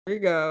Here we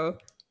go.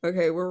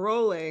 Okay, we're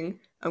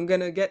rolling. I'm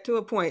gonna get to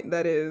a point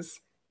that is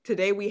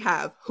today we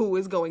have who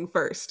is going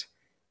first.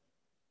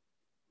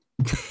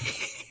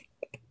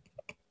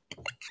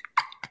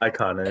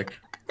 Iconic.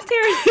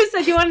 Taryn, you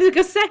said you wanted to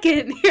go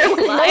second. You're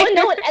No lying.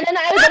 one. And then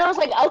I was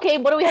like, okay,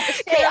 what do we have to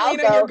say? I'll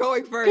Carolina, you're go.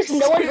 going Because first.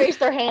 no one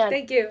raised their hand.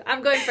 Thank you.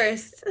 I'm going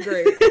first.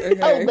 Great. Okay.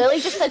 Oh, Lily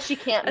just said she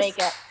can't make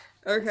it.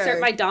 Okay. Assert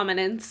my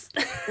dominance.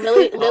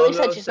 Lily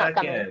said she's not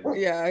coming. second.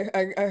 Yeah,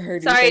 I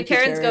heard you. Sorry, Thank you,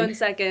 Taryn's Taryn. going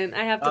second.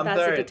 I have to I'm pass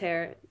third. it to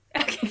Taryn.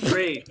 Okay.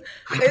 Great.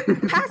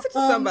 Pass it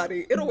to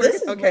somebody. It'll work.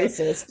 This is Okay.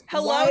 racist.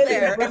 Hello Why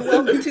there, did and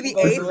welcome to the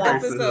everyone 8th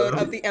laugh? episode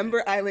of the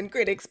Ember Island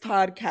Critics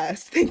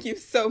podcast. Thank you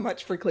so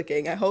much for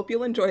clicking. I hope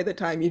you'll enjoy the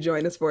time you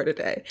join us for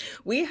today.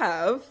 We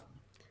have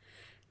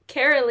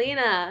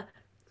Carolina.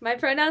 My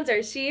pronouns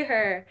are she,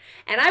 her.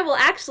 And I will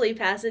actually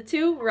pass it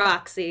to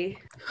Roxy.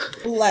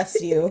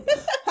 Bless you.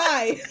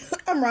 Hi,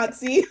 I'm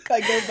Roxy. I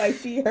go by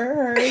she, her,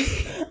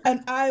 hers, and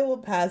I will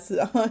pass it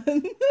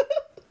on.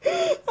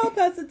 I'll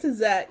pass it to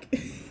Zach.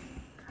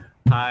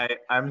 Hi,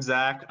 I'm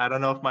Zach. I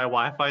don't know if my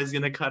Wi-Fi is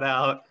gonna cut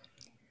out.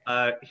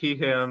 He,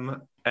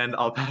 him, and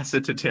I'll pass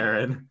it to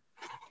Taryn.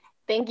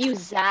 Thank you,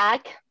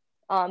 Zach.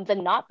 The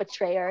not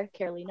betrayer.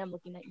 Carolina, I'm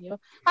looking at you.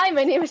 Hi,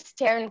 my name is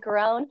Taryn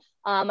Carone.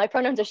 My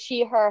pronouns are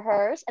she, her,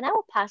 hers, and I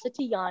will pass it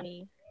to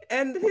Yanni.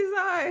 and his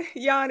I,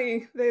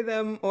 Yanni, they,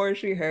 them, or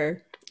she,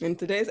 her. In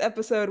today's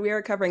episode, we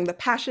are covering the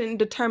passion,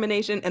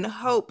 determination, and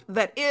hope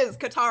that is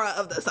Katara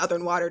of the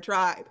Southern Water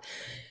Tribe.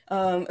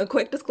 A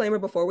quick disclaimer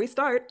before we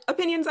start,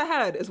 opinions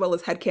ahead, as well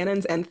as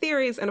headcanons and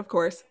theories, and of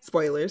course,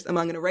 spoilers,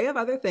 among an array of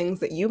other things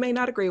that you may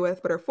not agree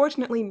with, but are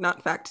fortunately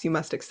not facts you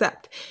must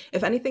accept.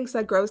 If anything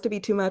said grows to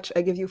be too much,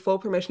 I give you full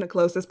permission to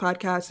close this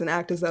podcast and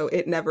act as though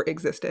it never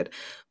existed.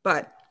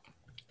 But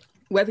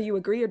whether you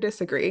agree or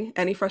disagree,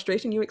 any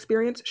frustration you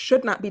experience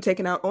should not be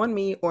taken out on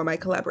me or my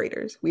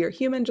collaborators. We are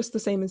human just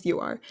the same as you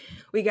are.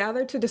 We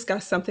gather to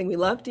discuss something we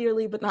love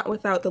dearly, but not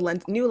without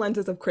the new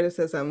lenses of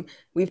criticism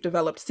we've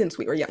developed since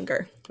we were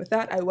younger. With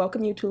that, I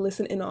welcome you to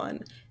listen in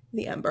on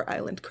the Ember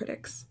Island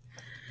Critics.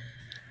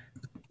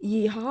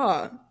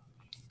 Yeehaw.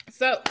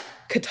 So,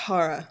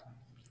 Katara,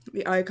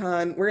 the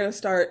icon. We're going to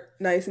start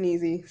nice and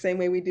easy, same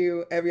way we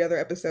do every other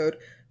episode,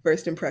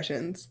 first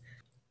impressions,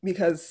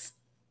 because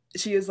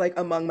she is like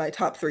among my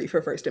top 3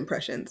 for first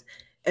impressions.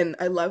 And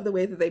I love the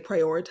way that they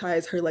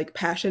prioritize her like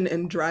passion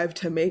and drive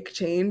to make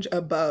change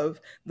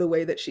above the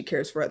way that she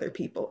cares for other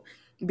people,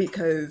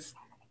 because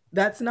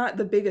that's not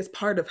the biggest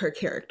part of her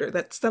character.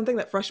 That's something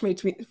that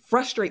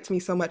frustrates me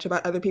so much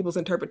about other people's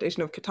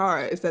interpretation of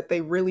Katara, is that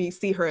they really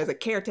see her as a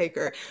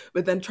caretaker,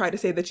 but then try to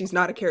say that she's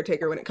not a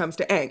caretaker when it comes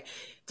to Aang.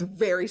 It's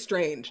very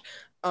strange.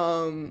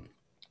 But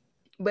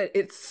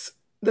it's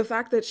the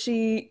fact that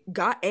she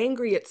got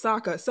angry at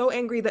Sokka, so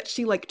angry that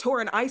she like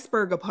tore an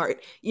iceberg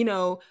apart, you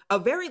know, a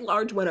very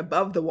large one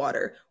above the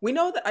water. We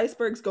know that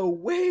icebergs go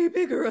way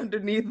bigger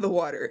underneath the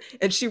water,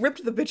 and she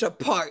ripped the bitch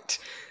apart.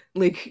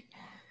 Like,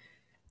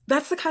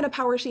 that's the kind of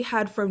power she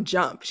had from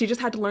jump. She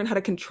just had to learn how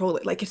to control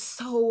it. Like, it's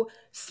so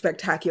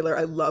spectacular.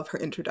 I love her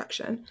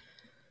introduction.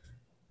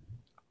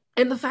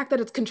 And the fact that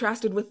it's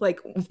contrasted with, like,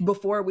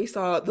 before we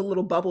saw the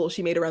little bubble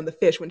she made around the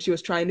fish when she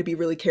was trying to be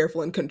really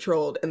careful and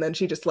controlled, and then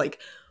she just, like,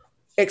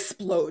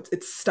 explodes.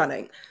 It's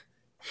stunning.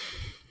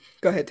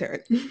 Go ahead,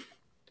 Taryn.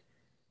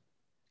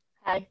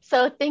 Hi.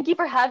 So thank you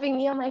for having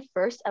me on my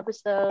first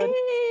episode.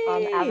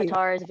 Hey!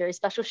 Avatar is a very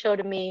special show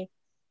to me.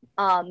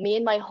 Me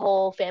and my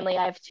whole family,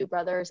 I have 2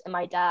 brothers, and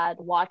my dad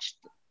watched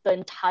the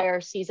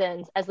entire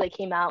seasons as they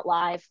came out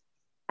live.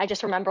 I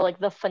just remember like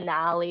the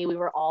finale. We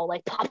were all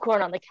like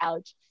popcorn on the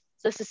couch.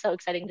 So this is so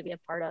exciting to be a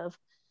part of.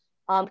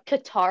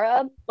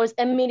 Katara was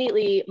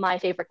immediately my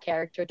favorite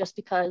character just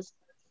because,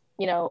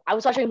 you know, I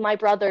was watching with my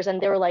brothers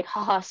and they were like,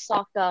 haha,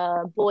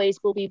 Sokka, boys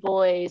will be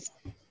boys.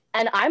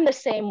 And I'm the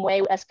same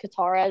way as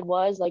Katara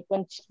was. Like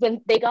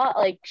when they got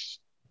like,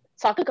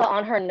 Sokka got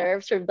on her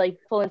nerves for like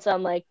pulling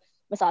some like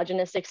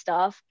misogynistic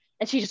stuff.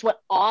 And she just went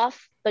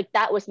off. Like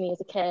that was me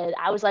as a kid.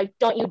 I was like,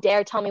 don't you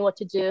dare tell me what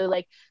to do.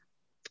 Like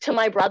to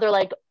my brother,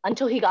 like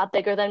until he got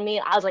bigger than me,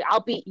 I was like,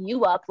 I'll beat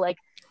you up. Like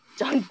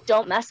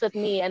don't mess with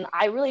me. And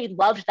I really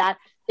loved that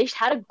they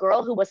had a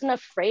girl who wasn't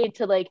afraid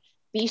to like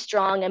be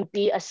strong and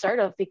be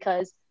assertive,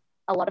 because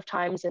a lot of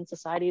times in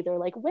society they're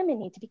like, women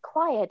need to be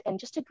quiet and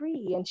just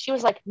agree. And she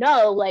was like,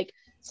 no, like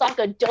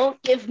Sokka,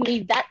 don't give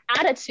me that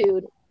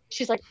attitude.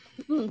 She's like,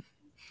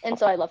 And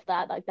so I loved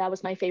that. Like that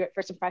was my favorite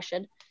first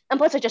impression. And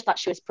plus I just thought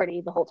she was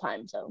pretty the whole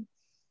time. So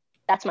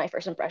that's my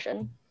first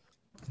impression.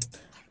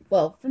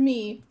 Well, for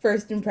me,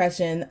 first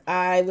impression,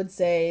 I would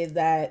say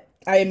that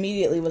I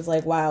immediately was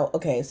like, wow,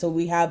 okay, so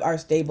we have our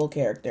stable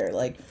character.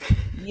 Like,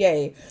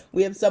 yay.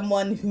 We have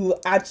someone who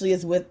actually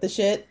is with the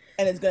shit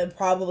and is going to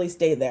probably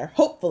stay there.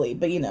 Hopefully,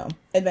 but you know,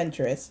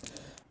 adventurous.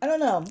 I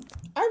don't know.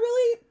 I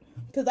really,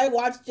 because I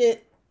watched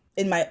it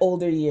in my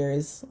older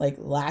years, like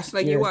last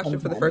year. Like you watched it for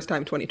the sometime. first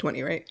time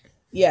 2020, right?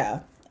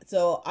 Yeah.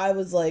 So I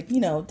was like, you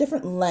know,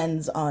 different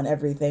lens on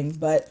everything.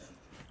 But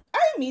I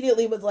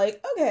immediately was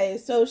like, okay,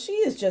 so she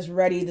is just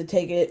ready to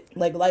take it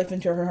like life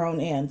into her own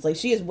hands. Like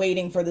she is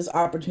waiting for this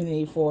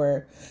opportunity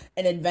for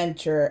an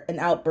adventure, an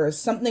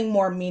outburst, something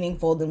more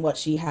meaningful than what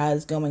she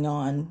has going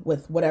on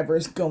with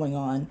whatever's going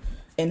on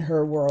in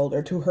her world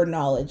or to her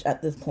knowledge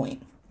at this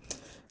point.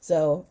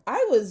 So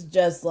I was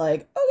just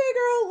like, okay,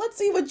 girl, let's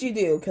see what you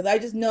do. Because I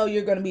just know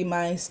you're going to be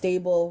my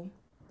stable,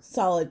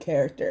 solid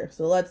character.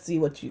 So let's see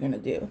what you're going to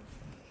do.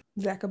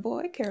 Zach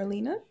boy,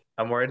 Carolina.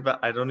 I'm worried about,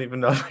 I don't even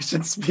know if I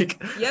should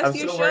speak. Yes, I'm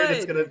you so worried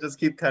it's should. going to just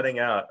keep cutting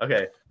out.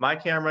 Okay, my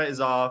camera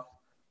is off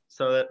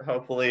so that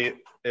hopefully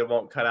it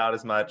won't cut out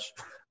as much.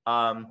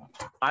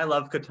 I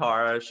love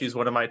Katara. She's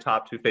one of my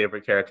top 2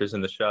 favorite characters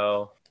in the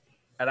show.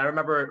 And I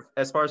remember,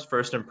 as far as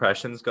first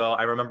impressions go,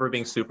 I remember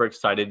being super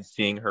excited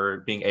seeing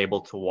her being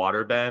able to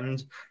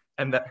waterbend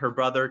and that her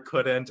brother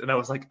couldn't. And I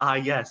was like,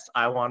 yes,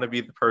 I want to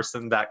be the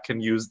person that can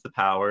use the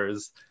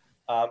powers.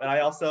 And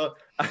I also,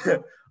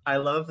 I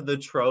love the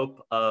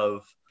trope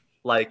of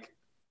like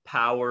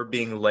power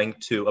being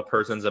linked to a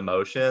person's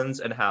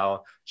emotions and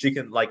how she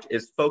can like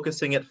is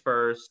focusing at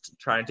first,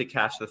 trying to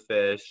catch the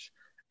fish,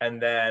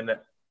 and then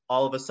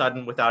all of a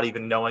sudden without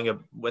even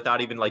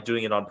like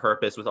doing it on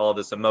purpose with all of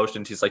this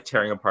emotion, she's like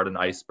tearing apart an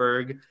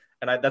iceberg.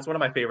 And that's one of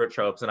my favorite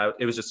tropes, and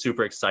it was just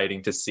super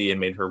exciting to see and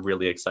made her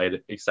really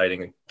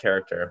exciting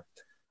character.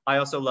 I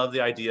also love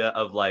the idea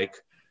of like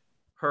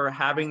her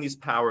having these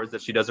powers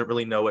that she doesn't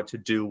really know what to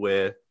do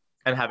with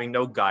and having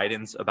no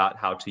guidance about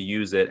how to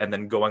use it, and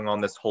then going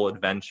on this whole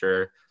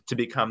adventure to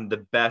become the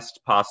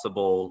best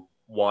possible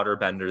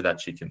waterbender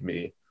that she can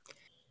be.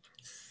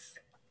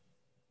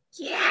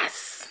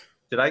 Yes.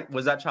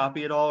 Was that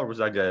choppy at all, or was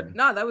that good?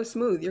 No, that was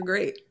smooth. You're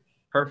great.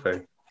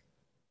 Perfect.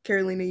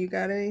 Carolina, you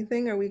got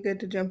anything? Are we good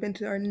to jump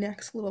into our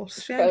next little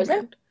Frozen?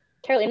 segment?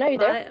 Carolina, are you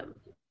there?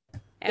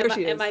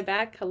 Am I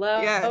back?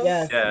 Hello? Yes. Oh.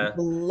 Yes. Yeah.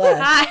 Bless.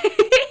 Hi.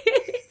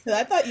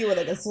 I thought you were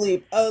like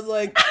asleep. I was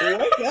like,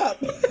 wake up.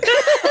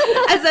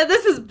 I said,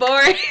 this is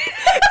boring.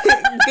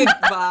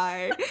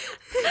 Goodbye.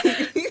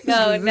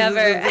 No,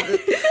 never.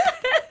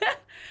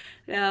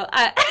 No,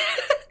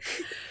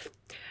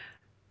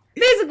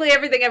 basically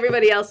everything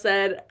everybody else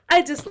said.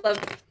 I just love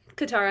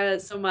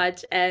Katara so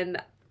much, and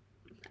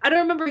I don't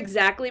remember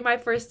exactly my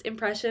first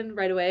impression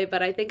right away,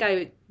 but I think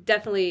I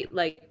definitely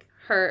like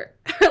her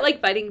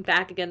like fighting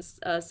back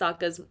against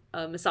Sokka's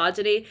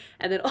misogyny,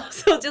 and then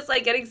also just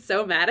like getting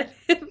so mad at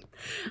him.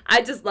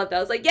 I just loved that. I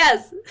was like,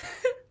 yes,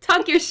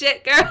 talk your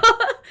shit, girl.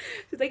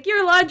 She's like,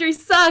 your laundry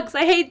sucks.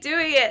 I hate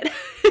doing it.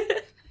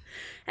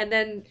 And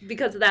then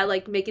because of that,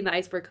 like making the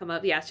iceberg come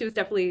up, yeah, she was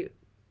definitely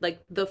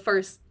like the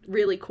first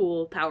really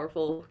cool,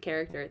 powerful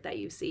character that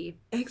you see.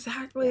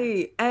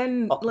 Exactly.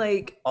 And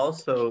like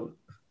also,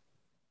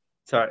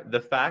 sorry,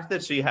 the fact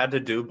that she had to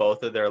do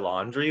both of their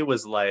laundry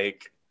was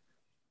like,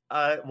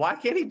 why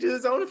can't he do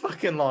his own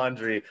fucking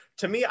laundry?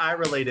 To me, I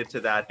related to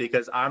that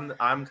because I'm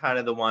kind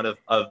of the one of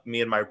me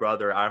and my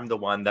brother. I'm the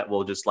one that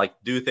will just like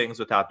do things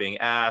without being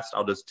asked.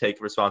 I'll just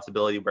take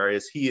responsibility,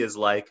 whereas he is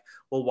like,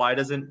 well, why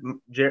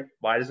doesn't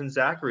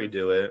Zachary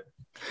do it?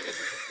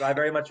 So I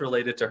very much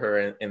related to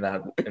her in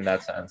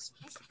that sense.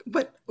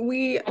 But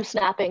I'm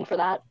snapping for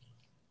that.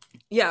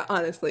 Yeah,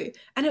 honestly.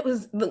 And it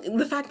was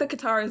the fact that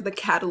Katara is the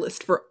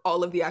catalyst for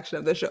all of the action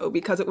of the show,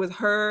 because it was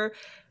her.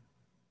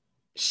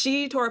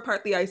 She tore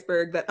apart the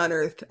iceberg that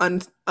unearthed,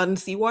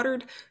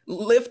 unseawatered,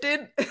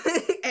 lifted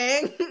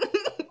Aang.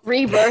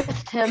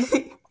 Rebirthed him.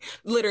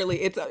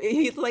 Literally,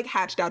 he's like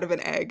hatched out of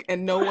an egg,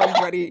 and no one's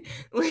ready.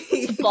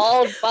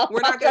 Bald, We're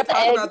not going to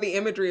talk about the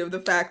imagery of the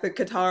fact that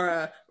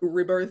Katara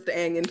rebirthed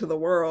Aang into the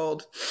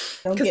world,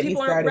 because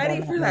people aren't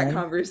ready for that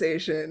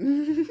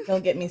conversation.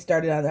 Don't get me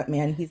started on that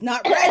man. He's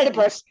not ready. What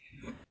was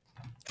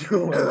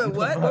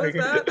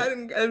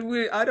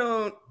that? I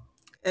don't.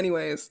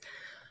 Anyways.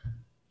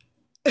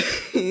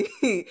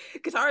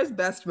 Katara's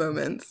best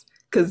moments,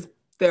 because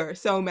there are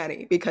so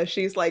many, because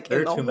she's like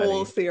in the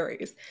whole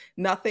series,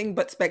 nothing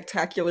but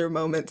spectacular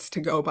moments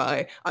to go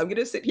by. I'm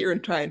gonna sit here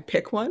and try and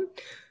pick one.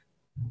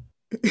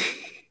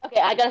 Okay,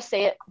 I gotta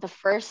say it. The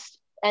first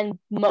and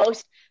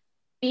most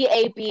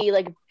BAB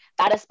like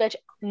baddest bitch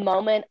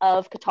moment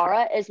of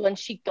Katara is when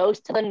she goes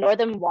to the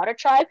Northern Water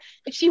Tribe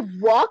and she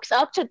walks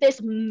up to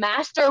this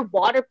master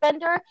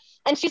waterbender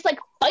and she's like,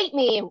 fight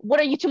me. What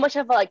are you too much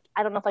of a, like,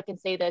 I don't know if I can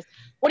say this.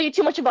 What are you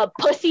too much of a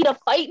pussy to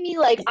fight me?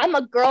 Like, I'm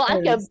a girl. I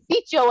can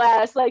beat your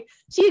ass. Like,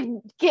 she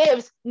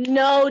gives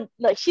no,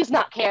 like, she's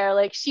not care.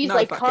 Like, she's not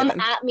like, come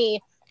at me.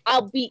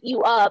 I'll beat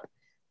you up.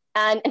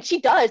 And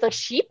she does. Like,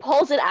 she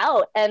pulls it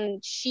out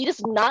and she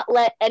does not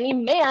let any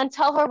man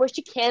tell her what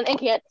she can and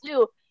can't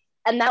do.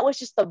 And that was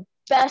just the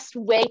best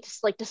way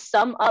to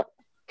sum up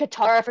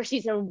Katara for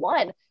season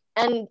 1.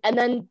 And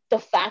then the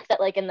fact that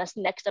like in this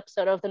next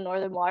episode of the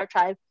Northern Water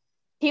Tribe,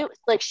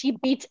 she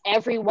beats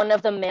every one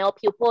of the male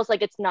pupils.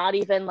 Like, it's not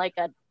even like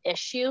an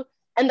issue.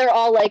 And they're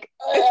all like,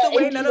 it's the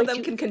way none of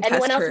them can contest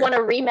anyone else her. Want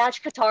to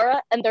rematch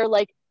Katara? And they're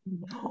like,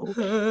 no,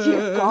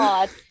 dear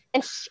God.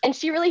 And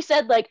she really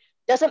said, like,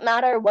 doesn't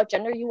matter what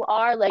gender you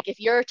are. Like, if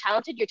you're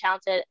talented, you're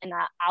talented. And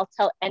I'll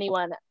tell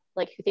anyone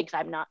like who thinks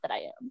I'm not that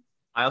I am.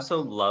 I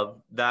also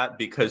love that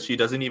because she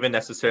doesn't even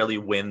necessarily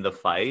win the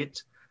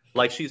fight.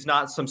 Like she's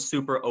not some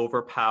super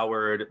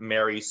overpowered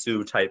Mary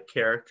Sue type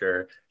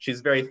character.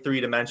 She's very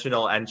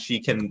three-dimensional and she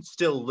can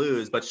still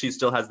lose, but she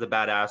still has the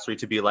badassery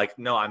to be like,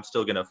 no, I'm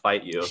still gonna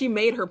fight you. She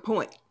made her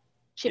point.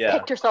 She Yeah.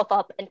 picked herself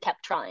up and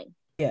kept trying.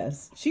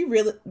 Yes, she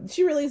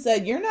really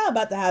said, "You're not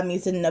about to have me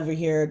sitting over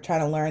here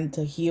trying to learn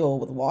to heal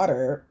with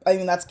water." I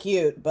mean, that's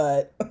cute,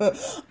 but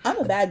I'm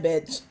a bad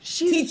bitch.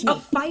 She's Teach me. a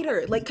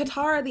fighter. Like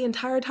Katara the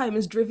entire time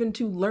is driven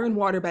to learn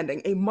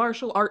waterbending, a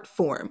martial art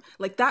form.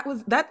 Like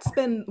that's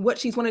been what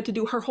she's wanted to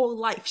do her whole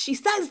life. She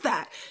says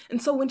that.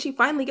 And so when she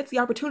finally gets the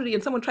opportunity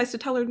and someone tries to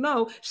tell her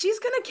no, she's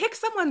gonna kick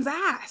someone's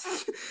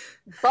ass.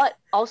 But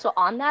also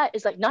on that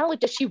is like, not only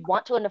does she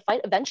want to learn to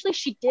fight, eventually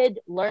she did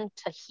learn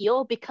to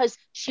heal because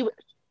she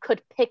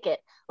could pick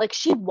it. Like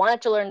she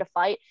wanted to learn to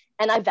fight,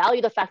 and I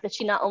value the fact that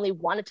she not only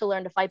wanted to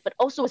learn to fight but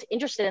also was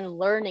interested in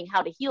learning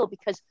how to heal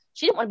because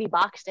she didn't want to be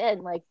boxed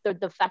in. Like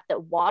the fact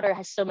that water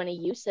has so many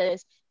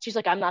uses, she's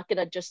like, I'm not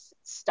gonna just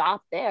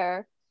stop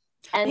there.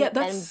 And Yeah,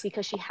 and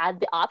because she had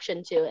the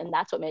option to, and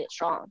that's what made it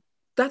strong.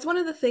 That's one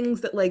of the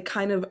things that like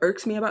kind of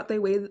irks me about the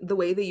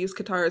way they use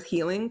Katara's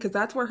healing, because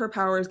that's where her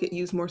powers get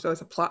used more so as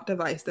a plot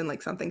device than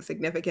like something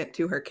significant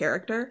to her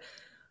character.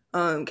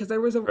 Because there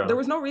was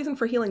no reason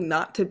for healing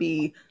not to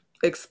be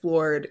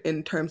explored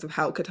in terms of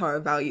how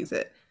Katara values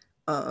it.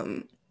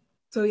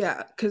 So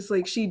yeah, because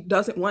like she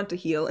doesn't want to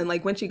heal, and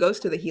like when she goes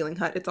to the healing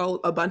hut, it's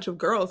all a bunch of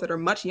girls that are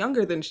much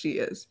younger than she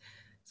is.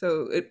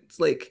 So it's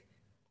like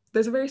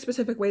there's a very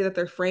specific way that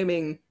they're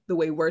framing the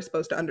way we're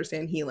supposed to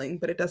understand healing,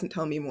 but it doesn't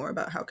tell me more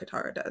about how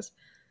Katara does.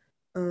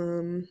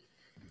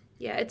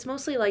 Yeah, it's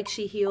mostly like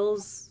she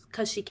heals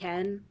because she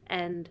can,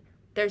 and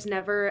there's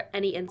never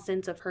any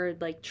instance of her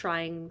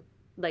trying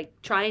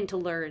to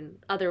learn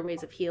other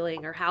ways of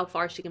healing or how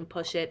far she can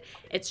push it.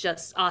 It's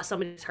just,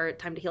 somebody's hurt,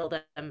 time to heal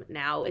them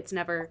now. It's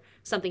never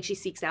something she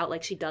seeks out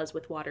like she does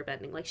with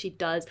waterbending, like she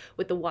does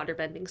with the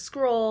waterbending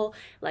scroll.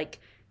 Like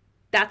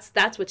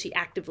that's what she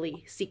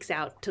actively seeks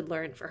out to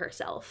learn for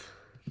herself.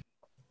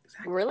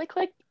 Really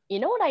quick, you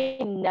know what I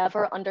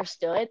never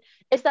understood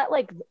is that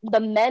like the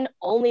men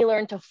only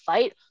learn to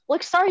fight.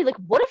 Like, sorry, like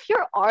what if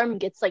your arm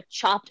gets like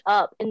chopped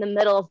up in the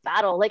middle of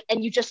battle, like,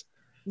 and you just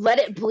let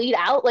it bleed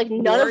out? Like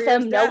none of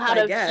them know how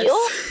to heal.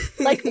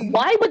 Like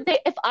why would they?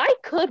 If I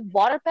could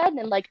waterbend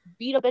and like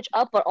beat a bitch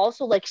up but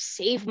also like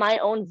save my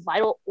own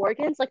vital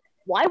organs, like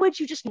why would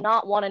you just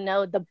not want to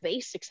know the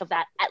basics of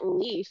that at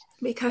least?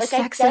 Because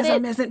like,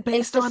 sexism isn't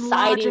based on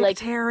society, logic, like,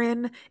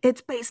 Taryn.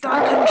 It's based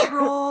on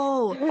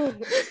control.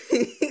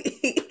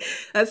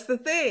 That's the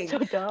thing. So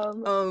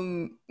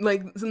dumb.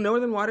 Like the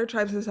Northern Water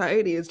Tribe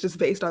society is just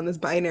based on this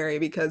binary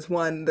because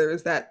one,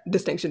 there's that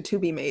distinction to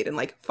be made in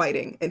like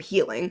fighting and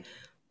healing,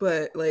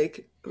 but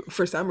like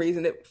for some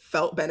reason it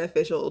felt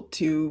beneficial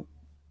to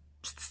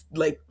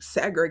like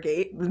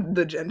segregate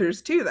the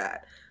genders to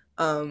that,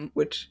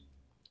 which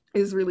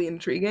is really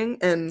intriguing.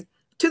 And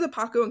to the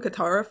Paku and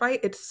Katara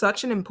fight, it's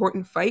such an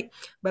important fight,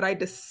 but I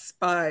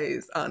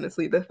despise,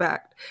 honestly, the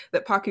fact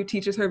that Paku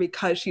teaches her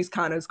because she's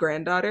Kana's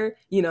granddaughter,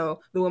 you know,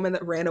 the woman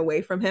that ran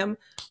away from him,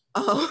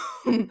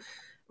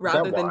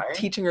 rather than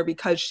teaching her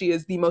because she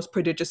is the most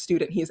prodigious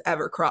student he's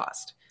ever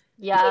crossed.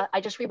 Yeah, I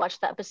just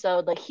rewatched the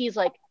episode. Like, he's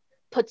like,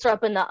 puts her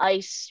up in the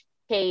ice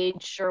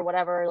cage or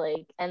whatever,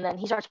 like, and then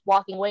he starts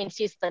walking away and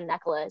sees the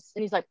necklace.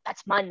 And he's like,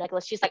 that's my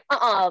necklace. She's like,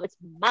 it's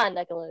my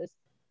necklace.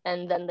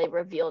 And then they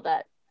reveal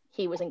that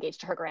he was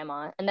engaged to her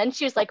grandma. And then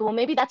she was like, well,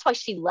 maybe that's why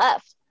she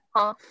left,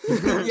 huh?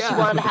 Yeah. She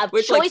wanted to have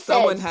Which, choices. like,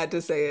 someone had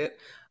to say it.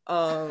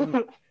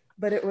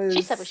 But it was...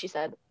 She said what she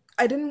said.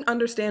 I didn't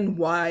understand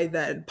why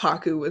that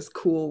Paku was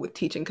cool with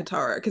teaching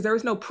Katara, because there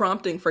was no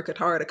prompting for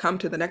Katara to come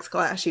to the next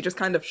class. She just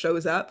kind of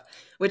shows up,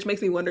 which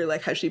makes me wonder,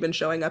 like, has she been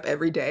showing up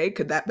every day?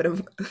 Could that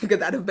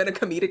have been a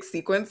comedic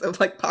sequence of,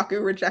 like,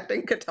 Paku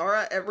rejecting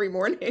Katara every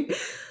morning?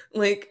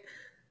 Like...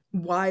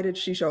 why did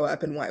she show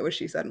up and why was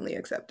she suddenly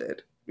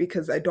accepted?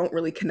 Because I don't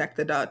really connect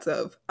the dots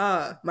of,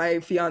 my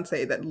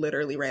fiance that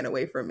literally ran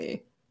away from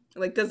me.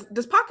 Like, does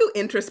Paku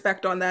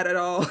introspect on that at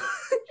all?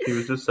 He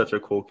was just such a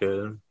cool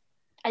kid.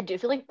 I do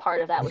feel like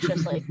part of that was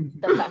just like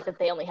the fact that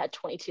they only had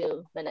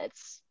 22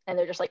 minutes and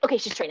they're just like, okay,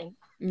 she's training.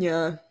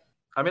 Yeah.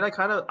 I mean, I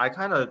kind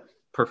of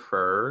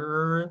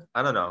prefer,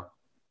 I don't know.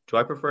 Do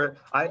I prefer it?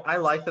 I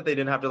like that they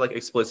didn't have to like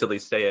explicitly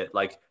say it.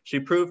 Like, she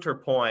proved her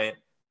point.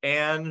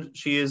 And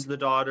she is the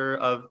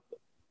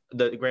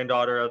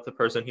granddaughter of the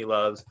person he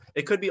loves.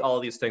 It could be all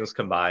these things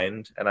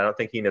combined, and I don't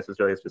think he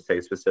necessarily has to say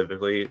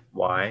specifically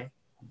why.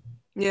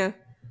 Yeah.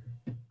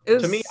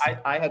 To me,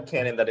 I had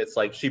canon that it's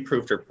like she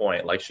proved her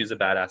point. Like, she's a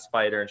badass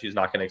fighter, and she's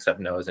not going to accept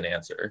no as an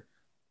answer.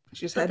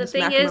 She just had to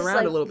smack him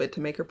around a little bit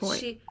to make her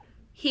point.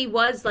 He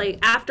was like,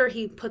 after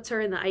he puts her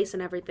in the ice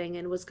and everything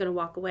and was going to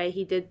walk away,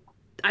 he did...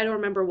 I don't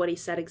remember what he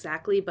said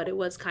exactly, but it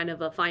was kind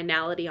of a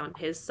finality on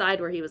his side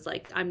where he was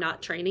like, I'm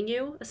not training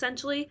you,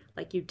 essentially.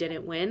 Like, you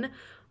didn't win.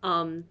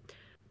 And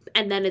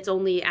then it's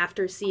only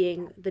after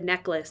seeing the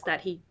necklace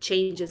that he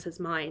changes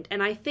his mind.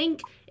 And I think,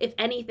 if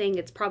anything,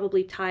 it's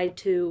probably tied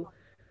to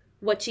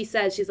what she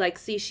says, she's like,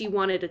 see, she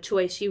wanted a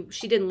choice.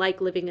 She didn't like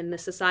living in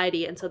this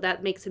society. And so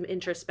that makes him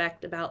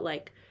introspect about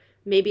like,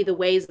 maybe the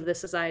ways of this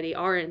society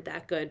aren't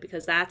that good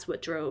because that's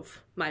what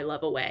drove my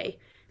love away.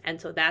 And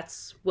so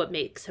that's what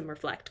makes him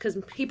reflect, because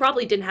he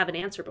probably didn't have an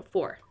answer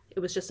before. It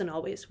was just an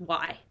always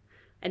why.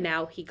 And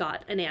now he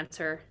got an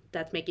answer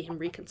that's making him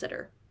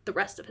reconsider the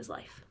rest of his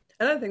life.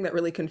 Another thing that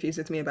really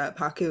confuses me about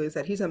Paku is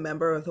that he's a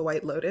member of the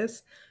White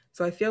Lotus.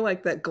 So I feel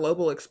like that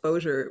global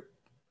exposure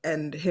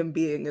and him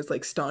being as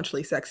like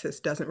staunchly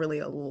sexist doesn't really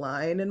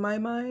align in my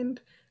mind.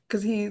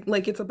 Because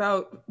it's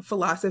about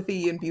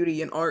philosophy and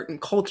beauty and art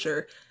and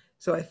culture.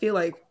 So I feel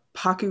like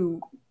Paku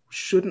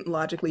shouldn't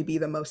logically be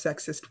the most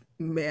sexist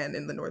man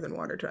in the Northern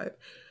Water Tribe.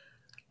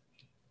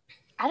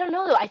 I don't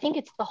know though. I think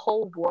it's the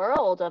whole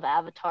world of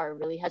Avatar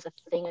really has a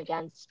thing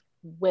against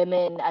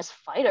women as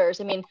fighters.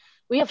 I mean,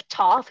 we have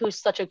Toph, who's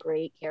such a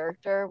great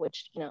character,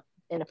 which, you know,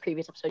 in a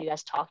previous episode you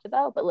guys talked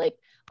about, but like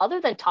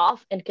other than Toph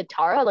and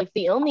Katara, like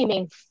the only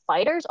main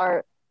fighters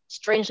are,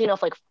 strangely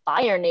enough, like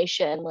Fire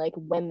Nation, like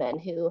women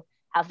who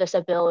have this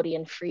ability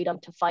and freedom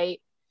to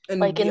fight. And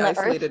like the in the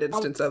isolated Earth,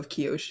 instance of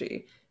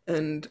Kyoshi.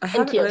 And I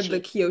haven't read the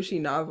Kyoshi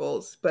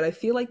novels, but I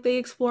feel like they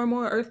explore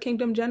more Earth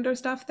Kingdom gender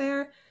stuff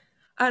there.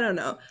 I don't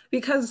know.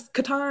 Because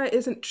Katara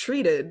isn't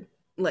treated,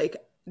 like,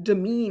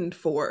 demeaned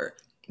for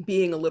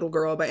being a little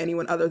girl by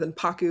anyone other than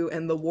Paku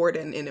and the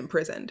warden in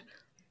Imprisoned.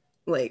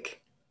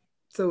 Like,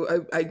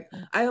 so I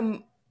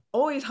am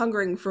always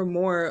hungering for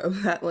more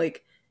of that,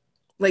 like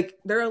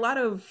there are a lot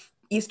of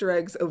Easter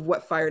eggs of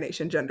what Fire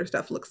Nation gender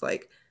stuff looks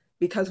like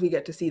because we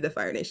get to see the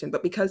Fire Nation,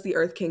 but because the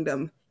Earth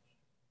Kingdom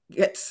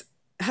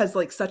has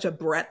like such a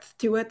breadth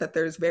to it that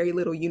there's very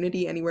little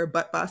unity anywhere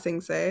but Ba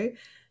Sing Se,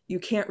 you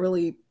can't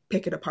really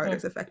pick it apart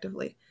as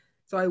effectively.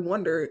 So I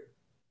wonder,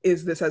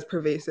 is this as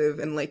pervasive,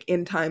 and like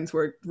in times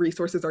where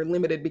resources are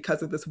limited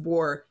because of this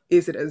war,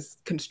 is it as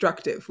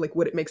constructive? Like,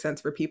 would it make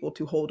sense for people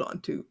to hold on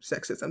to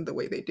sexism the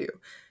way they do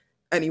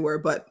anywhere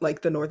but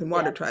like the Northern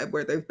Water Tribe,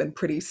 where they've been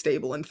pretty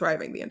stable and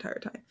thriving the entire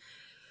time?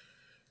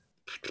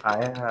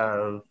 I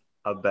have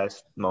a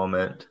best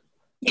moment.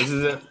 Yes. This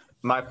isn't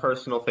my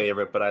personal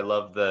favorite, but I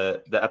love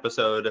the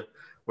episode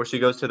where she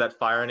goes to that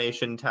Fire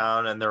Nation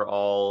town and they're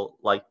all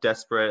like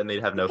desperate and they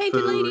have no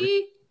Painted food.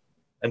 Lady.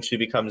 And she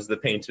becomes the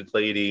Painted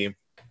Lady.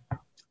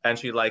 And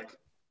she like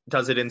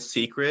does it in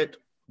secret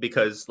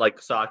because like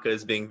Sokka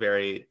is being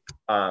very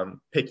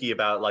picky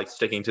about like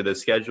sticking to the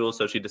schedule,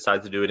 so she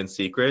decides to do it in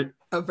secret.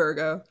 A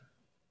Virgo.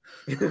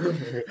 I just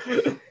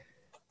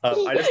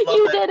love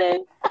you that. did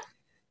it.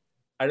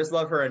 I just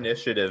love her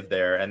initiative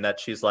there, and that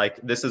she's like,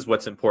 this is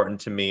what's important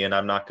to me, and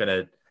I'm not going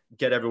to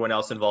get everyone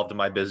else involved in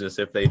my business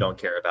if they don't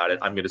care about it.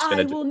 I'm just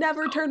going to I will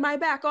never turn my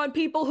back on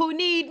people who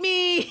need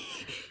me.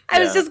 I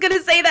was just going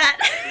to say that.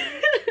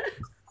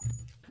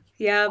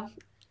 Yeah.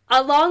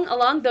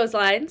 Along those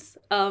lines,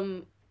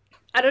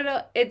 I don't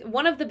know,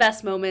 one of the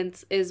best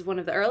moments is one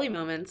of the early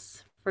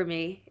moments for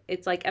me.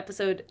 It's like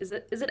episode, is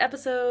it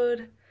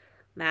episode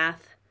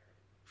math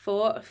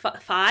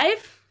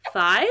 5?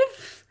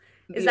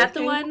 Is that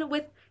the one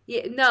with,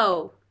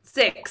 no,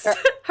 6.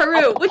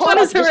 Haru. Which one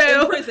is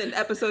Haru? Imprisoned,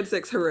 episode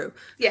 6, Haru.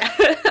 Yeah.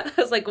 I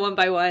was like one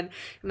by one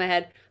in my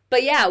head.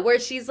 But yeah, where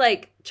she's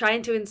like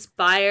trying to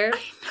inspire. I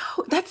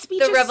know. That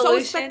speech is so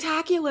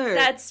spectacular.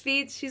 That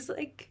speech, she's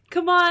like,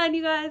 come on,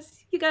 you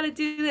guys, you got to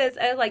do this.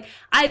 And like,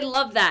 I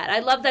love that. I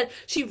love that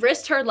she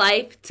risked her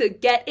life to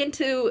get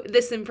into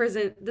this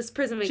imprisonment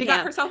camp. She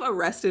got herself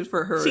arrested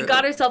for Haru. She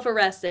got herself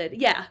arrested.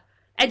 Yeah.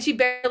 And she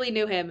barely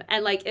knew him.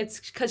 And like, it's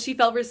because she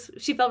felt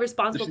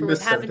responsible for what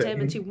happened to him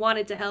and she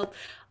wanted to help.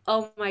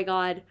 Oh my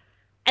God.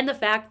 And the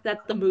fact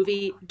that the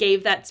movie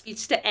gave that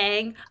speech to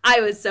Aang, I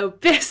was so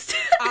pissed.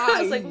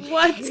 I was like,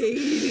 what?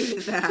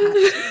 Hated that.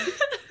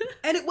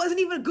 And it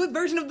wasn't even a good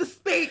version of the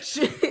speech.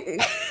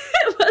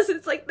 It was.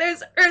 It's like,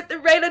 there's earth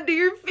right under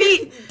your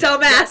feet,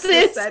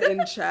 dumbasses. Said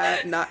in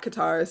chat, not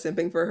Katara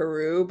simping for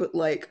Haru, but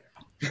like...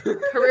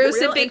 Haru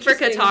simping for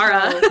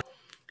Katara.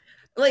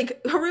 Like,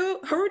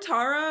 Haru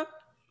Tara,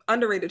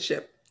 underrated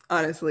ship,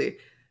 honestly.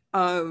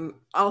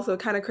 Also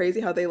kind of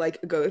crazy how they like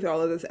go through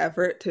all of this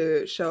effort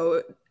to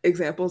show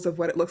examples of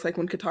what it looks like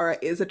when Katara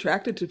is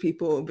attracted to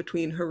people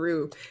between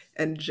Haru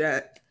and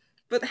Jet,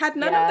 but had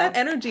none of that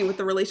energy with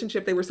the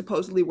relationship they were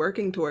supposedly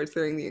working towards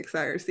during the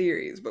entire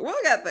series. But we'll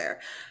get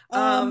there.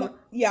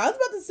 Yeah, I was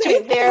about to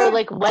say there,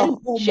 like when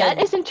Jet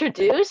is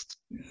introduced,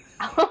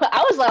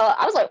 I was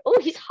like, oh,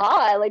 he's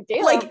hot. Like,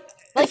 damn. Like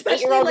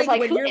especially like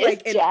when you're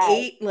like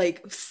Jet?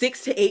 an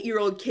 6 to 8 year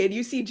old kid,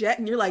 you see Jet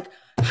and you're like,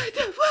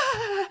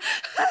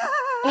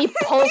 and he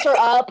pulls her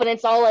up and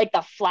it's all like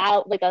the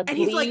flout, like the and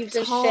he's leaves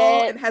like tall and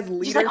shit. and has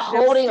leadership She's like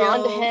holding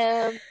skills. on to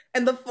him.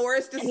 And the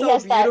forest is And so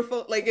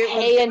beautiful. Like it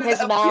in was his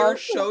a mouth. pure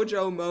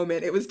shoujo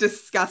moment. It was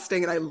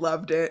disgusting and I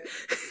loved it.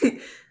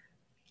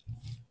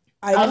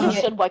 I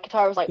understood why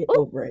Katara was like, get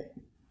ooh. over it.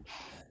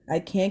 I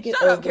can't get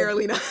Shut over up,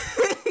 Carolina.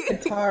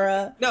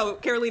 Katara. No,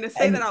 Carolina,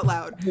 say that out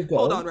loud.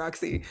 Hold on,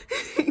 Roxy.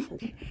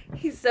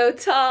 He's so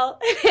tall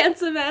and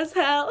handsome as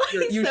hell.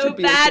 He's you so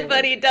bad,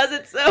 but he does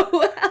it so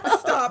well.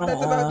 Stop,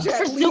 that's about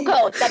Jet Li. For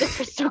Zuko. That is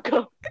for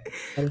Zuko.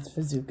 That is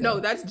for Zuko. No,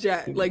 that's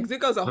Jet. Like,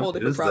 Zuko's a whole What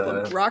different is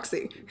problem. that?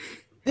 Roxy.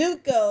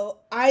 Zuko,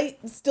 I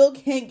still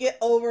can't get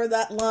over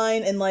that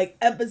line in like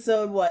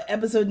episode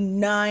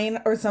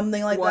 9 or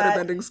something like that.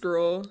 Waterbending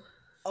scroll.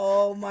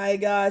 Oh my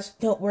gosh.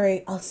 Don't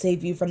worry, I'll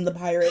save you from the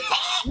pirates.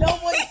 No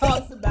one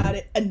talks about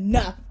it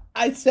enough.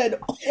 I said,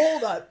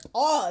 hold on,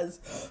 pause.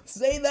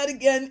 Say that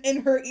again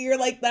in her ear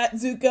like that,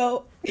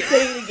 Zuko.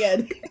 Say it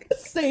again.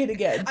 Say it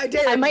again.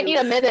 I might need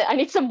a minute. I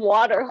need some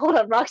water. Hold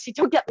on, Roxy,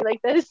 don't get me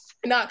like this.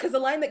 Nah, because the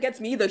line that gets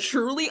me, the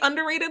truly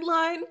underrated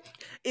line,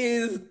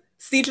 is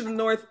Siege of the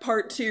North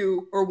Part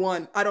 2 or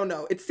 1. I don't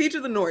know. It's Siege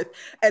of the North.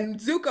 And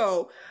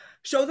Zuko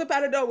shows up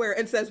out of nowhere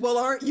and says, well,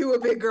 aren't you a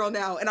big girl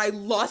now? And I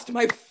lost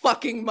my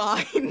fucking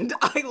mind.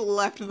 I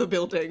left the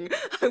building.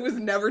 I was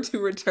never to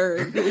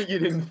return. You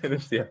didn't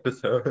finish the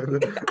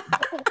episode.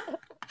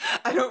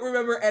 I don't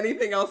remember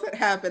anything else that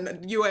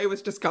happened. UA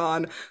was just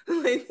gone.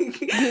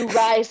 You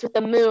rise with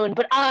the moon,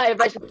 but I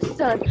rise with the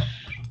sun.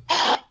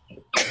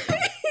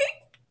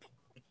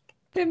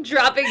 Him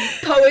dropping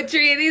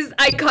poetry in these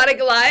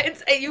iconic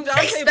lines, and you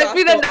Dante expect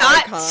me to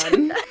Basco not.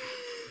 icon.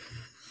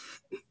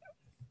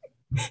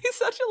 He's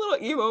such a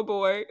little emo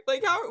boy.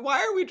 Like,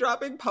 why are we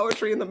dropping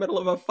poetry in the middle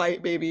of a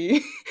fight,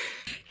 baby?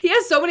 He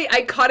has so many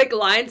iconic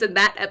lines in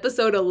that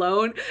episode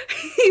alone.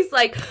 He's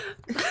like,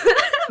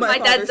 My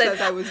dad father said,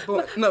 says I was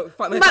born. No,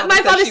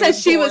 my father said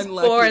she was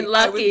born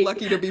lucky. I was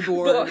lucky to be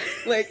born.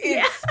 Like,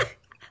 it's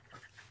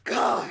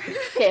God.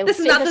 Okay, This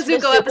is save not the for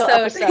Zuko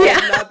episode. Yeah.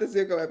 Yeah. Not the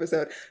Zuko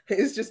episode.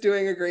 He's just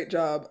doing a great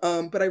job.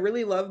 But I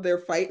really love their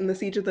fight in the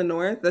Siege of the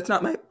North. That's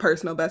not my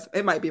personal best.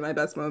 It might be my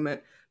best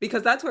moment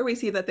because that's where we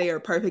see that they are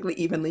perfectly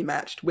evenly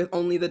matched with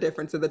only the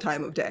difference of the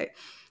time of day.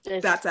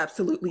 That's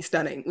absolutely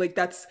stunning. Like,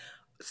 that's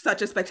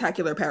such a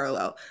spectacular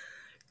parallel.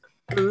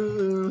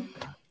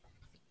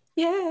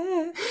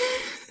 Yeah.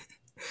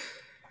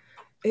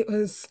 It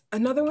was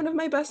another one of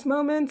my best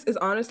moments is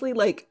honestly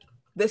like,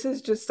 this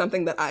is just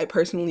something that I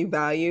personally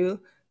value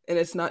and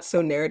it's not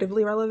so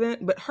narratively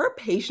relevant, but her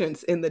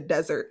patience in the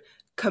desert,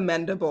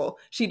 commendable.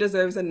 She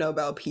deserves a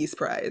Nobel Peace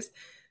Prize.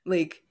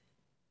 Like,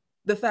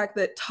 the fact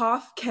that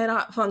Toph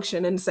cannot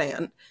function in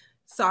sand,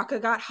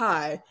 Sokka got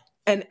high,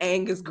 and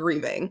Aang is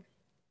grieving.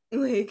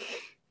 Like,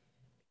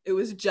 it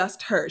was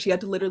just her. She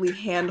had to literally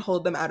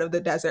handhold them out of the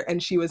desert,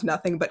 and she was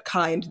nothing but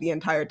kind the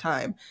entire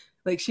time.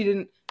 Like, she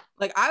didn't,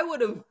 like, I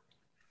would have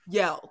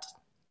yelled.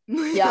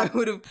 Yeah. I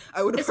would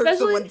have hurt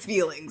someone's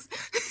feelings.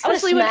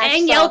 Especially when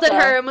Aang yelled at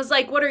her and was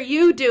like, what are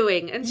you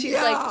doing? And she's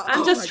like,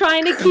 I'm just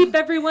trying to keep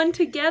everyone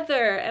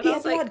together. And I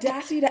was like, the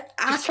audacity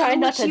to ask trying her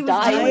not what to she was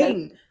die.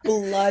 doing.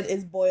 Blood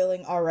is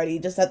boiling already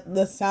just at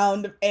the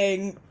sound of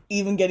Aang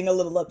even getting a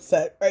little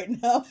upset right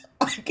now.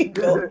 I could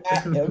go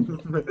at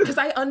him. Because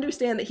I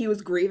understand that he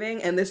was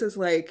grieving, and this is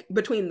like,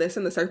 between this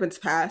and the Serpent's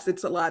Pass,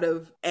 it's a lot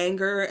of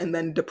anger and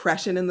then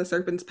depression in the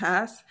Serpent's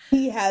Pass.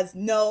 He has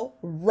no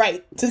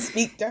right to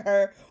speak to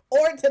her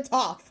or to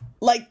Toph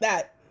like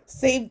that.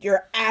 Saved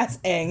your ass,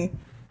 Aang.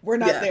 We're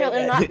not there They're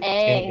yet. not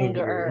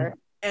anger.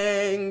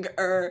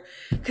 Anger.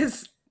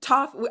 Because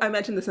Toph, I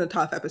mentioned this in the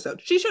Toph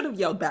episode, she should have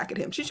yelled back at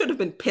him. She should have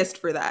been pissed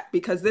for that,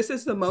 because this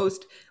is the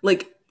most,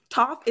 like,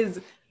 Toph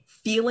is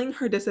feeling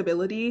her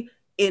disability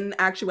in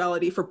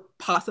actuality for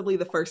possibly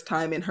the first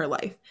time in her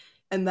life.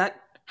 And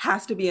that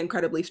has to be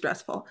incredibly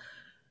stressful.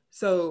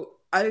 So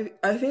I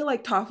feel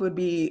like Toph would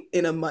be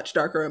in a much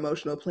darker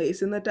emotional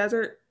place in the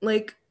desert,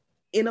 like,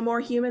 in a more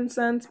human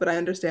sense, but I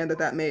understand that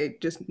that may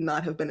just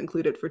not have been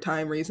included for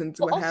time reasons,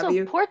 But what also, have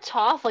you. poor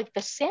Toph, like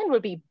the sand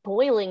would be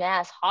boiling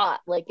ass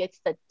hot. Like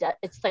it's like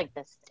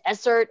this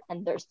desert,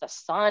 and there's the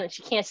sun, and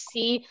she can't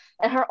see,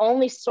 and her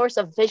only source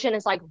of vision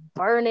is like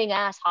burning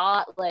ass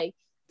hot. Like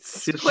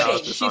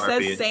Pudding. She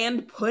says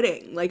sand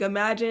pudding. Like,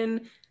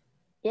 imagine.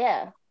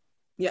 yeah,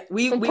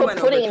 We put went over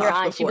pudding in your Toph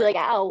eyes, she'd before, be like,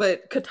 ow.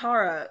 but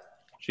Katara.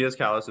 She has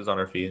calluses on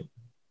her feet.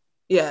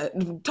 Yeah,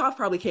 Toph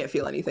probably can't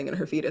feel anything in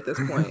her feet at this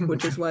point,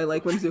 which is why,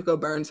 like, when Zuko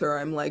burns her,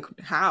 I'm like,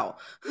 how?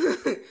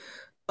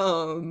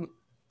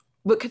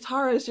 But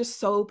Katara is just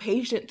so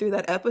patient through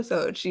that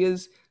episode. She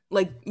is,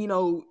 like, you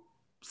know,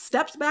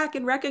 steps back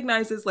and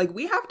recognizes, like,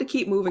 we have to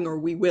keep moving or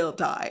we will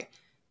die.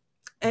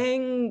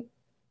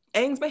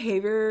 Aang's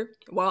behavior,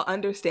 while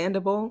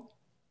understandable,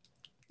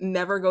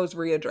 never goes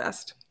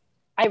readdressed.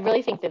 I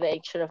really think that they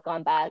should have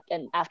gone back,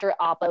 and after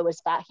Appa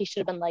was back, he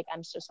should have been like,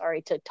 I'm so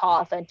sorry to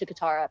Toph and to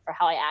Katara for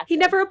how I acted. he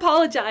never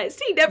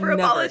apologized. He never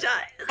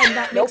apologized. And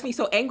that makes me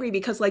so angry,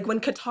 because, like,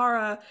 when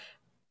Katara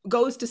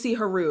goes to see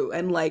Haru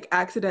and, like,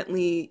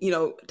 accidentally, you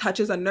know,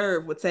 touches a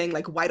nerve with saying,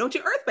 like, why don't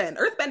you earthbend?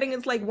 Earthbending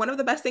is, like, one of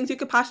the best things you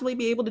could possibly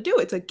be able to do.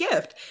 It's a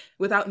gift,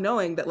 without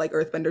knowing that, like,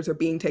 earthbenders are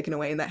being taken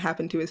away, and that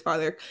happened to his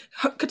father.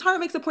 Katara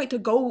makes a point to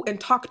go and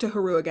talk to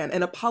Haru again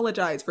and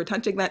apologize for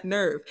touching that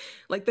nerve.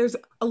 Like, there's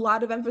a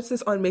lot of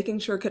emphasis on making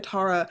sure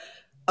Katara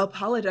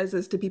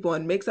apologizes to people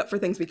and makes up for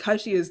things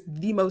because she is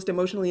the most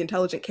emotionally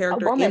intelligent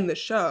character in the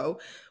show.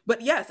 But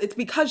yes, it's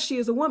because she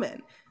is a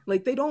woman.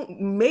 Like, they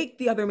don't make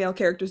the other male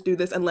characters do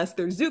this unless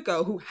they're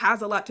Zuko, who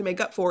has a lot to make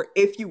up for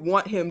if you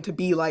want him to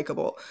be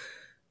likable.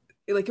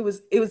 like it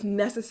was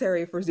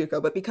necessary for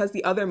Zuko, but because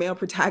the other male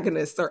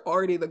protagonists are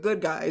already the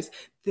good guys,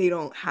 they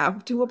don't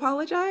have to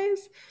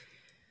apologize.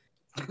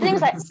 The thing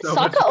is that So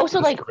much Sokka also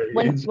like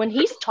rage. when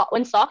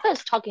Sokka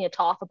is talking to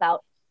Toph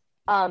about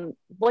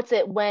what's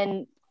it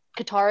when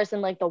Katara's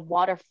in like the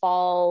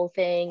waterfall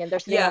thing and they're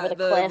sitting over the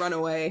cliff,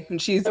 runaway,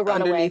 and she's the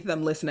runaway. underneath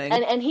them listening.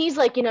 And he's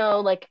like, you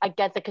know, like I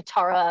get that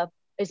Katara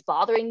is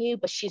bothering you,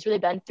 but she's really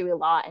been through a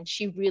lot and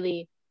she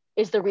really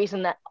is the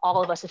reason that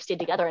all of us have stayed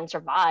together and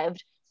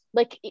survived.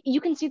 Like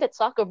you can see that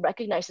Sokka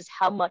recognizes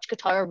how much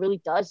Katara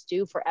really does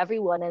do for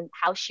everyone and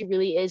how she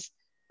really is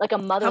like a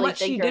How motherly much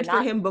she figure. did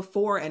for him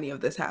before any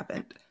of this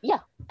happened. Yeah,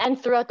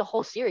 and throughout the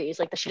whole series,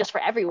 like that she does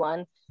for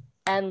everyone,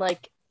 and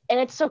like, and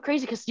it's so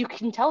crazy because you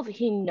can tell that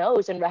he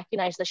knows and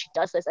recognizes that she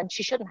does this, and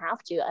she shouldn't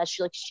have to, as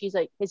she's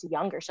like his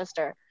younger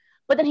sister,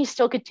 but then he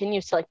still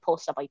continues to like pull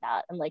stuff like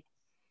that and like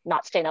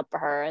not stand up for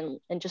her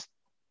and just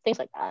things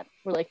like that.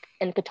 Where like,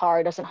 and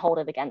Katara doesn't hold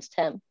it against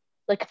him.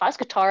 Like if I was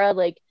Katara,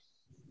 like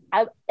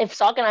if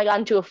Sokka and I got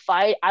into a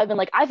fight, I've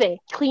been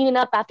cleaning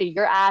up after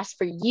your ass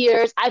for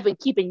years. I've been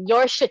keeping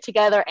your shit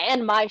together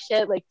and my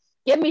shit. Like,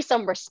 give me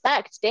some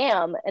respect,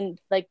 damn. And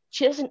like,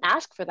 she doesn't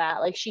ask for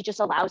that. Like, she just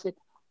allows it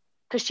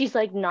because she's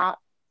like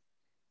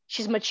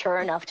she's mature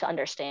enough to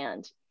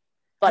understand.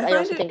 But I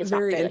also think it's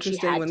very not fair that she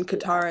interesting had when to do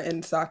Katara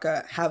and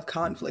Sokka have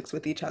conflicts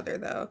with each other,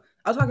 though.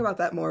 I'll talk about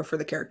that more for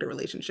the character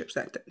relationship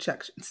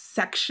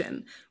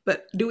section.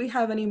 But do we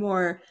have any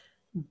more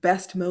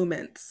best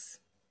moments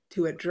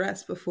to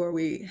address before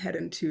we head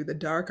into the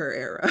darker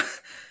era?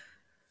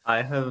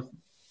 I have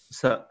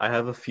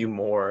a few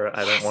more.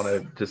 I don't want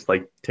to just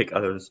like take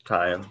others'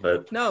 time,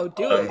 but No,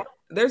 do it.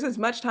 There's as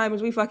much time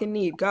as we fucking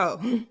need. Go.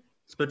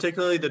 it's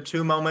particularly the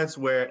two moments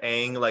where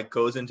Aang like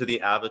goes into the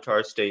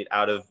Avatar state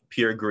out of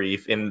pure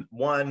grief. In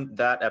one,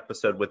 that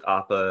episode with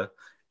Appa,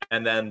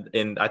 and then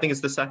in I think it's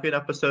the second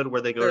episode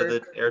where they go to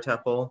the air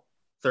temple.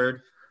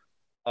 Third,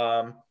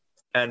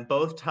 and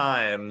both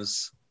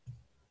times,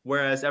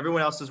 whereas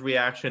everyone else's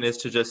reaction is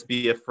to just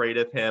be afraid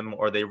of him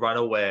or they run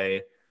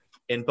away.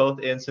 In both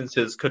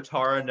instances,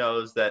 Katara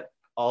knows that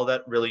all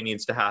that really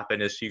needs to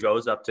happen is she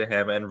goes up to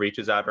him and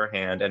reaches out her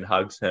hand and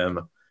hugs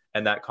him,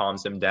 and that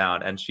calms him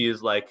down. And she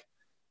is like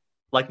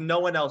no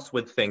one else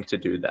would think to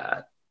do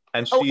that.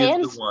 And she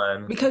is the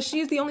one. Because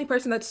she's the only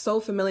person that's so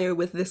familiar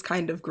with this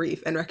kind of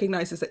grief and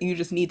recognizes that you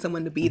just need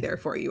someone to be there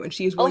for you. And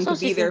she's willing to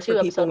be there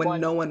for people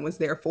when no one was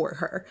there for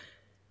her.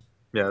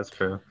 Yeah, that's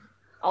true.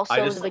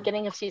 Also, the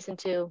beginning of season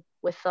 2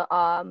 with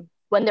the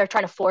when they're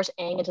trying to force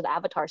Aang into the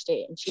Avatar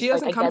state, and she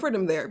doesn't comfort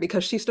him there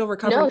because she's still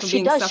recovering from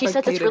being suffocated. She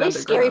says it's really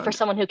scary for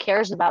someone who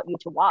cares about you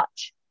to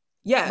watch.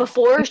 Yeah.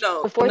 Before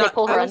they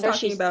pull her under,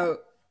 she's about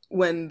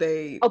when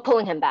they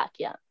pulling him back.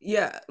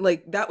 Yeah,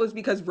 like that was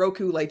because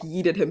Roku like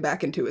yeeted him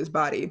back into his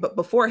body. But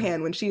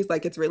beforehand, when she's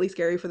like, it's really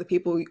scary for the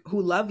people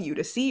who love you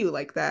to see you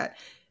like that,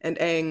 and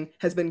Aang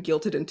has been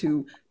guilted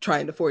into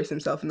trying to force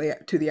himself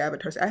to the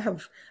Avatar.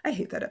 I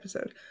hate that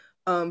episode.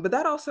 But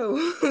that also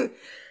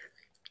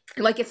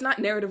like it's not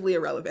narratively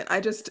irrelevant. I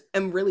just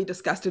am really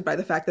disgusted by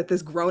the fact that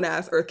this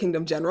grown-ass Earth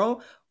Kingdom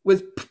general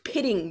was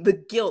pitting the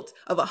guilt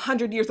of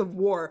 100 years of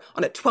war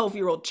on a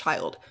 12-year-old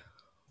child.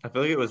 I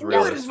feel like it was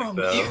realistic,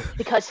 though.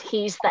 Because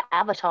he's the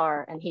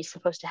Avatar and he's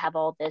supposed to have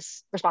all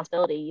this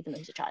responsibility even though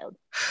he's a child.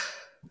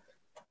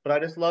 But I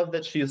just love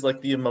that she's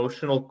like the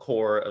emotional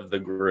core of the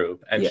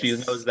group. And she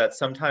knows that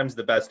sometimes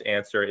the best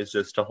answer is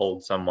just to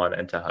hold someone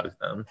and to hug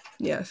them.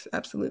 Yes,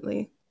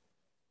 absolutely.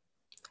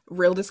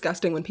 Real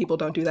disgusting when people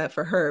don't do that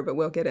for her, but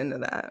we'll get into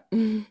that.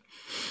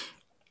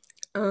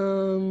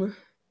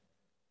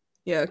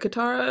 Yeah,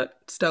 Katara,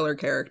 stellar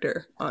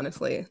character,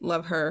 honestly.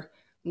 Love her.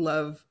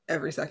 Love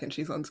every second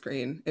she's on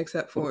screen,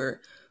 except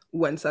for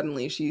when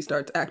suddenly she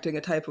starts acting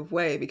a type of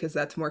way because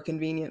that's more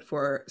convenient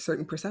for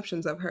certain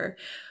perceptions of her,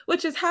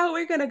 which is how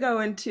we're going to go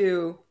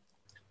into...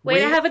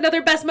 Wait, I have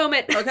another best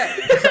moment. Okay.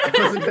 I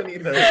wasn't gonna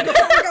either.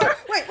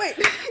 Wait.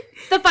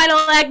 The final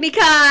Agni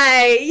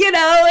Kai, you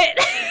know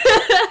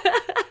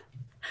it.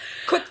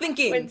 Quick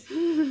thinking.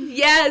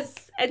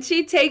 Yes, and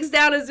she takes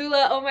down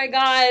Azula. Oh my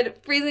god,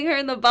 freezing her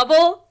in the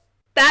bubble.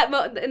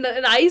 In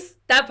the ice.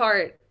 That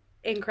part,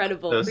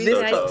 incredible. Freezing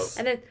so ice, close.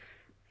 And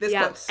then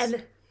close.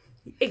 And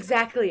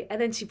exactly. And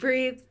then she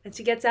breathes and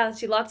she gets out and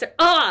she locks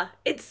her.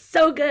 It's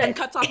so good. And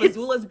cuts off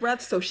Azula's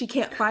breath so she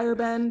can't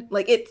firebend.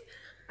 Like it's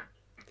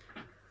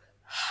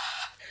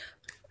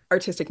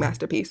artistic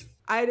masterpiece.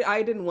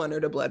 I didn't want her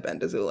to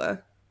bloodbend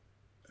Azula.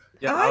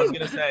 Yeah, I was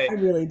gonna say I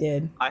really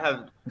did. I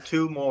have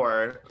two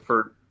more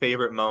for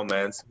favorite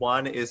moments.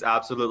 One is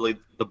absolutely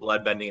the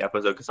bloodbending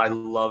episode because I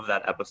love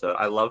that episode.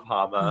 I love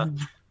Hama.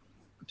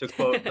 To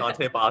quote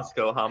Dante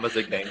Bosco, Hama's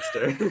a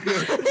gangster.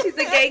 She's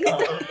a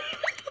gangster.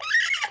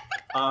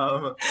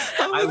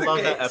 I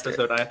love that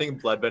episode, and I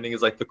think bloodbending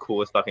is like the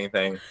coolest fucking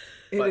thing.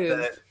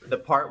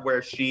 The part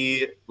where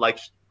she like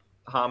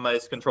Hama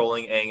is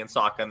controlling Aang and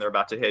Sokka, and they're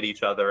about to hit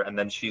each other, and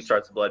then she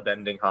starts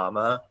bloodbending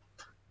Hama.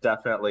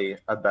 Definitely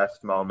a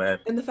best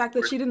moment. And the fact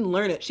that she didn't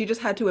learn it. She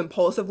just had to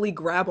impulsively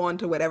grab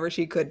onto whatever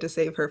she could to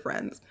save her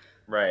friends.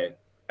 Right.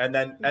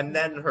 And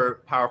then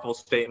her powerful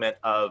statement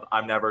of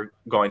 "I'm never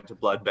going to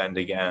bloodbend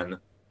again,"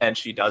 and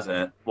she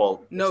doesn't.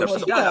 Well, No, except for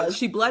she the does. does.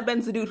 She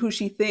bloodbends the dude who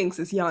she thinks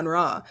is Yan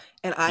Ra,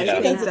 and I Yeah.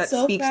 She think does it that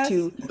so speaks fast.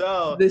 to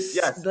So this,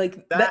 yes,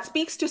 like that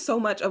speaks to so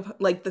much of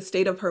like the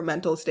state of her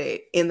mental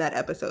state in that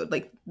episode.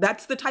 Like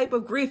that's the type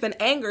of grief and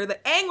anger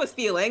that Aang was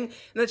feeling,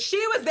 and that she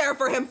was there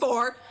for him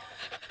for.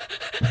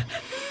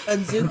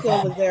 And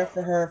Zuko was there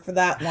for her for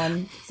that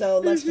one. So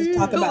let's just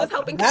talk Who was about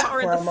helping that Katara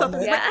for in a the Southern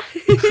moment. Yeah.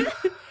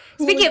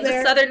 Who Speaking was of the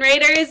there? Southern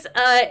Raiders,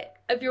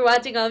 if you're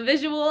watching on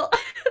visual,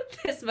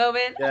 this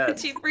moment when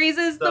Yes. she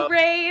freezes So- the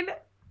rain.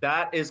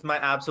 that is my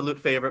absolute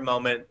favorite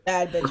moment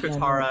Bad for bitch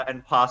Katara moment.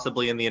 and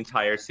possibly in the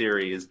entire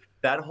series.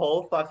 That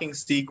whole fucking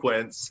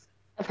sequence.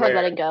 I've heard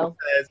where letting go.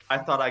 it says, I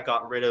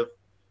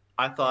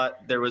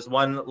thought there was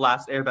one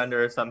last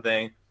airbender or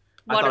something.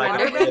 I thought I got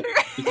Waterbender. rid of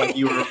it when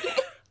you were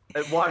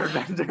a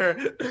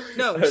waterbender.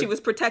 No, she was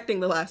protecting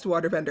the last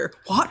waterbender.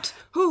 What?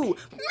 Who?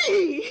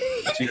 Me.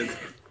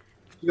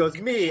 She goes,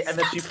 me, and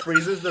then she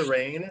freezes the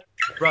rain.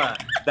 Bruh,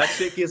 that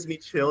shit gives me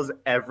chills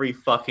every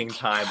fucking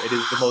time. It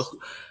is the most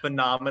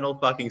phenomenal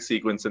fucking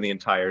sequence in the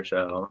entire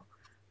show.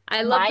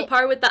 I love the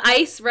part with the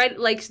ice, right?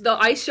 Like the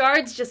ice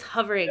shards just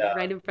hovering Yeah.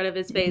 right in front of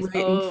his face.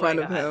 Right in front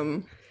of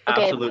him.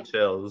 Okay. Absolute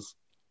chills.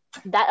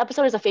 That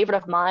episode is a favorite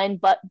of mine,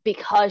 but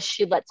because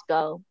she lets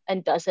go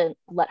and doesn't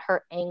let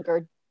her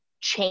anger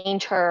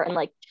change her, and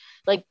like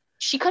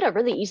she could have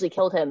really easily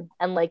killed him,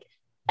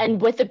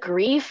 and with the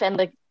grief and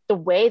the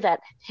way that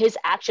his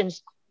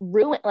actions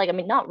ruined,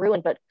 not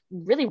ruined, but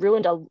really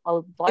ruined a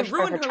large It part of her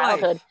ruined her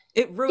childhood. life.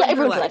 It ruined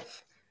her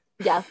life.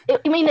 Yeah,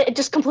 it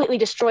just completely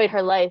destroyed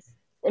her life.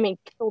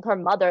 Killed her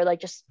mother. Like,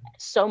 just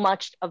so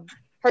much of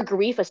her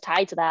grief is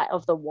tied to that,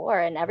 of the war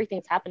and everything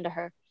that's happened to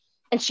her.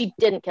 And she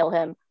didn't kill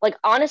him. Like,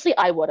 honestly,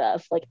 I would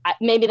have. Like,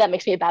 maybe that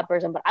makes me a bad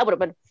person, but I would have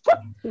been.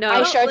 No,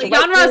 I shards like,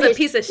 right Yanra's through a his-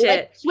 piece of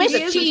shit. Swiss He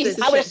is a cheese. piece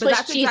of I would have shit, but Swiss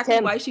that's cheesed exactly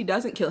him. why she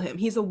doesn't kill him.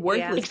 He's a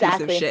worthless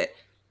Exactly. piece of shit.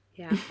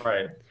 Yeah.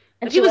 Right.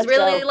 And If she he was lets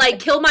really go. like,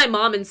 kill my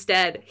mom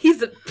instead,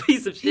 he's a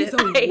piece of shit. He's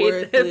a I hate him.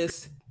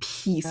 worthless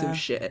piece Yeah. of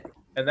shit.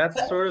 And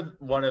that's sort of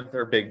one of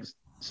her big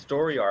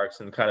story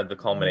arcs, and kind of the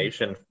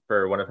culmination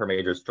for one of her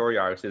major story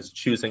arcs is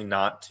choosing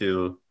not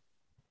to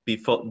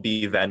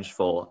be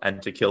vengeful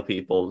and to kill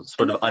people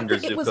sort And of the fact under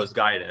that it was Zuko's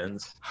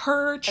guidance.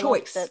 Her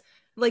choice. it.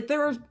 Like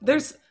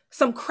there's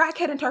some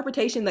crackhead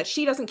interpretation that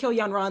she doesn't kill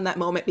Yan Ra in that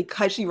moment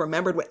because she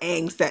remembered what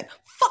Aang said.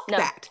 Fuck No.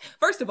 that.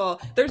 First of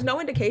all, there's no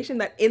indication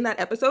that in that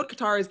episode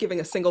Katara is giving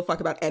a single fuck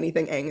about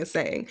anything Aang is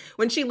saying.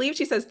 When she leaves,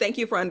 she says, "Thank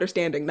you for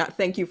understanding," not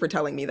 "Thank you for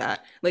telling me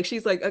that." Like,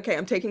 she's like, "Okay,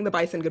 I'm taking the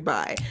bison,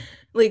 goodbye."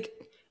 Like,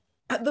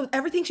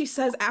 everything she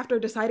says after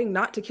deciding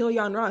not to kill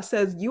Yan Ra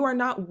says, "You are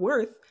not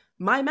worth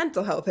my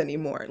mental health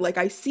anymore. Like,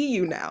 I see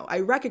you now. I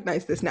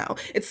recognize this now."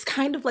 It's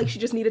kind of like she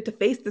just needed to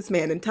face this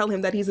man and tell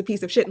him that he's a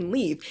piece of shit and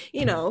leave.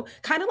 You know,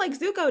 kind of like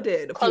Zuko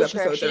did a few Closure.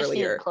 episodes She just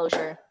needed earlier.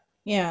 closure.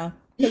 Yeah.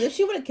 Because if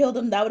she would have killed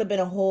him, that would have been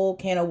a whole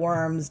can of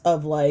worms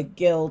of like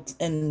guilt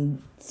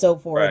and so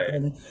forth, Right.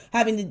 and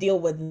having to deal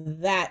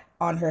with that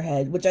on her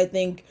head, which I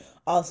think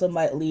also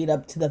might lead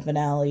up to the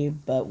finale,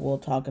 but we'll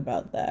talk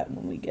about that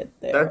when we get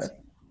there.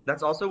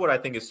 That's also what I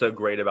think is so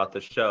great about the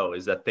show,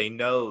 is that they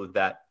know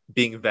that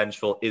being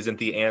vengeful isn't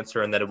the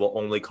answer, and that it will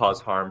only cause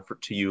harm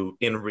to you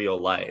in real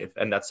life.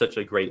 And that's such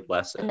a great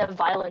lesson. And that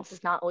violence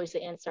is not always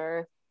the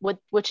answer,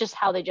 which is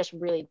how they just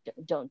really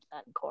don't do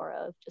that in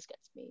Korra. It just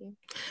gets me.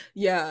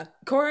 Yeah,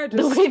 Korra The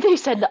just way they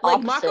said the like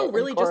opposite. Mako in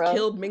really just Korra.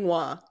 killed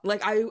Minghua.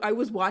 Like I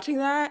was watching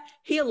that,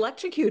 he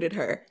electrocuted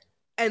her,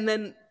 and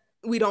then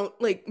we don't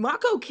like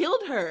Mako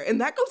killed her, and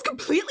that goes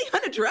completely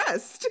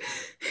unaddressed.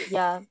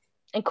 Yeah.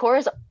 And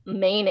Korra's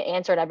main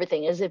answer to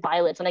everything is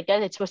violence. And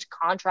again, it's supposed to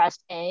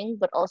contrast Aang,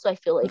 but also I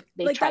feel like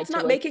they Like tried that's to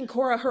not like, making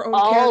Korra her own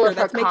all character. of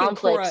her That's making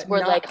conflicts Korra were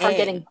not like her Aang.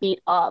 getting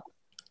beat up.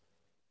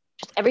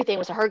 Just everything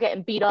was her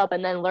getting beat up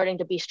and then learning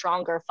to be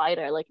stronger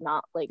fighter, like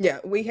not like Yeah,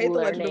 we hate the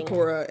Legend of learning.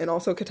 Korra, and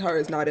also Katara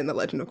is not in the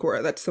Legend of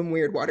Korra. That's some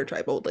weird water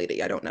tribe old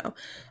lady. I don't know.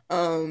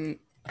 Someone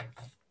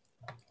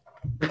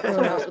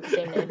else with the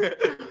same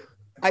name.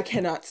 I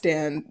cannot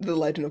stand the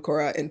Legend of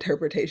Korra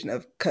interpretation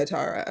of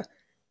Katara.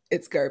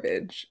 It's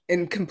garbage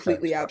and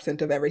completely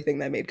absent of everything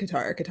that made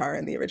Katara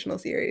in the original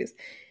series.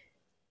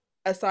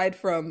 Aside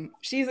from,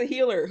 she's a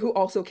healer who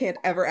also can't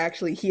ever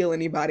actually heal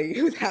anybody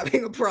who's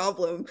having a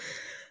problem.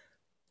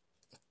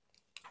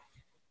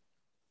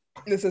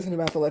 This isn't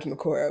about the Legend of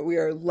Korra. We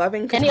are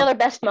loving Katara. Any other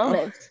best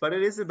moments? But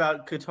it is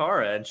about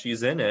Katara, and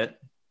she's in it.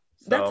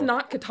 So. That's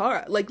not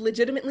Katara. Like,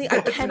 legitimately, I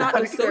That's cannot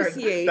not her.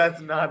 associate.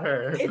 That's not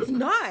her. It's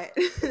not.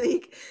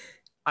 Like,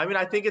 I mean,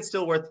 I think it's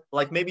still worth,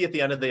 like, maybe at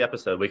the end of the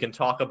episode we can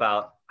talk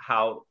about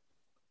how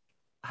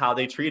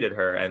they treated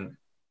her, and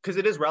because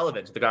it is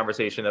relevant to the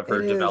conversation of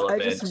her it is.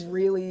 development. I just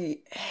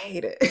really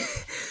hate it.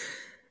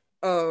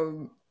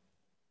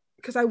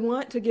 Because I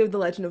want to give the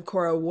Legend of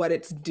Korra what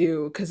it's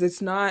due, because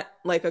it's not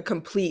like a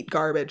complete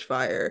garbage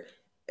fire.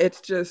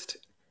 It's just,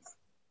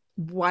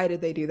 why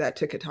did they do that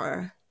to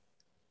Katara?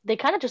 They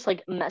kind of just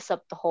like mess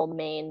up the whole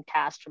main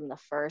cast from the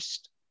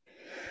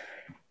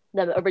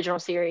original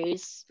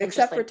series.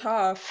 Except for just,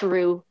 like, Toph.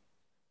 through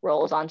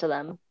rolls onto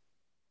them.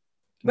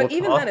 But Well,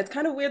 even Toph- then, it's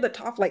kind of weird that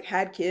Toph like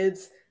had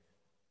kids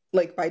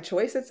like by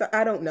choice.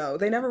 I don't know.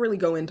 They never really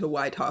go into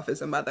why Toph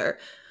is a mother.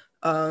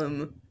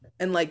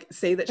 And like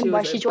say that And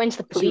why she joins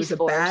the she was police a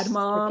bad force.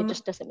 mom. Like, it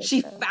just doesn't make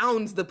she sense.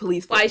 founds the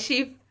police force. Why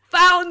she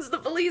founds the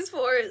police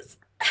force.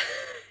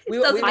 We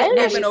I went over would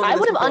this have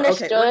before.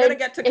 understood Okay, we're gonna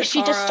get to if she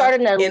just Katara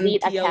started an in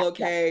elite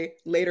TLOK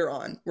later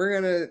on. We're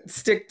gonna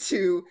stick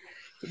to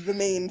the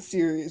main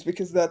series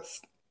because that's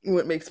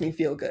what makes me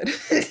feel good.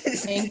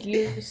 Thank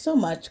you so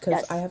much, because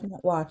Yes. I have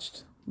not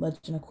watched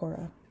Legend of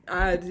Korra.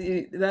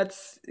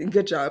 That's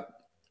good job.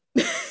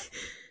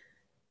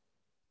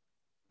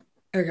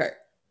 Okay.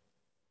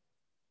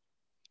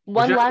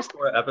 One Which last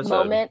episode?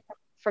 moment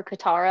for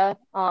Katara.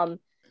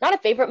 Not a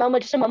favorite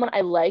moment, just a moment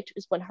I liked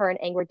was when her and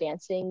Aang were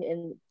dancing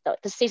in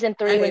the season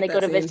 3 I when hate they go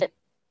that to scene. visit.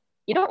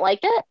 You don't like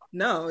it?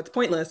 No, it's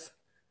pointless.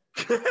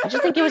 I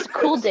just think it was a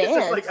cool It's just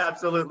dance. like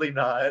absolutely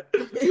not.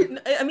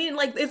 I mean,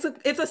 like it's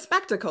a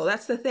spectacle.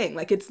 That's the thing.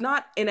 Like it's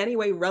not in any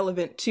way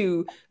relevant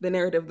to the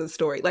narrative of the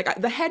story.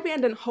 Like the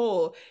headband and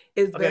whole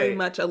is very Okay.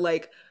 much a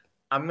like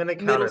I'm gonna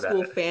counter middle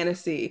school that.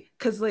 fantasy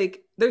because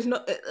like there's no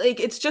like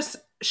it's just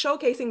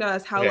showcasing to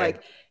us how Okay.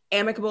 like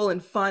amicable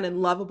and fun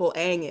and lovable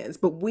Aang is,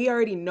 but we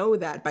already know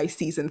that by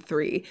season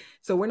 3,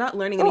 so we're not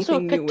learning Also,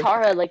 anything new with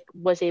Katara that. like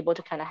was able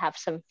to kind of have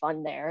some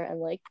fun there, and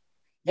like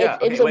Yeah,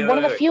 it was okay, one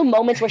of the few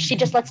moments where she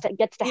just gets to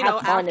You have know,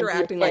 fun after and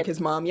be acting a like kid.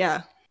 his mom,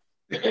 yeah.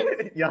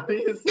 Yanni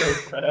is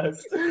so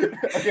pressed.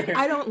 Okay,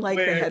 I don't like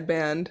the wait.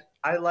 headband.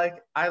 I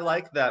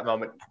like that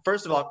moment.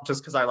 First of all,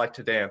 just because I like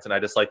to dance and I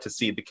just like to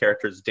see the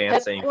characters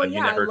dancing, Well, but you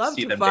yeah, I never love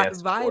see to them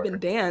dance vibe before. and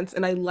dance,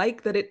 and I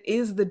like that it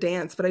is the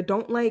dance, but I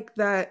don't like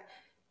that.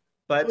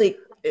 But Like,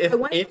 if I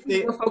want if to be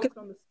they more focused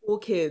on the school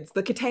kids.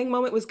 The Katang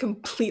moment was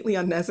completely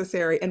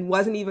unnecessary and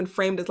wasn't even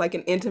framed as like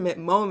an intimate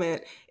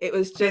moment. It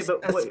was Okay, just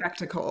but a wait.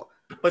 spectacle,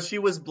 but she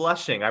was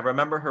blushing. I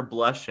remember her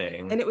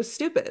blushing. and it was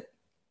stupid.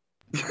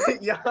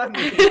 Yanni.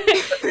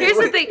 Here's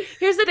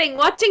the thing.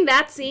 Watching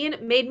that scene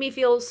made me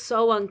feel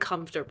so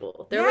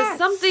uncomfortable. There was Yes.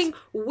 something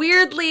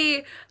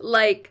weirdly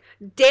like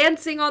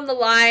dancing on the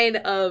line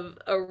of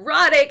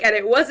erotic, and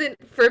it wasn't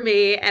for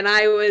me. And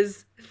I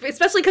was,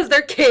 especially because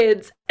they're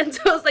kids, and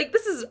so I was like,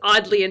 this is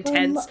oddly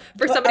intense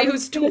for but somebody I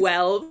was who's gonna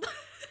 12.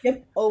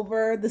 Skip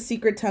over the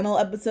secret tunnel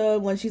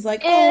episode when she's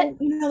like, Eh, "Oh,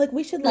 you know, like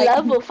we should like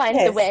Love will find a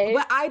kiss." way.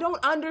 But I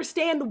don't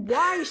understand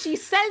why she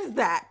says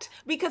that.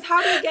 Because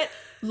how do you get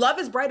love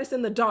is brightest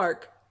in the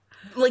dark?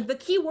 Like the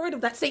key word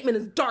of that statement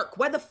is dark.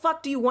 Why the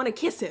fuck do you want to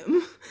kiss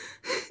him?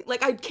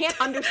 Like I can't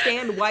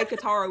understand why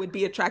Katara would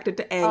be attracted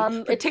to Aang,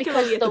 It's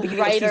particularly because at the the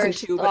beginning of season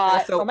writers 2, but thought,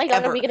 also "Oh my god,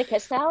 ever. are we gonna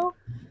kiss now?"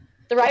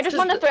 The writers 'cause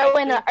want to throw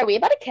in a "Are we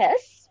about to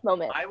kiss?"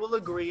 moment. I will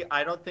agree.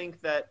 I don't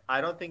think that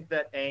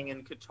Aang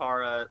and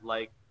Katara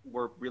like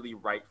were really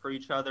right for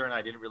each other, and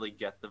I didn't really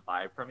get the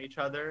vibe from each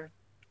other.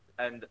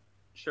 And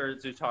sure,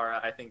 Zutara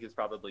I think is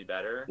probably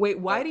better. Wait,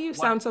 why But do you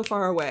sound so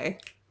far away?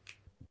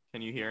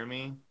 Can you hear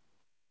me?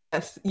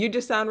 Yes, you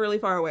just sound really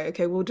far away.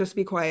 Okay, we'll just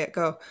be quiet.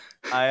 Go.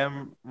 I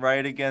am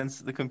right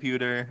against the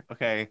computer.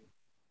 Okay.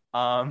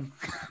 Um.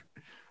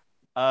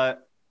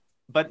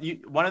 But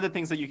one of the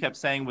things that you kept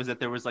saying was that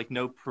there was like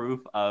no proof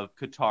of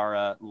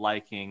Katara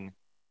liking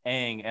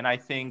Aang, and I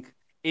think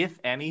if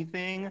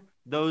anything,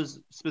 those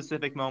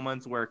specific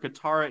moments where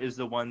Katara is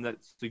the one that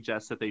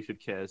suggests that they should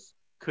kiss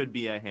could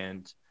be a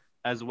hint,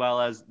 as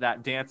well as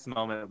that dance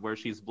moment where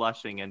she's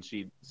blushing and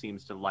she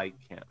seems to like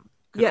him.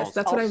 Could Yes, also-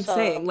 that's what I'm Also-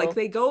 saying. Like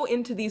they go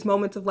into these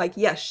moments of like,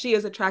 yes, she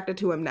is attracted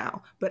to him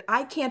now, but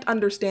I can't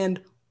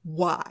understand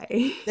why.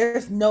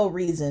 There's no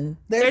reason.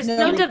 There's no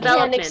reason. Can't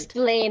development.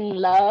 explain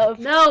love.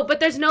 No, but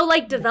there's no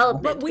like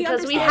development But we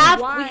because we understand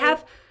have why.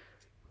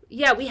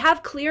 we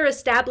have clear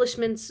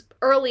establishments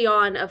early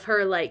on of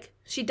her like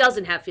she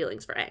doesn't have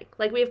feelings for Aang.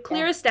 Like we have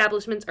clear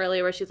establishments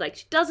earlier where she's like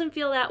she doesn't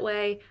feel that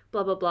way,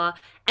 blah blah blah.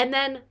 And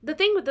then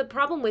the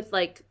problem with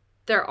like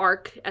their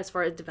arc as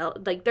far as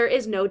like there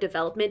is no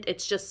development.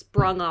 It's just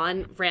sprung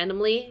on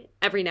randomly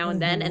every now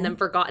and then and then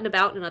forgotten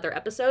about in other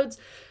episodes.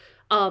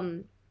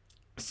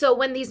 So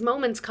when these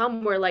moments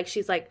come where like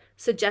she's like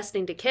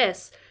suggesting to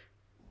kiss,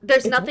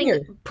 there's It's nothing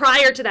weird.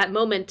 prior to that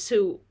moment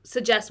to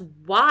suggest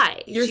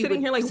why You're she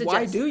sitting would here like,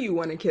 why suggest. do you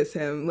want to kiss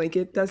him? Like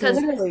it doesn't.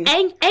 Because Literally.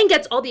 Aang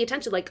gets all the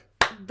attention, like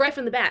right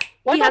from the bat.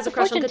 What He about has a the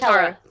crush on fortune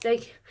Katara. teller?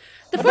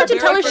 The What fortune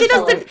about teller, the she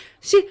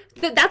fortune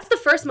doesn't. That's the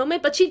first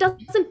moment, but she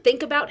doesn't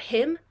think about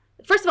him.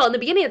 First of all, in the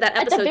beginning of that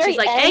At the episode, very she's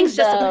like, end, Aang's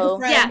just though.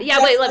 yeah.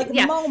 Just Wait, like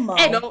yeah. Momo.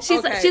 And No, she's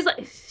okay.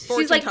 like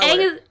Fortune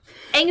Aang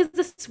teller. is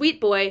the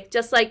sweet boy,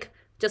 just like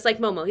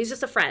Momo. He's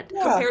just a friend.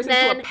 Yeah. Compares him to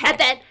a And then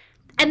pet.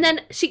 and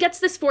then she gets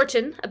this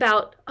fortune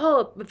about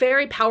a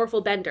very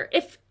powerful bender.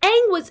 If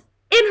Aang was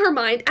in her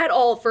mind at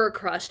all for a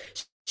crush,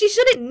 she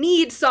shouldn't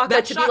need Sokka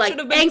That to shot be like should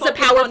have been Aang's a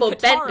focused on powerful Katara,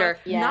 bender.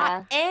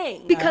 not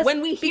Aang. Because-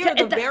 when we hear because-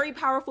 the and the- very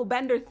powerful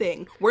bender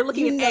thing, we're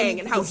looking You at know Aang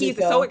and how he's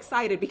Zuko. so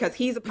excited because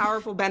he's a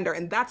powerful bender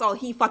and that's all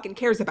he fucking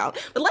cares about.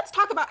 But let's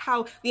talk about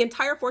how the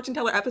entire fortune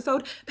teller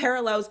episode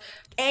parallels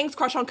Aang's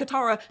crush on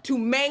Katara to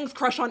Mang's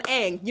crush on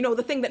Aang. You know,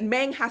 the thing that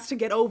Mang has to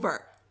get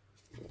over.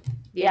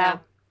 Yeah.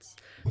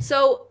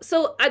 So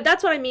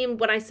that's what I mean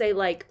when I say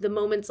like the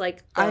moments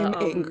like I'm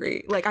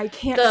angry. Like I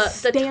can't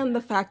stand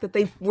the fact that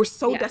they were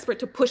so desperate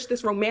to push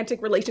this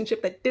romantic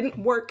relationship that didn't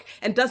work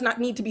and does not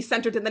need to be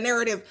centered in the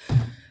narrative.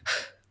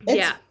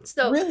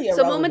 So really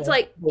so moments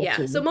like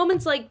so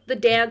moments like the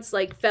dance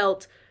like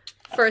felt,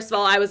 first of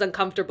all, I was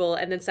uncomfortable,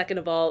 and then second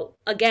of all,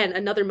 again,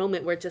 another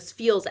moment where it just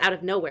feels out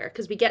of nowhere,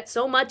 because we get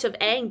so much of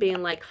Aang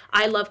being like,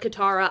 I love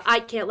Katara,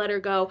 I can't let her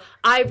go,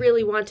 I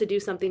really want to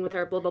do something with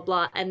her, blah, blah,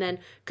 blah, and then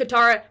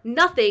Katara,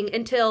 nothing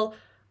until,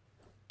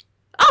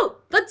 oh,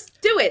 let's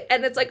do it,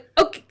 and it's like,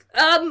 okay,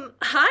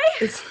 hi?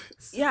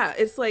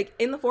 It's like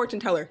in the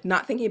fortune teller,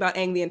 not thinking about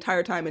Aang the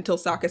entire time until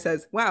Sokka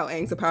says, wow,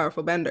 Aang's a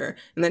powerful bender,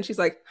 and then she's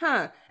like,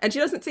 huh, and she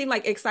doesn't seem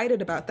like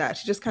excited about that,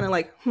 she's just kind of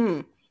like,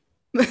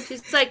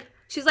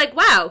 She's like,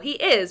 wow, he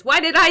is. Why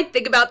did I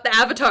think about the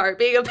Avatar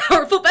being a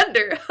powerful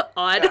bender?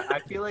 Odd. Yeah, I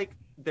feel like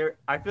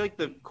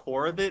the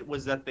core of it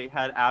was that they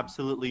had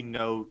absolutely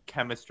no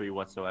chemistry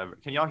whatsoever.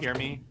 Can y'all hear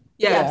me?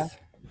 Yes.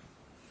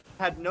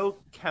 Had no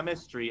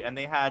chemistry, and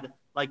they had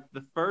like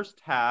the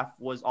first half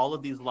was all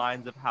of these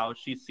lines of how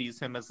she sees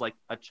him as like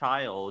a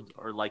child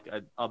or like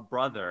a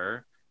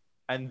brother,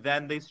 and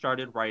then they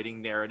started writing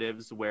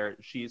narratives where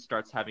she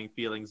starts having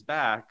feelings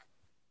back.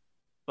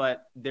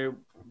 But there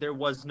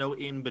was no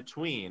in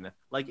between.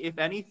 Like, if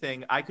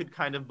anything, I could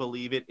kind of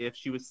believe it if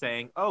she was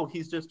saying, "Oh,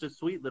 he's just a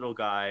sweet little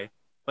guy,"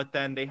 but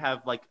then they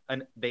have like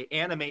they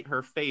animate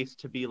her face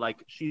to be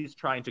like she's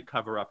trying to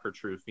cover up her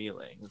true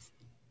feelings.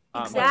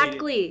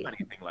 Exactly.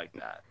 Anything like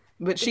that.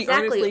 But she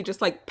honestly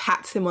just like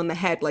pats him on the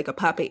head like a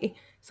puppy.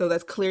 So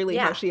that's clearly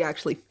how she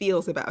actually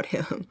feels about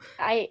him.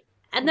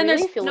 And then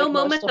really there's no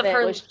moment of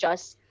her was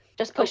just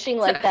pushing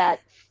like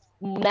that.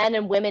 Men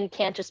and women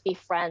can't just be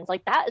friends.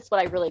 Like that is what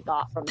I really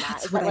got from that.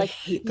 That's what I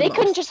hate the they most.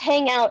 couldn't just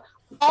hang out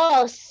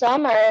all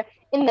summer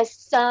in the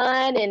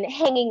sun and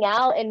hanging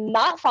out and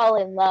not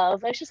fall in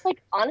love. It's just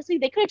like honestly,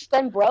 they could have just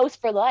been bros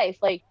for life.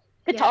 Like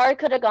Katara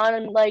could have gone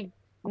and like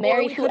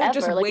married whoever. Have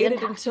just like,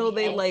 waited until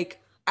they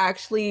like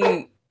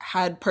actually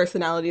had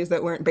personalities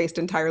that weren't based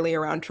entirely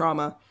around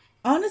trauma.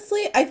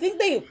 Honestly, I think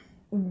they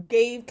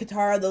gave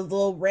Katara those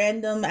little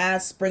random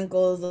ass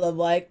sprinkles of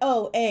like,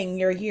 oh, Aang,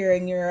 you're here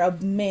and you're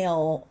of the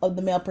male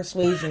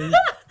persuasion.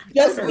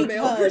 Just because,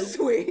 male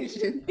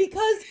persuasion.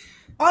 Because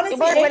honestly,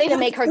 they weren't ready to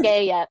make her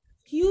gay yet.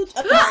 Huge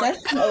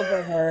obsession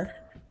over her.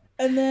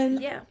 And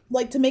then,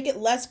 like, to make it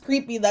less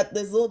creepy that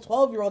this little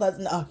 12-year-old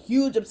has a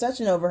huge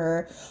obsession over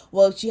her,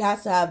 well, she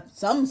has to have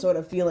some sort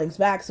of feelings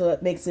back, so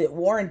it makes it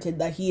warranted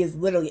that he is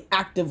literally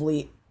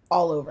actively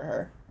all over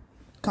her.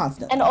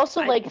 Constantly. And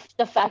also like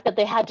the fact that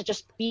they had to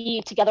just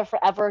be together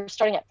forever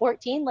starting at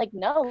 14, like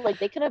no, like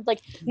they could have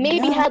like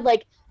maybe had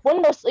like one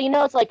of those,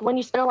 it's like when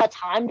you spend a lot of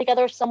time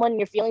together with someone,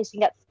 your feelings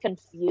can get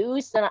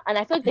confused, and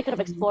I feel like they could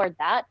have explored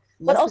that.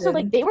 But also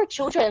like they were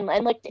children,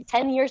 and like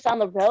 10 years down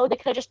the road they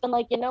could have just been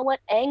like, you know what,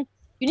 Aang,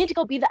 you need to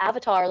go be the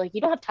Avatar, like you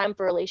don't have time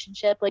for a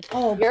relationship, like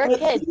you're a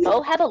kid,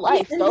 go have a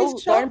life, go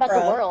learn about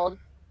the world.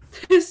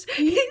 His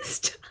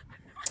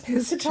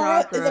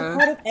Katara is a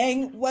part of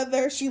Aang,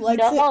 whether she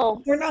likes it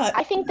or not.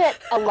 I think that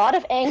a lot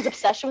of Aang's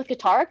obsession with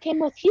Katara came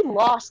with he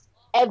lost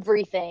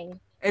everything.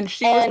 And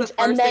she was the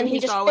first thing he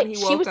saw when he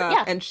woke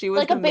up, and she was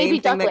like the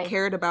main thing that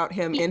cared about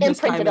him in his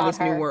time in this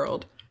new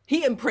world.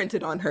 He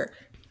imprinted on her.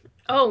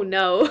 Oh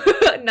no,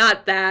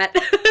 not that.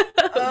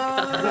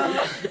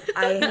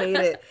 I hate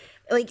it.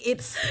 Like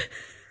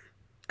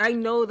I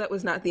know that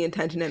was not the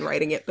intention in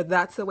writing it, but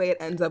that's the way it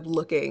ends up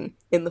looking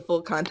in the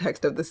full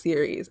context of the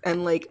series.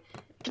 And like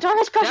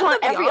Katara's crush on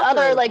every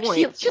other, like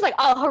she's like,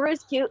 oh,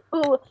 Haru's cute,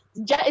 ooh,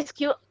 Jet is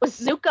cute,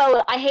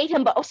 Zuko, I hate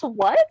him, but also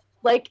what?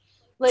 Like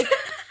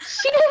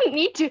she didn't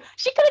need to.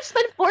 She could have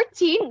spent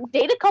 14,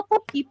 date a couple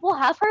people,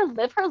 have her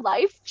live her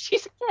life.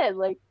 She's a kid,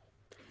 like.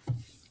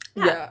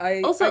 Yeah,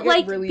 I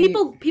like really...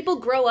 people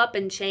grow up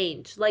and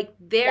change. Like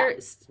Aang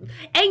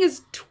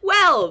is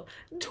 12.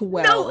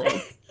 12. No,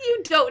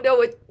 you don't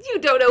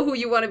know who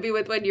you want to be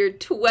with when you're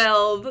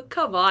 12.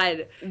 Come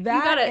on.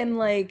 And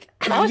like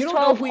I was you don't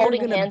 12, know who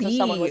you're gonna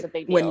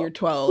be when you're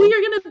 12. Who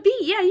you're gonna be?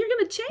 Yeah, you're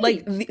gonna change.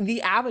 Like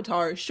the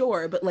Avatar,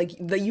 sure, but like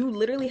you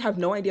literally have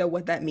no idea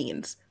what that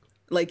means.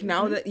 Like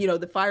now that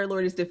the Fire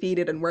Lord is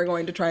defeated and we're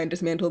going to try and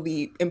dismantle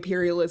the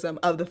imperialism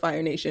of the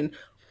Fire Nation.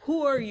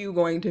 Who are you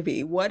going to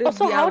be? What is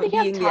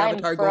being the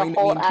Avatar going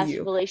to mean to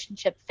you?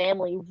 Relationship,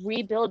 family,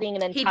 rebuilding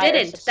an entire He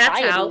didn't.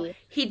 society. That's how.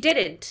 He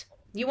didn't.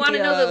 You want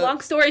to know the long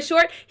story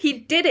short? He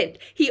didn't.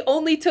 He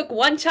only took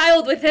one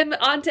child with him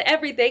onto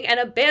everything and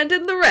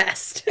abandoned the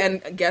rest.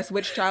 And guess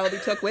which child he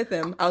took with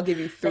him? I'll give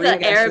you 3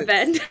 guesses.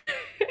 Airbender.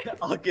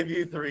 I'll give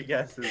you 3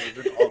 guesses.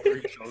 All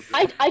 3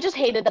 children. I just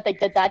hated that they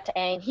did that to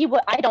Aang.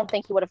 I don't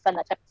think he would have been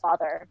that type of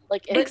father.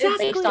 Like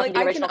exactly. Based on the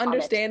I can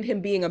understand him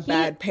being a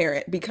bad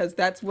parent because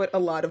that's what a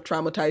lot of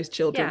traumatized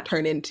children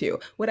turn into.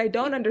 What I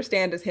don't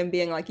understand is him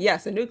being like,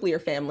 yes, a nuclear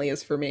family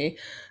is for me.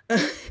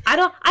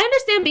 I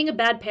understand being a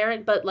bad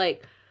parent, but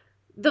like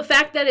the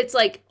fact that it's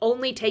like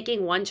only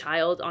taking one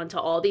child onto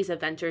all these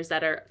adventures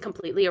that are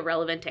completely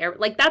irrelevant to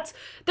like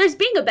there's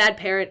being a bad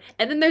parent,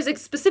 and then there's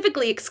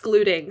specifically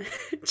excluding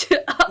some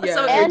of your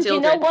And children. you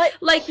know what?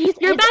 Like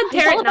you're a bad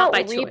parent, not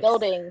by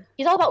rebuilding. choice.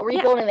 He's all about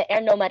rebuilding the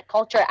air nomad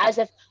culture, as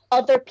if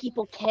other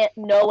people can't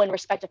know and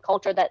respect a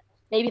culture that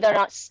maybe they're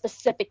not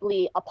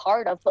specifically a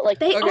part of, but like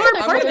they are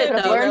part of it,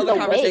 though. Derail the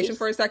conversation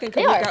for a second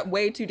because we got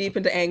way too deep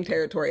into Aang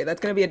territory. That's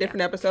going to be a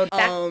different episode.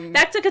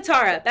 Back to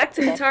Katara. Back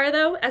to Katara,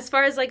 though. As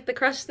far as like the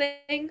crush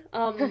thing,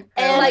 and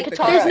like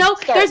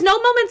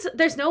Katara,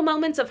 there's no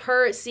moments of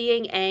her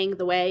seeing Aang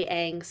the way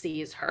Aang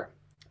sees her.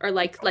 Or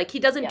like he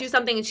doesn't do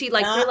something and she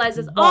like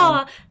realizes,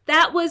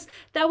 that was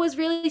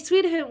really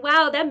sweet of him.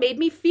 Wow, that made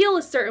me feel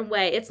a certain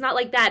way. It's not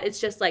like that.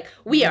 It's just like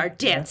we are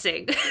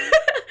dancing.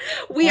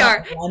 We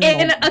are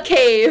in a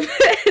cave.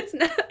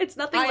 It's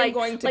nothing like I'm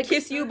going to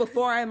kiss you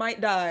before I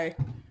might die.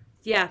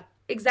 Yeah,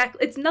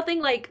 exactly. It's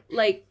nothing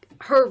like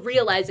her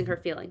realizing her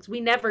feelings. We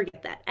never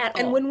get that at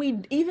all. And when we,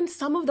 even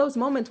some of those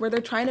moments where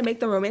they're trying to make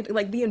the romantic,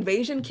 like the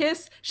invasion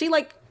kiss, she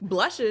like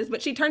blushes,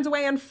 but she turns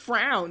away and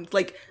frowns.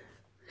 Like,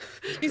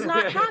 she's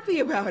not happy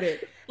about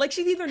it. Like,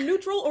 she's either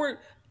neutral or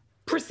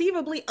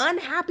perceivably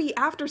unhappy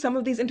after some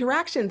of these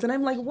interactions. And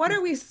I'm like, what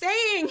are we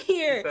saying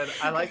here?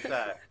 I like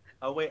that.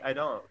 Oh wait, I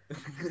don't.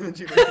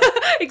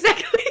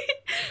 Exactly.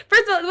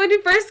 First of all, when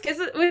he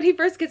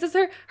first kisses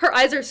her, her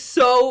eyes are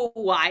so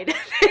wide,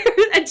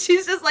 and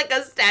she's just like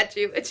a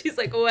statue. And she's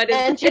like, "What is?"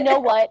 And you know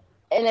what?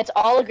 And it's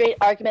all a great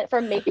argument for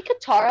maybe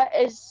Katara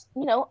is,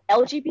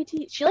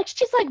 LGBT.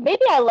 She's like,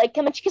 maybe I like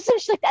him, and she kisses him.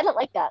 She's like, I don't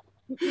like that.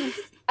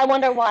 I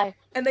wonder why.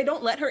 And they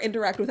don't let her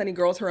interact with any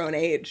girls her own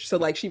age. So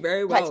like she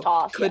very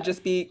well could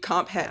just be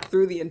comp het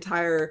through the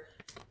entire.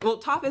 Well,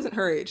 Toph isn't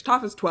her age.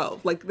 Toph is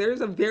 12. Like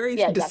there's a very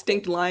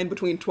distinct line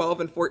between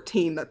 12 and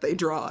 14 that they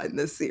draw in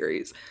this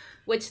series.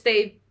 Which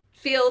they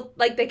feel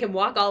like they can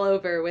walk all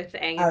over with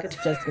Aang. I was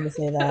just going to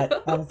say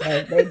that. I was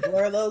like, they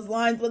blur those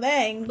lines with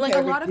Aang. Like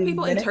a lot of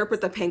people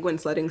interpret the penguin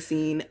sledding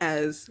scene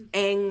as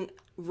Aang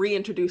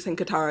reintroducing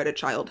Katara to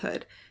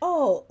childhood.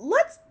 Oh,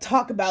 let's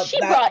talk about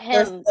that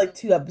first, like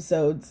 2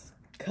 episodes.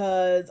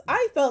 Because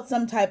I felt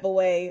some type of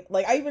way.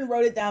 Like, I even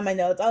wrote it down in my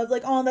notes. I was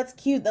like, oh, that's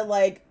cute that,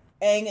 like,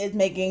 Aang is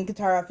making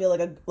Katara feel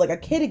like a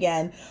kid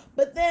again.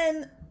 But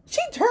then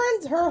she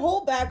turns her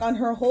whole back on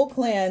her whole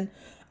clan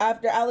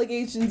after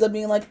allegations of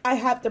being like, I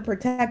have to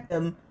protect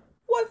them.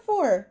 What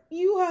for?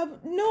 You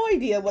have no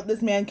idea what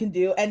this man can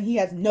do, and he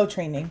has no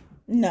training.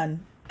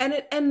 None.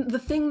 And the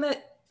thing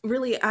that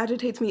really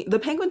agitates me, the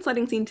penguin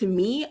sledding scene, to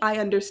me, I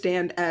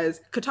understand as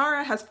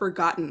Katara has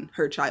forgotten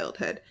her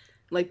childhood.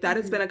 Like, that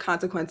has been a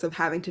consequence of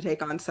having to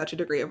take on such a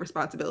degree of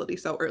responsibility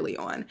so early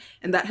on.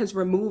 And that has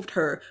removed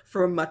her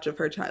from much of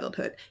her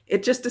childhood.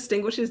 It just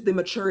distinguishes the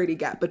maturity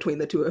gap between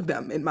the two of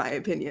them, in my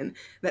opinion.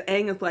 That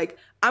Aang is like,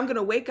 I'm going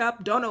to wake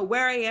up, don't know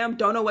where I am,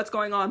 don't know what's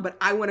going on, but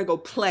I want to go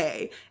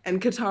play.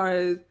 And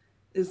Katara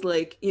is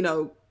like,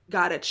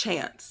 got a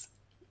chance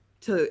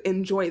to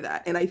enjoy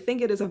that. And I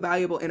think it is a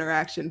valuable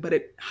interaction, but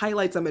it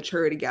highlights a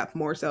maturity gap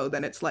more so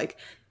than it's like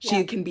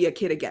she can be a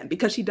kid again.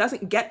 Because she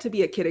doesn't get to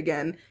be a kid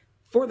again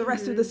for the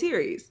rest of the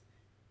series.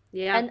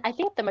 Yeah. And I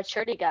think the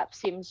maturity gap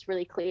seems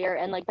really clear,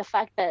 and like the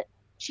fact that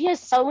she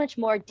has so much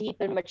more deep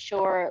and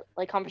mature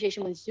like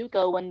conversation with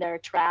Zuko when they're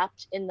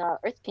trapped in the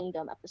Earth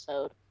Kingdom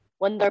episode,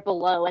 when they're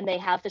below and they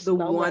have this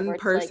moment one where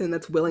it's person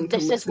like, that's willing to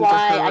this listen is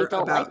why to her I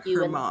don't about like you,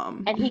 her and,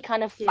 mom. And he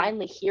kind of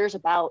finally hears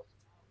about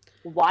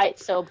why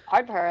it's so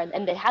hard for her,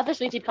 and they have this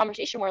really deep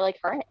conversation where like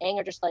her and Aang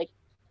are just like,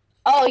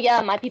 oh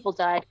yeah, my people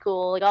died,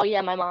 cool. Like, oh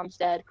yeah, my mom's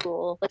dead,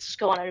 cool. Let's just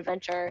go on an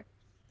adventure.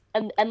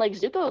 And like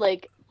Zuko,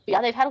 like,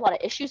 yeah, they've had a lot of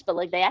issues, but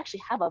like they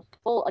actually have a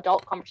full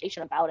adult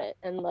conversation about it,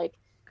 and like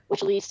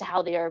which leads to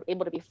how they are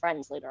able to be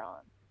friends later on.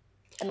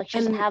 And like she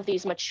doesn't have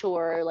these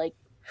mature like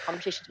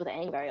conversations with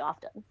Aang very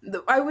often.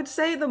 I would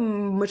say the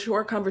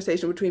mature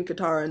conversation between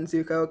Katara and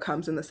Zuko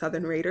comes in the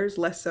Southern Raiders,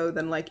 less so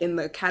than like in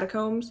the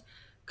Catacombs,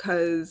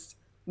 because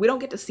we don't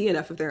get to see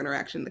enough of their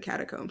interaction in the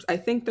Catacombs. I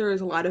think there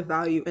is a lot of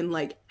value in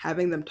like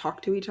having them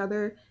talk to each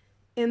other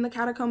in the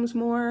Catacombs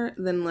more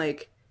than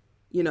like,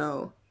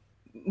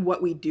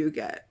 what we do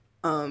get.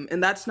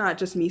 And that's not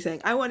just me saying,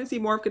 I want to see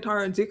more of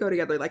Katara and Zuko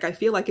together. Like, I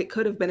feel like it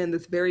could have been in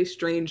this very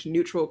strange,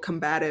 neutral,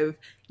 combative,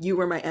 you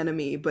were my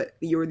enemy, but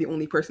you were the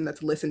only person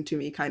that's listened to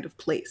me kind of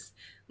place.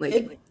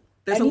 Like,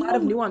 there's a lot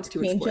of nuance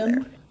to explore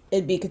there.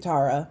 It'd be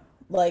Katara.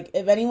 Like,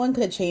 if anyone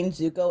could have changed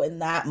Zuko in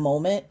that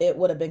moment, it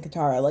would have been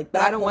Katara. Like,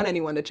 but I don't want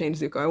anyone to change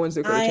Zuko. I want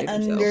Zuko to change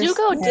himself.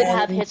 Zuko did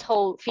have his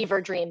whole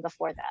fever dream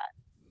before that,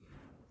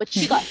 but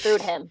she got through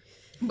to him.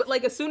 But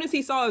like as soon as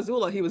he saw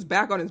Azula, he was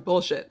back on his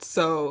bullshit.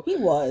 So he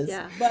was,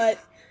 but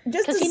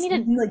just because he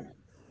needed like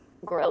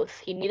growth,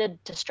 he needed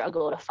to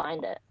struggle to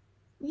find it.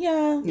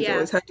 Yeah, he's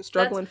always had to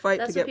struggle and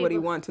fight to get what he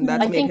wants, and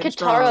that's I think Katara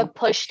strong.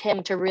 pushed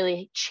him to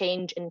really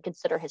change and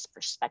consider his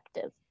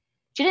perspective.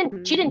 She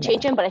didn't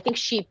change him, but I think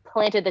she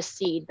planted the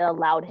seed that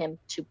allowed him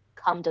to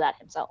come to that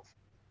himself.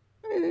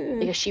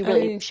 Because she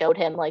really showed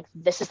him like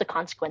this is the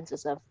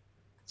consequences of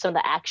some of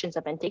the actions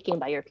I've been taking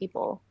by your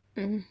people.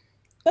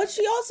 But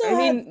she also I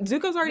mean,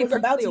 Zuko's already was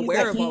about perfectly to use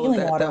aware that of all of healing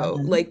that, water though. on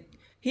him. Like,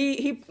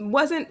 he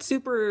wasn't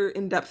super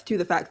in depth to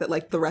the fact that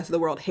like the rest of the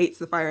world hates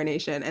the Fire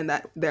Nation and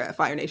that the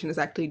Fire Nation is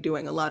actually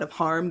doing a lot of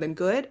harm than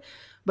good.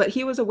 But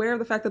he was aware of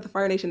the fact that the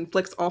Fire Nation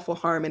inflicts awful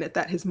harm and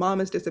that his mom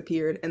has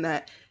disappeared and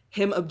that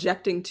him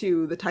objecting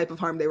to the type of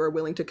harm they were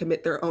willing to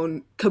commit their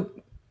own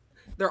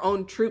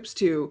troops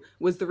to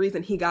was the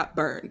reason he got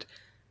burned.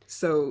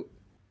 So,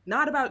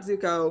 not about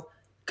Zuko,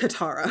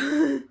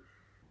 Katara.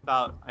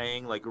 About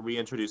Aang like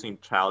reintroducing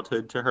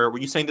childhood to her. Were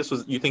you saying this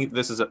was? You think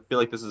this is? Feel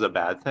like this is a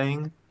bad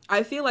thing?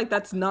 I feel like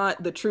that's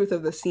not the truth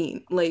of the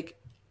scene. Like,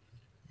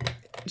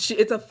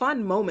 it's a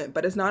fun moment,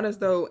 but it's not as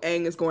though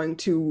Aang is going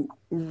to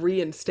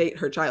reinstate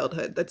her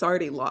childhood. That's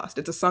already lost.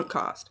 It's a sunk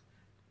cost.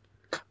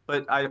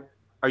 But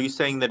are you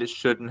saying that it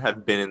shouldn't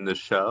have been in the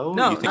show?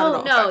 No, You think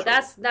not at Oh all. no,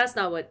 that's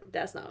not what.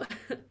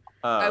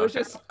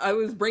 Okay. I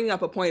was bringing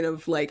up a point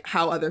of like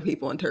how other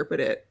people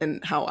interpret it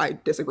and how I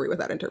disagree with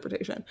that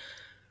interpretation.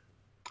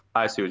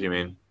 I see what you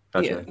mean.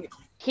 Gotcha. Yeah.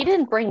 He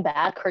didn't bring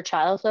back her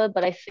childhood,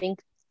 but I think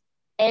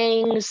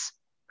Aang's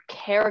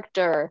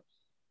character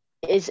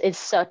is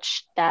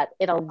such that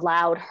it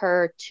allowed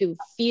her to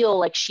feel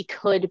like she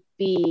could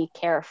be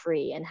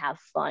carefree and have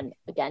fun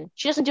again.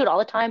 She doesn't do it all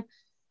the time,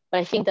 but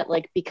I think that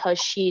like because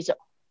she's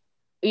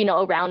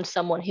around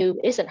someone who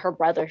isn't her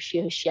brother,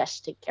 who she has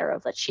to take care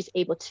of, that she's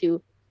able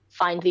to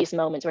find these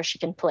moments where she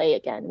can play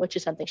again, which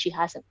is something she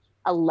hasn't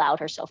allowed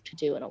herself to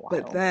do in a while.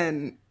 But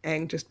then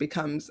Aang just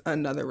becomes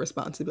another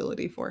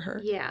responsibility for her.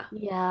 Yeah.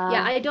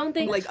 Yeah. I don't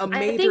think Like a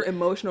major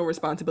emotional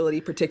responsibility,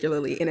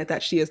 particularly in it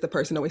that she is the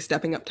person always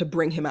stepping up to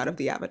bring him out of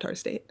the Avatar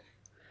state.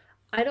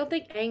 I don't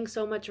think Aang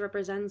so much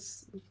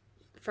represents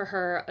for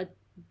her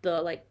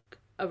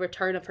a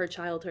return of her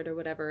childhood or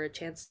whatever, a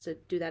chance to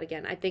do that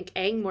again. I think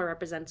Aang more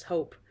represents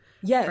hope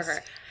Yes. for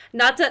her.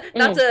 Not to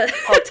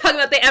talk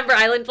about the Ember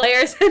Island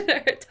players and her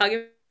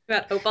talking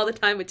about hope all the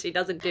time, which she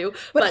doesn't do.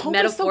 But hope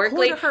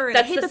metaphorically, is so cool to her, and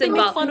that's I hate the that they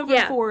symbol. make fun of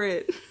her for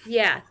it.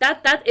 Yeah,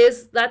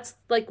 that's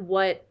like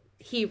what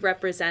he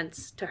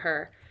represents to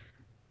her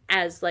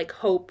as like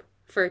hope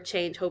for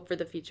change, hope for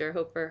the future,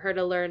 hope for her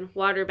to learn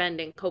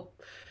waterbending,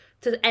 hope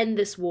to end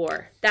this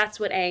war. That's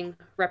what Aang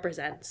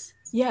represents.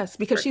 Yes,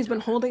 because she's been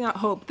holding out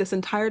hope this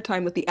entire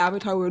time that the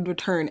Avatar would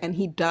return, and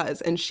he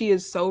does, and she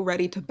is so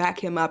ready to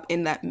back him up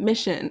in that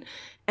mission.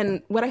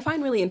 And what I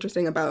find really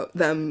interesting about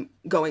them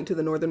going to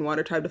the Northern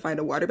Water Tribe to find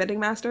a waterbending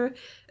master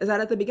is that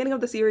at the beginning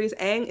of the series,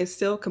 Aang is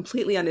still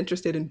completely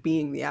uninterested in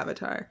being the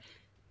Avatar.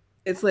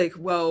 It's like,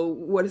 well,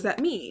 what does that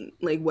mean?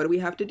 Like, what do we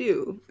have to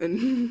do?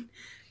 And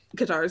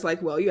Katara's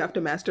like, well, you have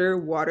to master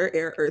water,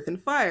 air, earth,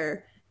 and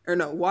fire. Or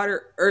no,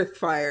 water, earth,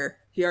 fire.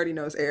 He already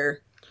knows air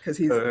because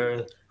he's...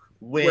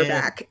 We're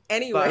back.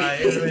 Anyway.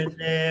 Fire in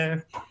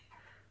there.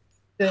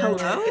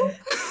 Hello?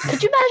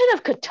 Could you imagine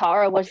if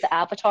Katara was the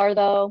Avatar,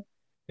 though?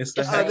 It's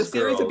the, The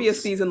series would be a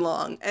Girls. season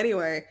long.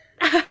 Anyway.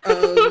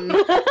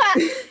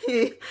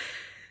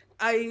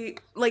 I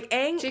like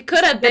Aang. She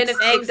could have been if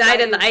gets Aang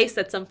died in the excited- ice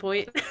at some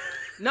point.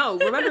 No,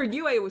 remember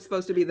Yue was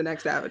supposed to be the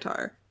next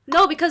Avatar.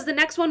 No, because the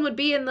next one would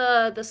be in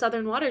the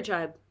Southern Water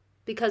Tribe.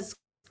 Because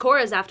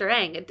Korra's after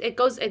Aang. But it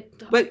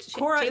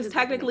Korra is changes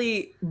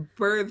technically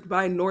birthed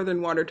by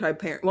Northern Water Tribe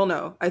parent. Well,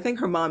 no, I think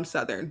her mom's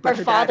Southern, but Her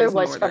her dad father is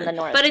was Northern. from the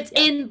north. But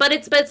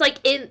it's like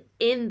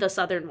in the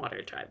Southern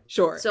Water Tribe.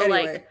 Sure. So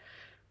anyway, like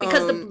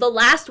because the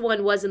last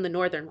one was in the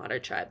Northern Water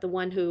Tribe. The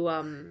one who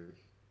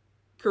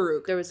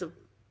Karuk. there was a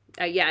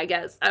yeah, I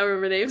guess I don't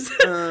remember names.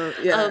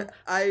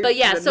 But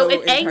yeah, so know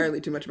if Aang- entirely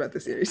too much about the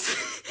series.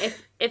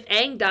 if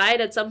Aang died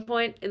at some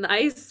point in the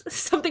ice,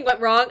 something went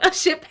wrong. A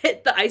ship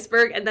hit the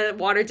iceberg, and then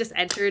water just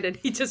entered, and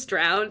he just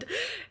drowned.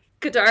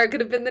 Katara could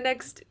have been the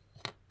next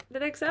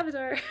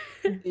Avatar.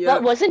 Yeah,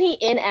 But wasn't he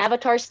in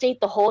Avatar state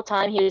the whole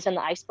time he was in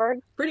the iceberg?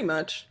 pretty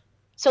much.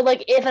 So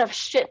like if a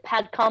ship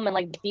had come and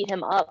like beat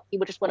him up, he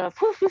would just would have.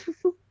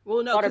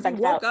 Well, no, Water because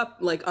he backed woke out. up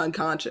like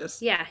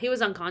unconscious. Yeah, he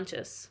was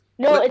unconscious.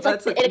 No, But it's like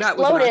that's like- it that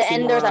was an exploded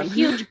and there's a oxymoron.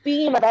 huge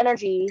beam of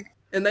energy,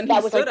 And then he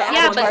That was, stood like, up the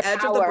on the Avatar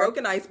edge of the power.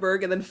 broken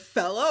iceberg and then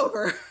fell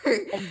over.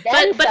 and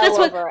then But fell that's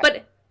over.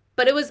 what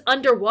but it was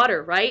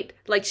underwater, right?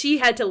 Like she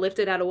had to lift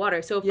it out of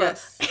water. So if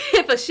Yes.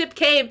 if a ship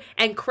came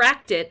and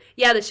cracked it,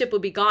 yeah, the ship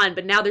would be gone.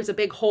 But now there's a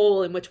big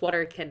hole in which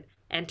water can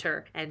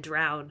enter and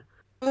drown.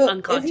 Well,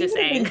 Unconscious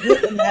if he Aang.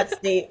 would've been in that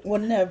state,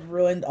 wouldn't have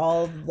ruined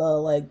all of the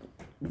length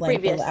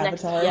previous of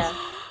next, Avatar. yeah.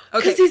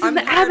 Okay, 'Cause he's in I'm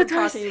the tired of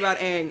Avatar talking about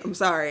Aang. I'm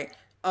sorry.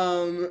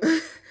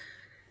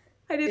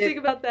 I didn't It- think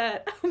about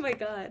that. Oh my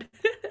god.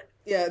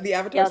 Yeah, the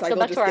Avatar Yeah, let's go cycle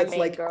back just to our gets main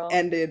like girl.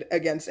 ended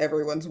against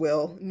everyone's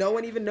will. No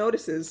one even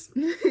notices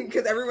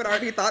because everyone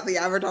already thought the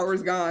Avatar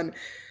was gone.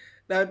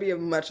 That would be a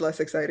much less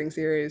exciting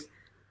series.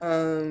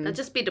 That'd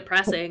just be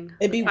depressing.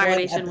 It'd be Fire one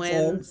Nation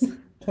episode, wins.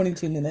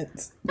 22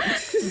 minutes.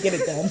 Get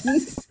it done.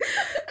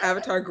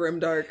 Avatar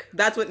Grimdark.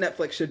 That's what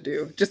Netflix should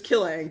do. Just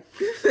kill Aang.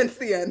 That's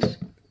the end.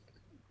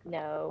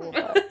 No.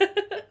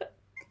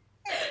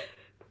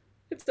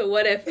 It's a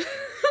what if.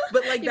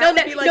 But like You that know would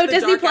that- be you like know the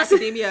Disney Dark Plus-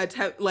 Academia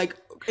like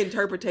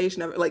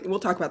interpretation of it. Like we'll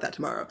talk about that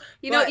tomorrow.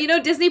 You know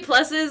Disney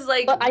Plus is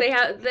like But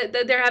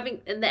they're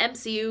having in the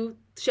MCU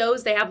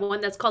shows, they have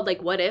one that's called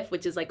like What If,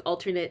 which is like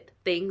alternate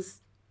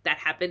things that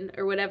happen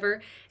or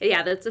whatever.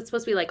 Yeah, that's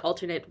supposed to be like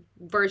alternate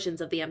versions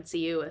of the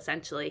MCU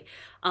essentially.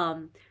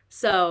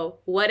 So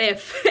what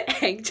if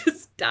Aang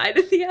just died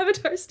in the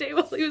Avatar state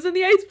while he was in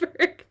the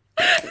iceberg?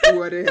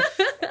 What if?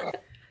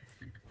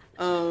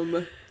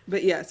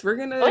 But yes, we're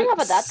gonna Going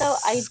off of that though,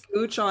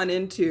 scooch on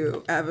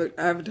into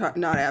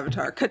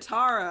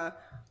Katara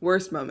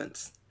worst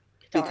moments,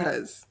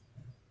 because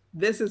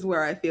this is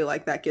where I feel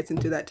like that gets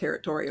into that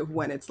territory of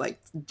when it's like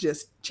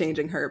just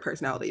changing her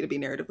personality to be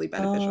narratively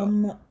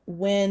beneficial.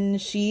 When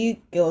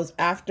she goes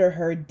after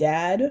her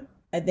dad,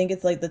 I think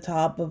it's like the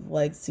top of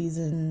like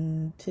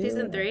season 2.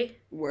 Season 3?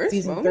 Worst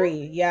Season moment?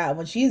 3, yeah.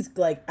 When she's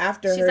like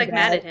after she's her like dad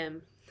mad at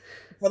him.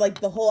 for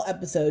like the whole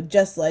episode,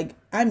 just like,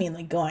 I mean,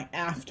 like going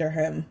after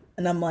him.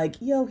 And I'm like,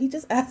 yo, he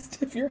just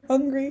asked if you're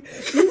hungry.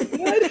 You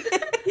good?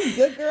 You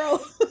good,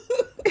 girl?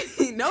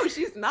 No,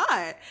 she's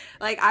not.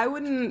 Like, I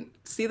wouldn't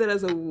see that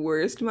as a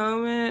worst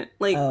moment.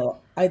 Like, Oh,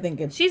 I think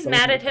it's she's so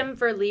mad at good. him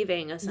for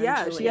leaving, essentially.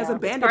 yeah, she has It's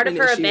abandonment part of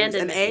her issues,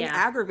 abandonment, and Aang yeah.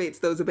 aggravates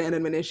those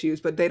abandonment issues,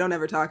 but they don't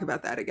ever talk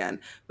about that again.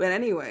 But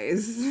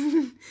anyways,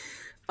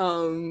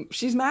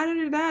 she's mad at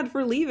her dad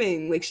for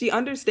leaving. Like, she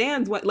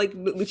understands what, like,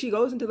 she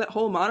goes into that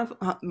whole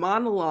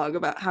monologue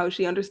about how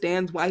she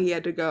understands why he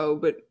had to go,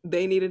 but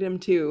they needed him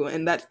too,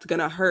 and that's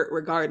gonna hurt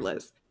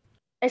regardless.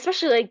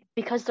 Especially like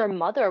because their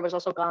mother was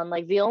also gone.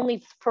 Like the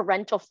only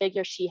parental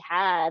figure she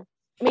had,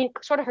 I mean,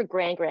 sort of her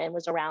grand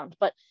was around,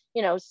 but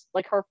you know,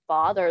 like her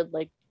father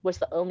like was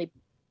the only,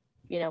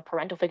 you know,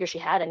 parental figure she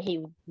had, and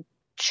he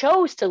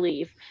chose to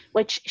leave,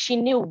 which she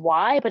knew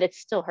why, but it's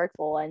still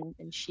hurtful,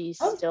 and she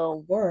Of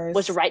still course.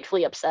 was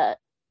rightfully upset.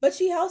 But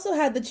she also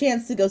had the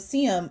chance to go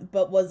see him,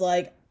 but was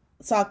like,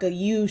 Sokka,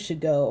 you should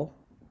go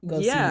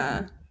see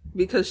him.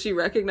 Because she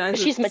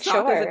recognizes She's mature.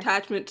 Sokka's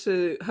attachment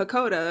to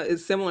Hakoda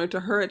is similar to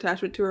her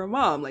attachment to her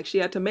mom. Like, she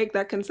had to make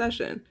that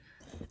concession.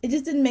 It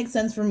just didn't make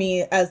sense for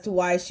me as to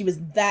why she was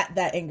that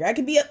angry. I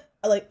could be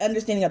like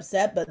understanding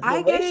upset, but the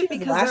I way get she it was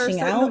because there are lashing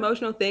certain out,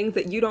 emotional things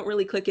that you don't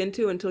really click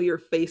into until you're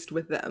faced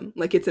with them.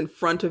 Like, it's in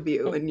front of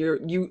you, and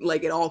you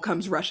like, it all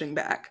comes rushing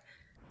back.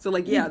 So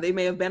like, yeah, they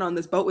may have been on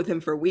this boat with him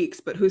for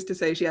weeks, but who's to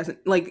say she hasn't?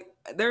 Like,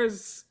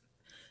 there's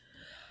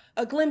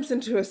a glimpse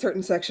into a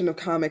certain section of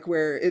comic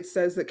where it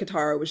says that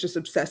Katara was just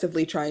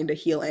obsessively trying to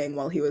heal Aang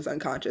while he was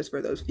unconscious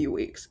for those few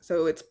weeks.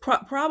 So it's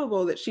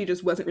probable that she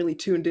just wasn't really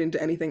tuned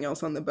into anything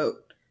else on the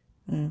boat.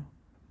 Mm.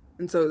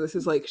 And so this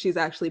is like, she's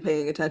actually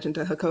paying attention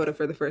to Hakoda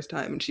for the first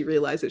time, and she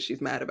realizes she's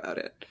mad about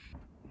it.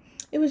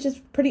 it was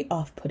just pretty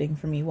off-putting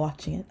for me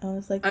watching it. I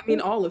was like, I mean,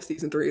 all of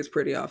season 3 is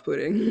pretty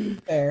off-putting.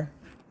 fair.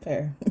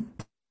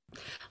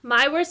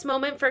 My worst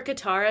moment for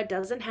Katara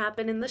doesn't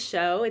happen in the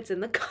show. It's in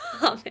the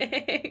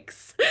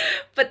comics.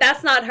 But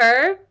that's not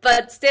her.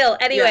 But still,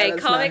 anyway,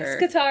 that's comics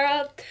not her.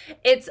 Katara.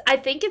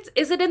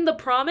 Is it in The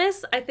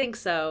Promise? I think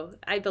so.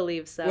 I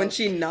believe so. When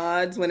she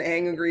nods when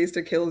Aang agrees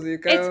to kill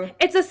Zuko.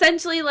 It's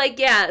essentially like,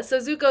 yeah, so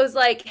Zuko's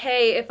like,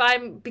 hey, if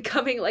I'm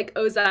becoming like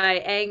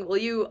Ozai, Aang, will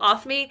you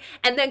off me?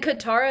 And then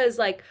Katara is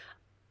like,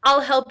 I'll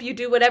help you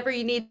do whatever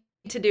you need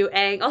to do,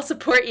 Aang. I'll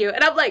support you.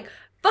 And I'm like,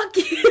 fuck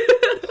you.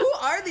 Who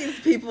are these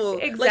people?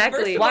 Exactly. Like,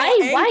 first of all, Why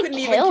Aang couldn't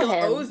even kill kill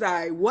him?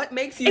 Ozai. What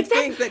makes you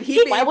Exactly. think that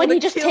he'd be Why able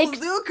wouldn't to he just kill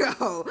take-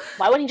 Zuko?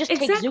 Why wouldn't he just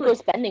Exactly. take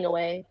Zuko's bending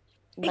away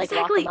and like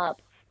lock Exactly. him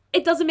up?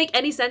 It doesn't make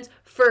any sense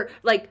for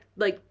like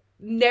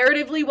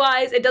narratively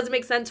wise. It doesn't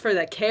make sense for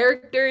the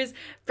characters.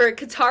 For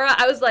Katara,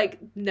 I was like,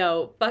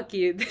 no, fuck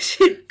you.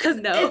 Because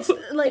no. It's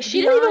like,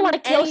 She didn't even beyond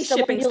want to kill any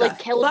someone shipping who like stuff.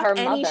 killed Fuck her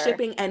any mother.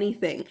 shipping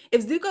anything.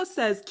 If Zuko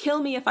says,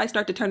 kill me if I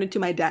start to turn into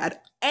my dad,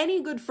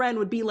 any good friend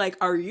would be like,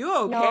 are you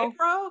okay, No.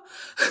 bro?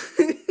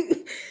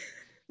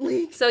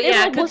 Like, So They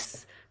yeah, like,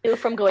 was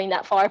from going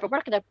that far, but we're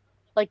not gonna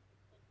like.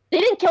 They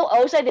didn't kill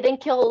Ozai. They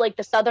didn't kill like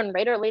the Southern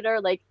Raider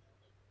leader. Like,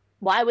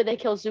 why would they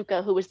kill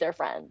Zuko, who was their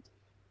friend?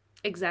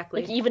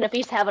 exactly. Like, even if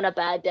he's having a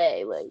bad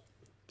day, like.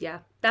 Yeah,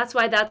 that's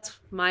why that's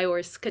my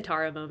worst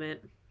Katara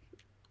moment.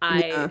 I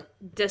Yeah.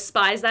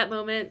 despise that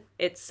moment.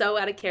 It's so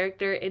out of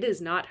character. It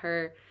is not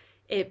her.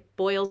 It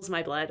boils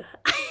my blood.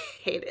 I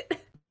hate it.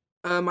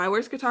 my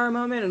worst Katara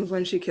moment is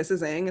when she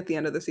kisses Aang at the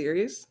end of the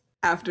series.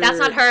 After That's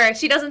not her.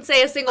 She doesn't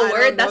say a single I don't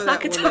word. know That's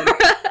not that Katara.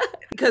 woman.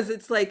 Because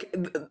it's like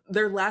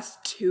their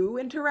last 2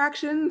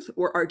 interactions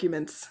were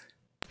arguments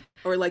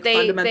or like They-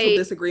 fundamental they-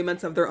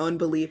 disagreements of their own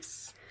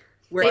beliefs.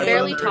 Where They Aang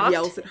barely talked.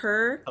 yells at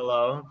her.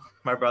 Hello,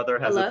 my brother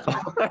has Hello?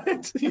 a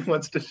comment he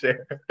wants to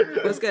share.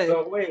 What's good?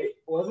 So wait,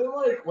 wasn't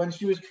like when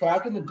she was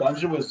trapped in the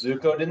dungeon with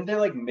Zuko, didn't they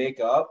like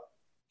make up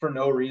for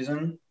no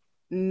reason?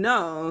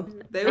 No,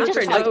 they Not were just,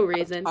 for just like, no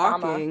reason.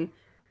 talking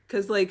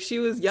because like she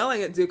was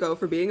yelling at Zuko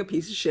for being a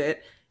piece of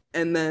shit,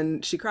 and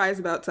then she cries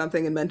about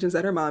something and mentions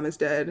that her mom is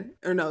dead,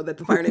 or no, that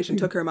the Fire Nation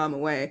took her mom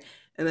away.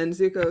 And then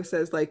Zuko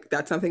says, like,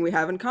 that's something we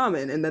have in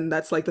common. And then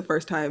that's, like, the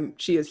first time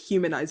she has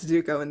humanized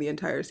Zuko in the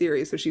entire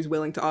series. So she's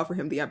willing to offer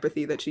him the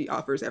empathy that she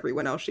offers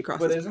everyone else she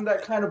crosses. But isn't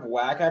that kind of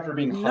whack after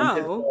being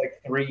hunted No. for like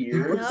 3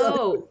 years?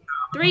 No.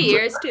 3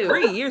 years, too.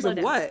 3 years Slow of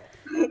down. what?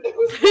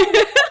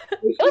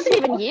 It wasn't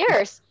even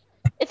years.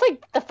 It's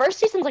like the first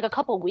season's like a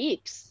couple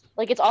weeks.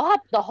 Like it's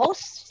the whole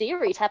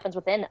series happens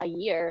within a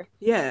year.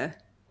 Yeah.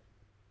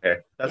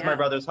 Okay. That's my Yeah.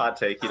 brother's hot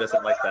take. He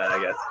doesn't like that,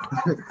 I guess.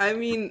 I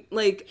mean,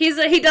 like, He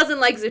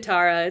doesn't like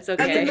Zutara. It's I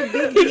okay. mean, the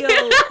big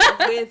deal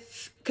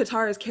with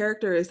Katara's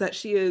character is that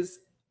she is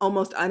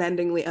almost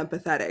unendingly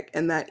empathetic,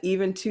 and that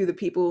even to the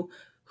people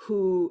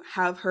who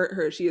have hurt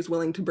her, she is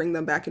willing to bring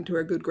them back into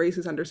her good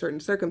graces under certain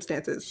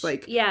circumstances.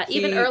 Like, Yeah,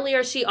 even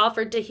earlier she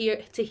offered to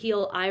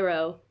heal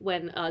Iroh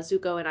when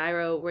Zuko and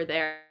Iroh were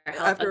there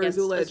after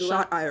Azula had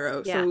shot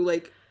Iroh. Yeah. So,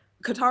 like,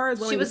 Katara is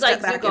willing She was to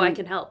step like, back Zuko, and, I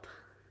can help.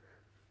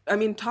 I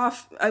mean,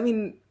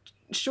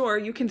 sure,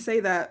 you can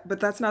say that,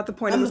 but that's not the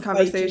point of I'm this gonna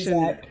fight you, conversation.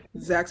 Zach.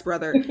 Zach's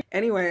brother.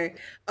 Anyway,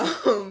 we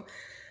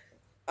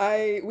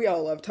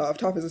all love Toph.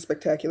 Toph is a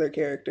spectacular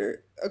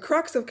character. A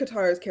crux of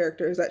Katara's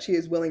character is that she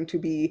is willing to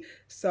be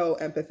so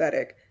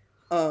empathetic.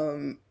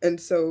 And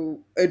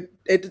so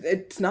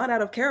it's not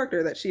out of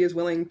character that she is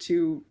willing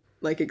to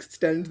like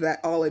extend that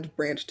olive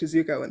branch to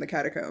Zuko in the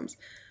catacombs.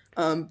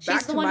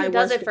 She's the one who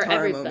does it for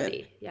everybody.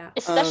 Moment. Yeah.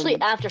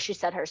 Especially after she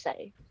said her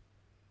say.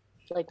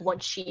 Like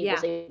once she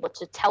was able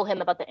to tell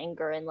him about the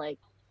anger and like.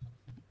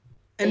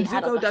 And they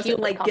had, Zuko a doesn't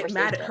human like get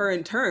mad at her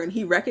in turn.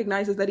 He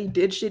recognizes that he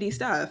did shitty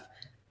stuff.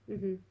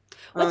 Mm-hmm.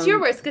 What's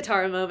your worst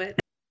Katara moment?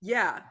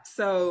 Yeah,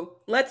 so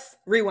let's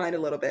rewind a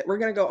little bit. We're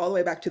going to go all the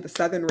way back to the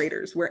Southern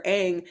Raiders, where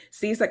Aang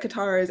sees that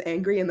Katara is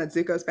angry and that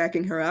Zuko's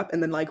backing her up,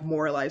 and then like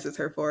moralizes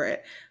her for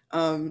it.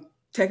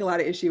 Take a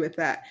lot of issue with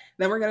that.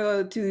 Then we're going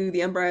to go to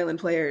the Ember Island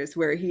Players,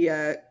 where he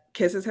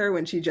kisses her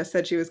when she just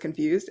said she was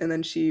confused, and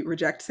then she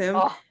rejects him,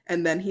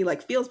 and then he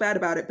like feels bad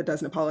about it but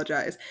doesn't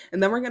apologize.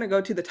 And then we're going to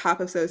go to the top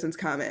of Sozin's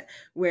comment,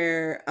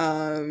 where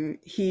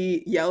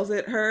he yells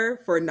at her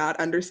for not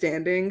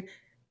understanding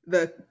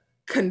the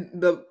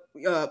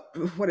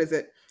what is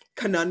it,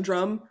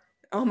 conundrum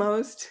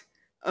almost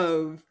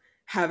of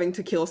having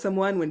to kill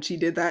someone when she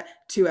did that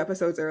 2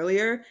 episodes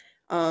earlier.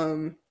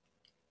 And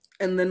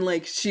then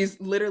like she's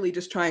literally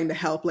just trying to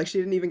help, like she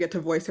didn't even get to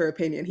voice her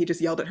opinion. He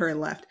just yelled at her and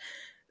left.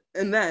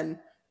 And then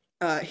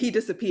he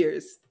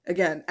disappears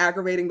again,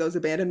 aggravating those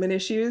abandonment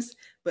issues,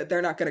 but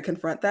they're not going to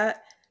confront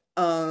that.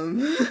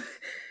 And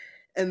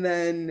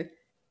then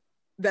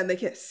they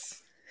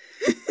kiss.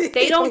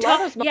 They don't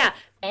talk. Yeah,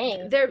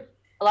 they're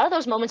a lot of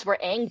those moments were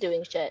Aang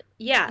doing shit.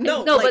 Yeah,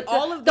 no, like but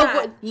all of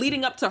that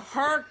leading up to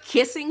her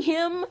kissing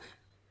him.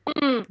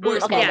 Okay,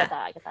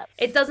 I get that.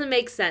 It doesn't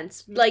make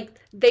sense. Like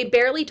they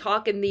barely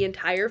talk in the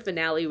entire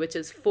finale, which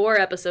is 4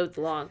 episodes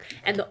long,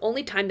 and the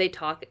only time they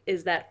talk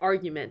is that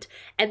argument.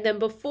 And then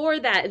before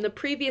that, in the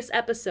previous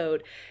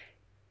episode,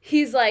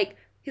 he's like,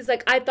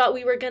 I thought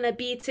we were gonna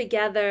be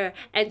together,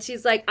 and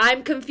she's like,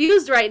 I'm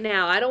confused right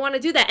now. I don't want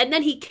to do that. And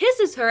then he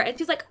kisses her, and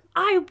she's like,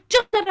 I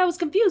just said I was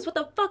confused. What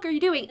the fuck are you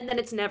doing? And then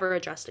it's never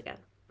addressed again.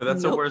 But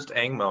that's the worst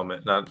Aang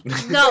moment. No,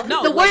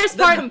 the worst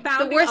part,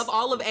 the worst of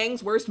all of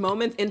Aang's worst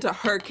moments into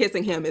her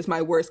kissing him is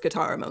my worst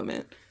Katara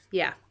moment.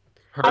 Yeah.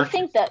 I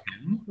think that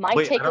my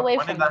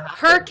takeaway from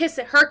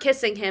her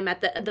kissing him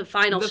at the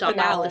final shot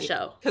of the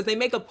show, because they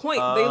make a point.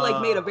 They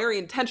like made a very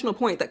intentional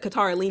point that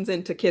Katara leans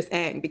in to kiss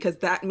Aang because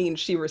that means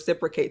she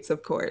reciprocates,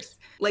 of course.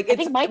 Like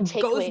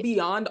it goes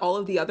beyond all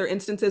of the other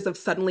instances of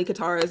suddenly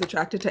Katara is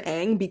attracted to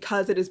Aang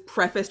because it is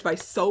prefaced by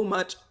so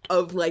much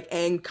of like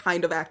Aang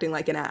kind of acting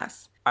like an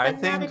ass. Now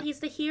that he's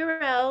the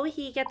hero,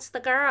 he gets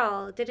the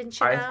girl. Didn't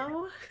you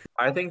know?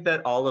 I think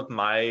that all of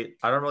I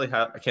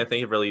can't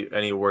think of really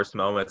any worst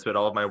moments, but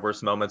all of my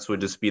worst moments would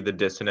just be the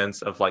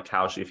dissonance of like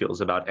how she feels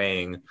about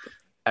Aang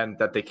and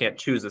that they can't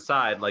choose a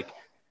side. Like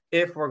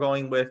if we're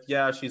going with,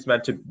 she's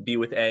meant to be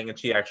with Aang and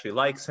she actually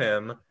likes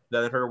him,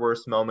 then her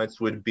worst moments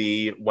would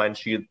be when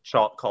she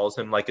calls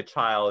him like a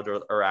child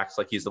or acts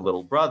like he's a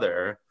little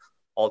brother.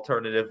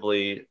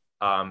 Alternatively,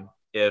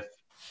 if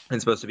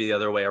it's supposed to be the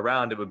other way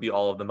around, it would be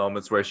all of the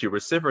moments where she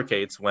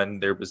reciprocates when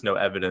there was no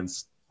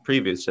evidence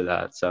previous to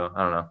that. So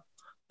I don't know.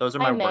 Those are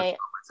my worst moments,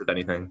 if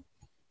anything.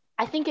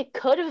 I think it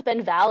could have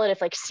been valid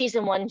if like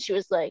season 1 she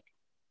was like,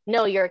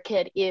 no, you're a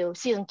kid, ew.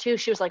 Season 2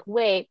 she was like,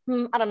 wait,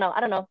 I don't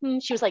know.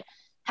 She was like,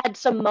 had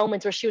some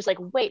moments where she was like,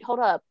 wait, hold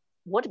up,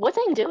 what's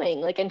Aang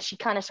doing? Like, and she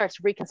kind of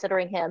starts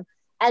reconsidering him.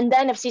 And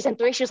then if season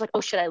 3 she was like,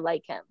 oh shit, I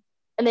like him.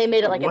 And they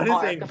made it like an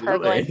arc of her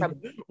going from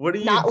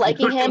not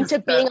liking him to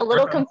being a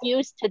little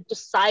confused to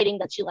deciding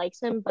that she likes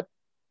him. But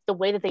the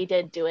way that they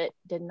did do it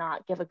did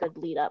not give a good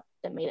lead up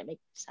that made it make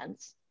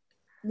sense.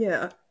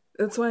 Yeah.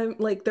 That's why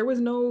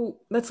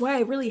that's why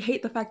I really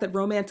hate the fact that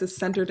romance is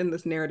centered in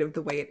this narrative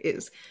the way it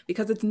is,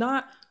 because it's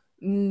not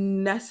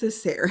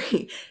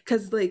necessary.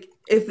 Because like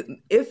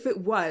if it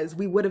was,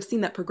 we would have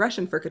seen that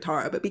progression for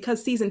Katara, but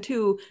because season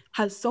 2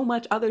 has so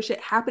much other shit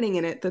happening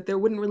in it that there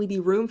wouldn't really be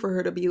room for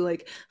her to be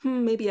like,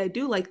 maybe I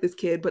do like this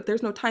kid, but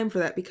there's no time for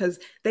that because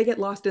they get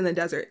lost in the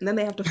desert and then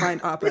they have to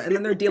find Appa and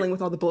then they're dealing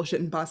with all the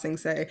bullshit in Ba Sing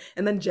Se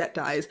and then Jet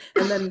dies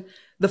and then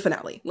the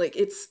finale. Like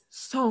it's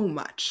so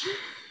much.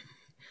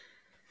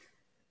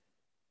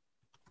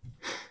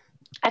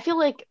 I feel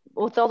like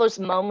with all those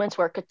moments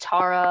where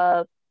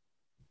Katara,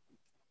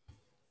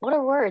 what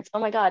are words? Oh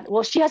my God.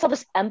 Well, she has all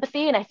this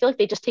empathy and I feel like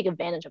they just take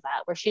advantage of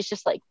that, where she's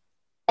just like,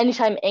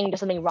 anytime Aang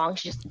does something wrong,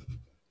 she just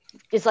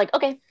is like,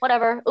 okay,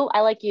 whatever. Oh,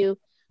 I like you.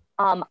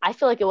 I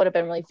feel like it would have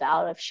been really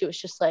valid if she was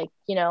just like,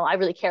 you know, I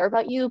really care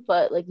about you,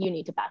 but like you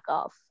need to back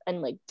off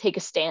and like take a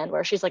stand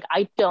where she's like,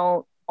 I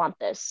don't want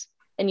this,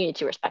 and you need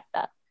to respect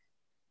that.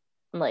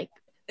 I'm like,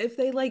 if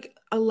they like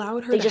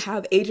allowed her they to just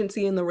have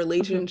agency in the Mhm.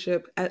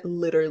 relationship at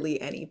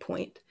literally any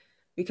point,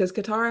 because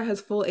Katara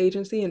has full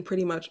agency in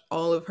pretty much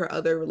all of her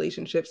other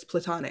relationships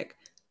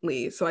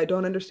platonically. So I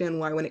don't understand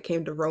why, when it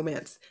came to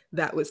romance,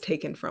 that was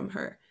taken from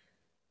her.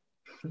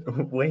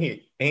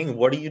 Wait, Aang,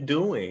 what are you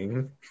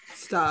doing?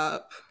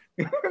 Stop.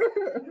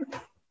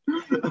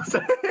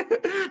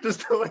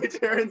 Just the way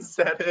Taryn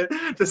said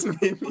it just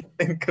made me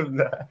think of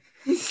that.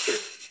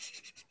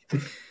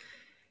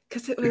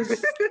 Because it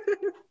was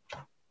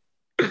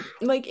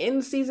like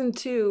in season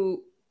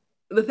 2,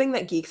 the thing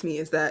that geeks me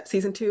is that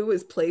season 2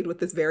 is played with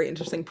this very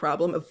interesting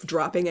problem of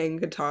dropping a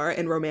guitar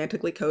and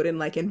romantically code in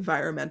like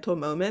environmental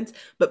moments,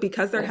 but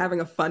because they're Right. having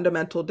a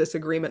fundamental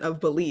disagreement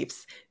of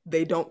beliefs,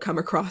 they don't come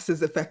across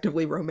as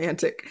effectively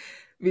romantic.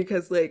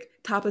 Because like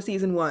top of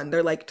season 1,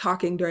 they're like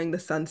talking during the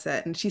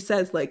sunset, and she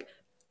says like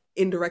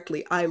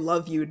indirectly, I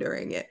love you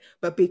during it.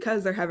 But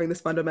because they're having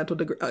this fundamental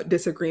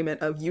disagreement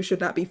of you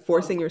should not be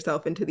forcing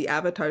yourself into the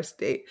avatar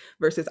state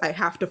versus I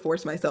have to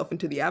force myself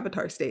into the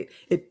avatar state,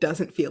 it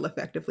doesn't feel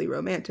effectively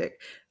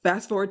romantic.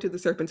 Fast forward to the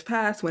Serpent's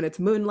Pass when it's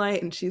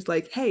moonlight and she's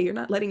like, hey, you're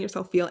not letting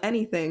yourself feel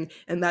anything,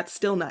 and that's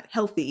still not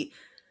healthy.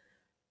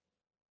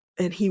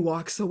 And he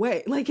walks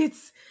away. Like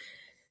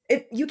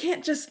you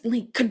can't just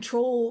like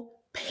control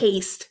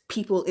paste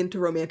people into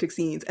romantic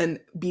scenes and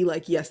be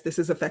like, yes, this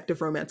is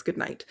effective romance, good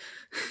night.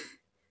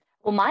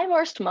 Well, my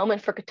worst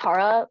moment for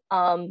Katara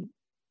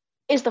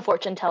is the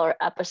fortune teller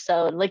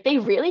episode. Like they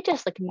really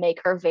just like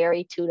make her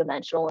very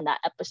two-dimensional in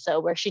that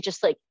episode where she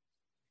just like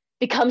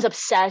becomes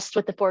obsessed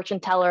with the fortune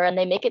teller, and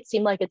they make it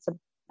seem like it's a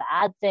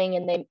bad thing,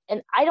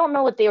 and I don't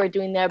know what they were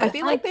doing there, I but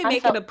feel like they kind of make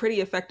it felt a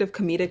pretty effective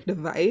comedic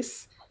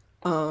device.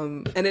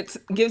 And it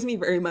gives me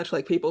very much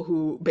like people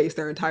who base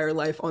their entire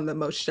life on the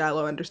most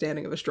shallow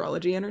understanding of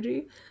astrology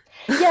energy.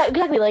 yeah,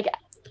 exactly. Like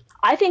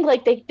I think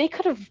like they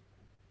could have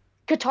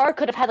Qatar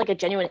could have had like a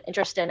genuine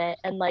interest in it,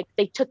 and like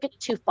they took it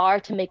too far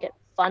to make it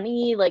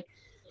funny, like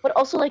but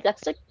also like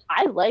that's like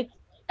I like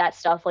that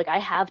stuff. Like I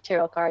have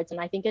tarot cards and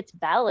I think it's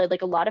valid.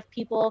 Like a lot of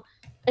people,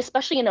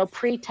 especially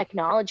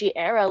pre-technology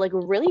era, like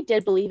really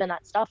did believe in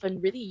that stuff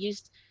and really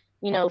used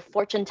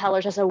fortune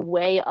tellers as a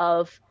way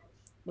of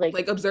like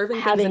Like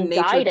observing things in having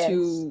nature guidance.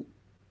 to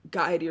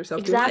guide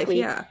yourself through life. Exactly.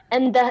 Yeah.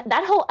 And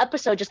that whole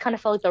episode just kind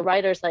of felt like the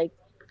writers like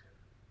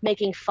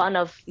making fun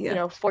of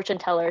Yeah. fortune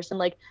tellers and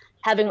like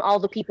having all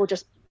the people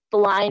just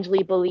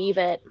blindly believe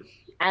it,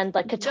 and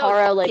like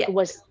Katara like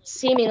was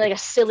seeming like a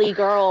silly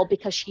girl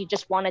because she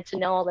just wanted to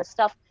know all this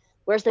stuff,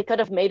 whereas they could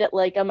have made it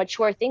like a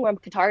mature thing where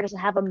Katara doesn't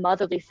have a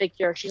motherly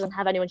figure, she doesn't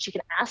have anyone she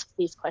can ask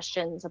these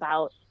questions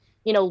about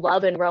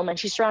love and romance.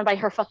 She's surrounded by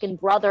her fucking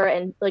brother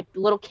and like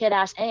little kid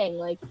ass Aang.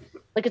 Like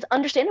it's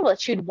understandable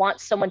that she'd want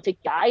someone to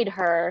guide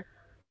her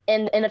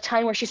in a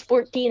time where she's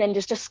 14 and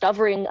just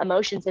discovering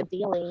emotions and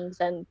feelings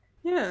and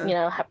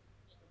Yeah.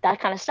 that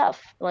kind of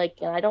stuff. Like,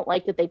 and I don't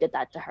like that they did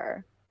that to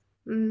her.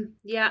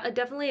 Yeah,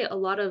 definitely a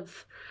lot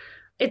of.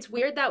 It's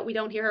weird that we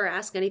don't hear her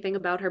ask anything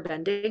about her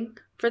bending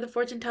for the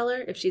fortune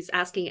teller. If she's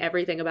asking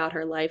everything about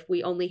her life,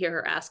 we only hear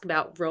her ask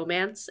about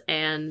romance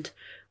and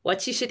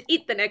what she should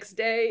eat the next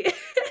day.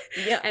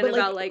 Yeah, and but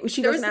about like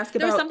she there doesn't was ask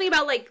there was about something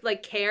about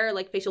like care,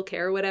 like facial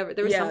care or whatever.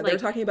 There was some they're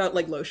like talking about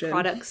like lotion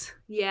products.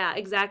 Yeah,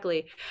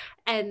 exactly.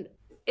 And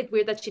it's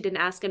weird that she didn't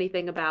ask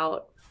anything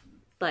about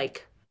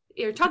like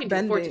you're talking to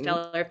the fortune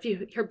bending. teller.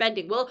 If her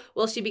bending,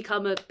 will she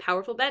become a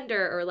powerful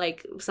bender or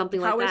like something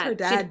like How that? is her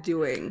dad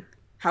doing?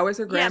 How is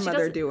her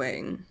grandmother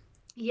doing?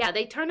 Yeah,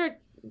 they turn her.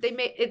 They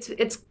make it's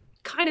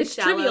kind of It's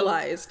shallow.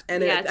 trivialized,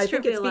 and Yeah, I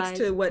think it speaks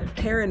to what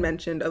Taryn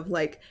mentioned of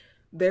like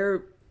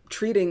they're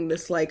treating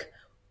this like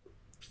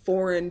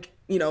foreign,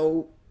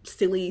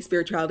 silly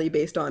spirituality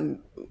based on,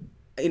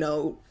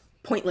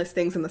 pointless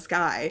things in the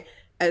sky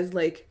as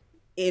like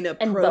And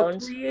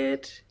bones.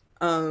 inappropriate,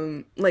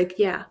 like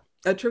Yeah.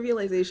 a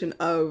trivialization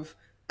of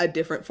a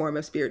different form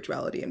of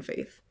spirituality and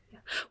faith.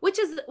 Which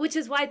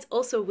is why it's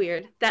also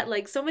weird that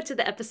like so much of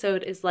the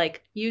episode is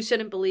like you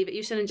shouldn't believe it,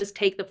 you shouldn't just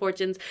take the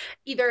fortunes,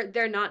 either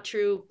they're not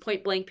true,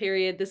 point blank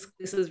period, this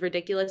is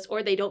ridiculous,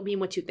 or they don't mean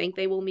what you think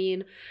they will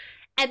mean.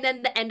 And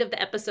then the end of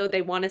the episode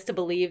they want us to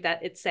believe that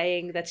it's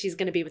saying that she's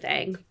going to be with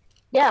Aang.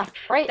 Yeah,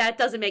 right. That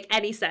doesn't make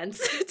any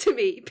sense to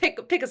me. Pick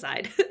a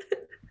side.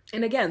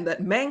 And again,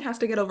 that Mang has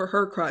to get over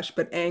her crush,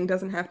 but Aang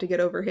doesn't have to get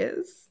over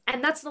his.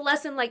 And that's the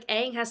lesson, like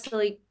Aang has to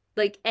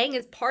like Aang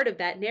is part of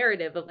that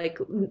narrative of like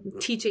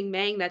teaching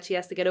Mang that she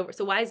has to get over.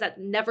 So why is that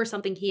never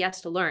something he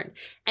has to learn?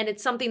 And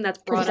it's something that's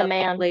brought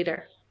up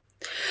later.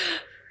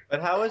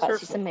 But how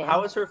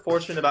is her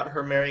fortune about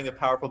her marrying a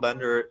powerful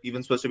bender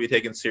even supposed to be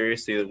taken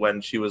seriously when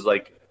she was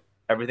like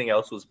everything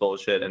else was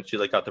bullshit and she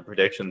like got the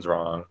predictions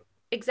wrong?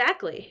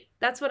 Exactly.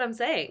 That's what I'm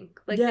saying.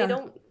 Like Yeah. they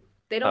don't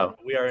Oh,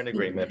 we are in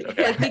agreement.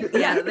 Okay.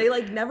 They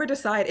like never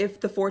decide if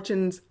the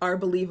fortunes are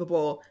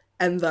believable,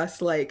 and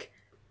thus like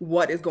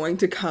what is going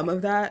to come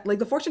of that. Like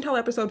the fortune teller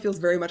episode feels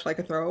very much like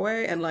a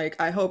throwaway, and like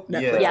I hope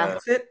Netflix Yeah.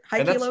 makes it high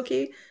And key, that's- low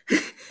key.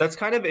 That's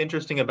kind of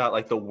interesting about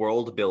like the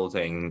world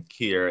building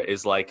here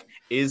is like,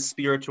 is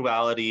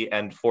spirituality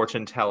and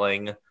fortune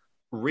telling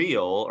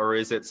real, or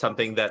is it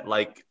something that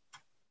like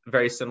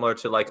very similar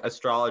to like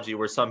astrology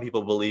where some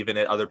people believe in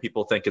it, other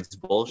people think it's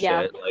bullshit?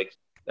 Yeah. Like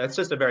that's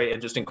just a very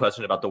interesting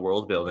question about the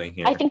world building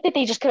here. I think that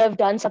they just could have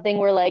done something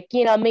where, like,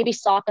 you know, maybe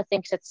Sokka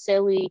thinks it's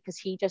silly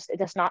because it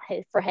does not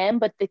hit for him,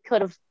 but they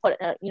could have put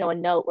a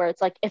note where it's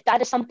like, if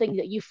that is something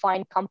that you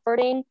find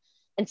comforting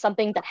and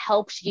something that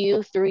helps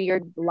you through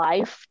your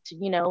life,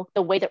 the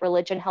way that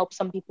religion helps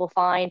some people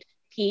find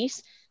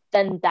peace,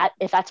 then that,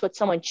 if that's what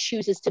someone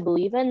chooses to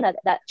believe in,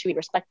 that should be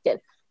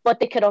respected. But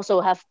they could also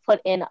have put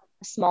in a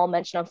small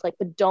mention of like,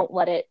 but don't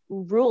let it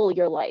rule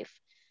your life.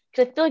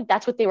 Because I feel like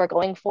that's what they were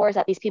going for, is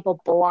that these people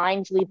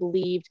blindly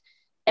believed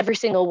every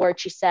single word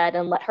she said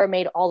and let her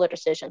make all the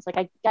decisions. Like,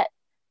 I get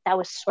that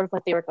was sort of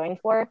what they were going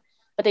for,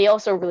 but they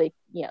also really,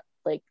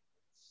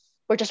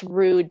 were just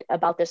rude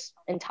about this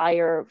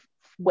entire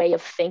way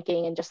of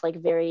thinking and just like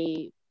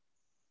very.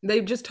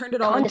 They just turned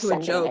it all into a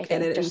Condescending, I joke,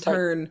 and think, in just, like-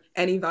 turn,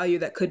 any value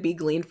that could be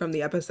gleaned from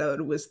the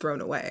episode was thrown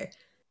away.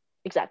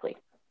 Exactly.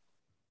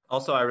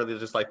 Also, I really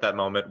just like that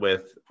moment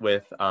with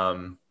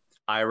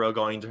Iroh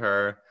going to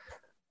her,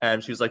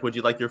 and she was like, "Would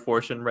you like your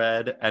fortune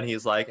read?" And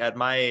he's like, "At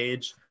my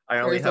age, I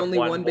only There's have only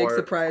one big more."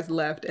 surprise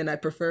left, and I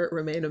prefer it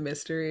remain a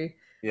mystery.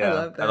 Yeah, I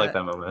love that. I like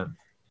that moment.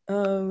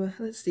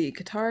 Let's see,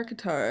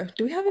 Katara.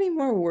 Do we have any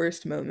more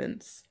worst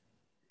moments?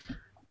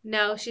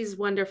 No, she's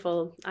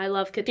wonderful. I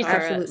love Katara.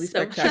 Absolutely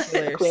so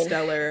spectacular, Queen.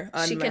 stellar,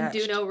 unmatched. She can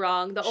do no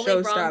wrong. The only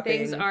wrong show-stopping.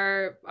 things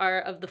are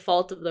of the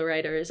fault of the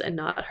writers and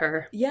not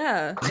her.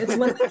 Yeah, it's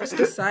when they just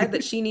decide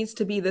that she needs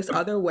to be this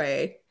other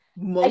way.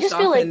 Most just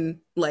feel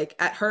often, like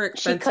at her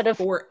expense could've-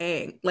 for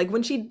Aang. Like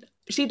when she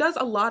does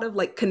a lot of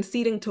like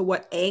conceding to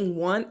what Aang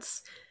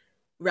wants,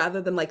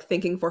 rather than like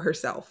thinking for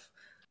herself.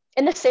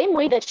 In the same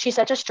way that she's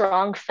such a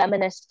strong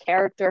feminist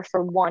character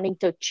for wanting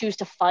to choose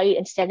to fight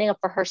and standing up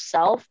for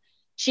herself,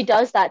 she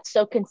does that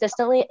so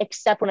consistently,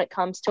 except when it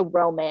comes to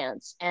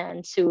romance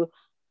and to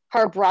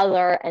her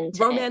brother and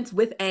to Romance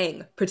with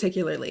Aang,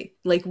 particularly.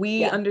 Like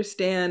we Yeah.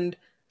 understand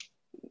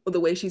the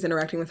way she's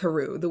interacting with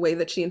Haru, the way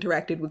that she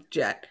interacted with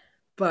Jet,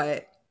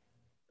 but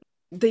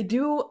they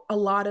do a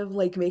lot of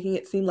like making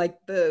it seem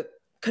like the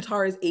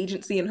Katara's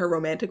agency in her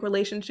romantic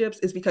relationships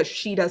is because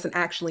she doesn't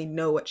actually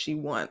know what she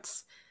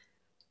wants,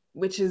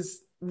 which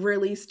is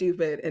really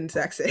stupid and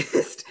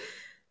sexist.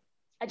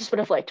 I just would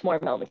have liked more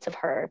moments of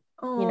her,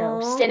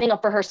 Aww. standing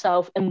up for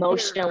herself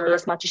emotionally Yeah.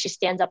 as much as she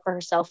stands up for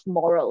herself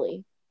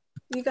morally.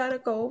 You gotta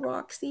go,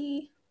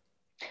 Roxy.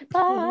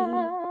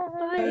 Bye.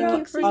 Thank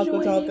you for Aqua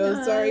joining Tacos.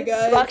 us. Sorry,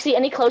 guys. Roxy,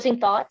 any closing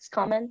thoughts,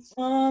 comments?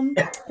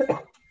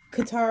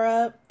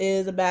 Katara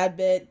is a bad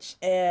bitch,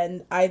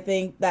 and I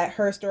think that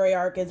her story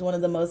arc is one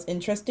of the most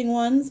interesting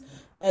ones,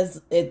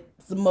 as it's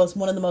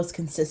one of the most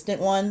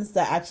consistent ones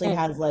that actually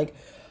has like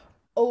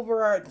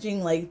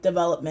overarching like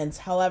developments.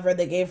 However,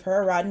 they gave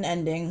her a rotten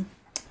ending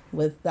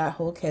with that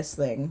whole kiss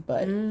thing.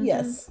 But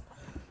yes,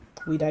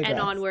 we digress. And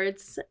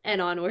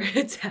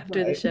onwards after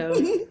the Right. show.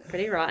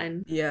 Pretty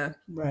rotten. Yeah.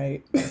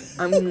 Right.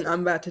 I'm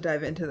about to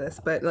dive into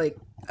this, but like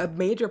a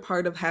major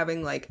part of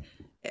having like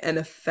an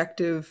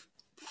effective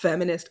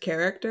feminist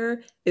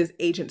character is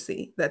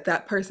agency,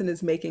 that person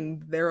is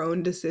making their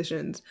own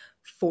decisions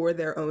for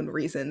their own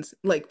reasons,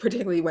 like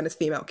particularly when it's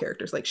female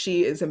characters. Like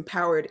she is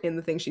empowered in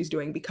the things she's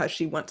doing because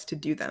she wants to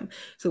do them.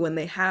 So when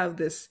they have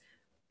this,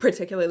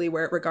 particularly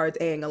where it regards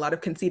Aang, a lot of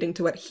conceding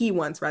to what he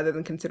wants rather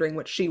than considering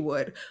what she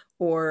would,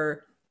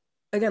 or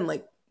again,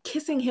 like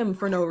kissing him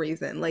for no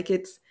reason. Like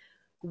it's,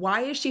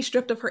 why is she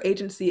stripped of her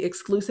agency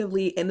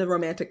exclusively in the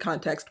romantic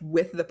context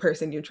with the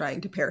person you're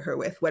trying to pair her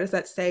with? What does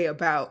that say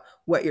about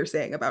what you're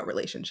saying about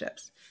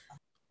relationships?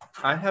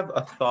 I have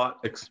a thought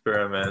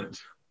experiment.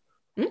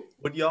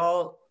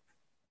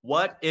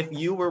 What if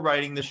you were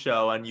writing the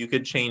show and you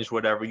could change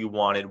whatever you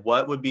wanted?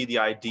 What would be the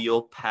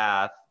ideal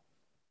path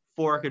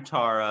for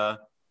Katara?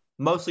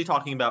 Mostly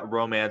talking about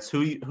romance.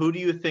 Who do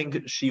you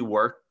think she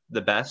worked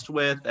the best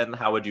with, and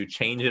how would you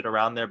change it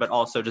around there? But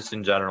also just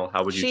in general,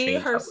 how would you She,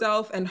 change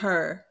herself, and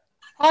her.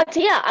 I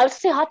would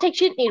say hot take.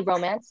 She didn't need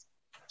romance.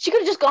 She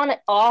could have just gone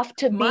off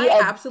to My be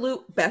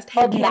absolute best a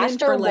headcanon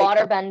master for like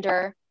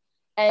waterbender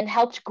and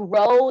helped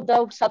grow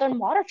the Southern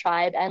Water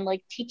Tribe and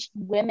like teach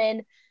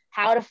women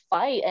how to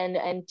fight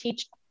and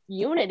teach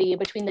unity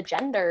between the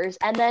genders,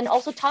 and then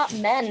also taught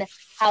men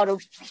how to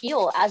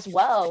heal as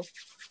well.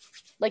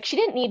 Like she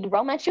didn't need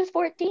romance. She was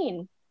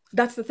 14.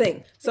 That's the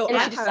thing. So And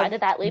if I she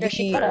decided that later,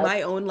 she could have.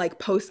 my own like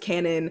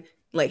post-canon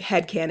like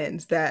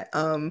headcanons that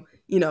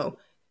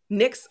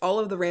nix all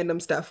of the random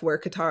stuff where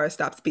Katara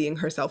stops being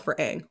herself for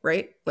Aang,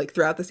 right? Like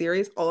throughout the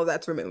series, all of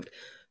that's removed.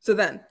 So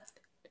then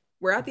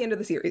we're at the end of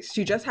the series.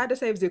 She just had to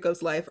save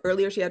Zuko's life.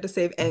 Earlier she had to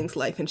save Aang's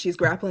life, and she's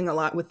grappling a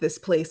lot with this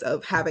place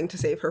of having to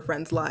save her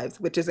friends' lives,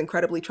 which is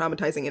incredibly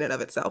traumatizing in and of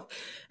itself.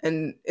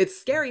 And it's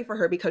scary for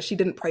her because she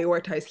didn't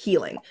prioritize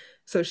healing.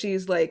 So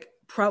she's like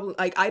probably,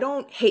 like, I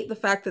don't hate the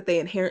fact that they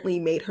inherently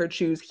made her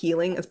choose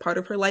healing as part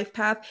of her life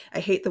path. I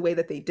hate the way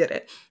that they did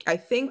it. I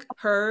think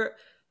her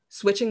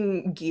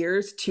switching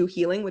gears to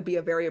healing would be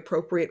a very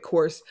appropriate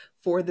course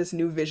for this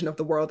new vision of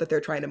the world that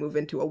they're trying to move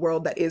into, a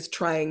world that is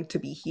trying to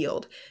be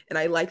healed. And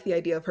I like the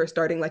idea of her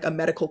starting like a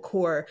medical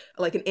corps,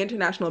 like an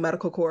international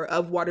medical corps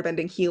of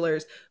waterbending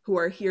healers who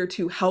are here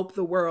to help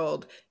the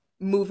world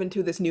move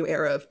into this new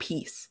era of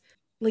peace.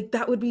 Like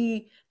that would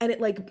be, and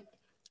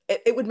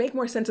it would make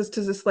more sense as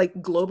to this like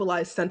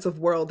globalized sense of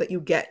world that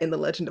you get in the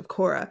Legend of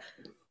Korra.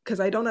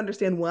 Because I don't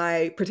understand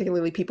why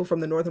particularly people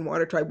from the Northern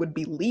Water Tribe would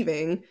be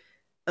leaving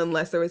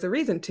unless there was a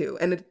reason to.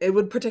 And it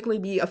would particularly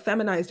be a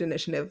feminized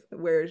initiative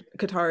where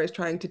Katara is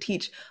trying to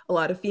teach a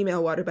lot of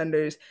female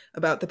waterbenders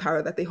about the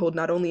power that they hold,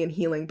 not only in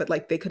healing, but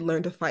like they could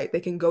learn to fight.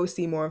 They can go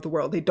see more of the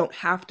world. They don't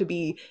have to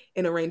be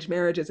in arranged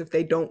marriages if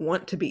they don't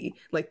want to be.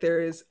 Like there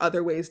is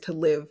other ways to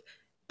live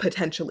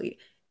potentially.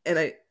 And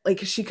I like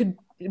she could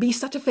be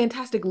such a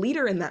fantastic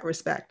leader in that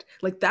respect.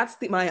 Like that's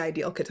my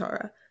ideal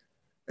Katara.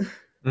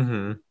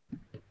 Mm-hmm.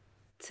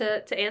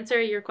 To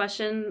answer your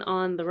question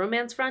on the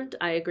romance front,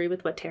 I agree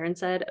with what Taryn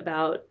said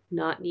about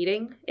not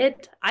needing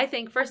it. I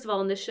think first of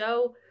all in the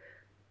show,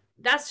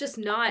 that's just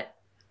not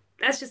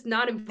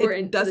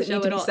important. It doesn't to the show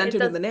need to at be all.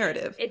 centered in the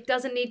narrative. It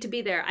doesn't need to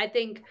be there. I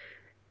think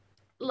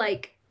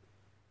like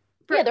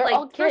they're like,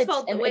 all kids,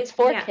 all, and way, it's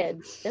for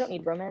kids. They don't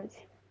need romance.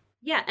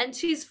 Yeah, and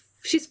she's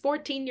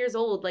 14 years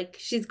old. Like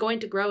she's going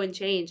to grow and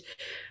change.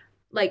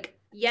 Like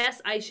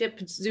yes, I ship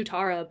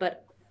Zutara,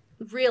 but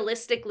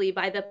realistically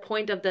by the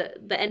point of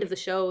the end of the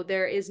show,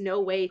 there is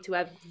no way to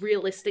have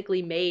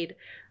realistically made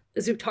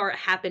Zutara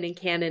happen in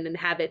canon and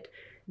have it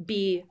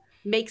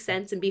make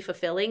sense and be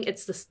fulfilling.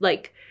 It's just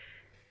like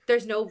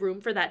there's no room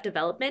for that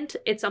development.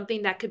 It's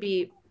something that could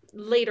be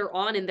later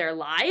on in their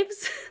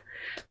lives.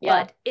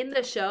 Yeah. But in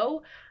the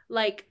show,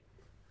 like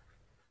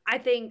I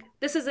think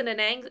this isn't an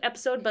Aang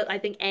episode, but I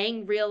think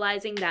Aang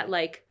realizing that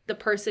like the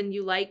person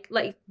you like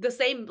the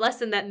same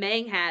lesson that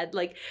Mang had,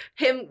 like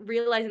him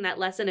realizing that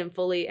lesson and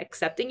fully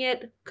accepting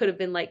it could have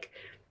been like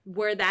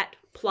where that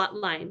plot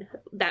line,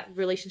 that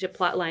relationship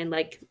plot line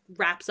like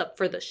wraps up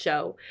for the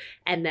show.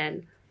 And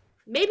then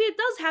maybe it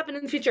does happen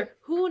in the future.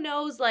 Who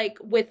knows, like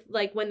with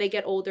like when they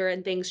get older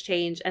and things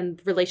change and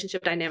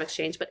relationship dynamics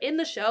change. But in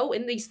the show,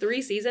 in these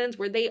 3 seasons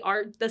where they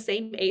are the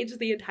same age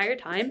the entire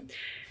time,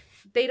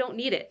 they don't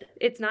need it.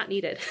 It's not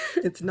needed.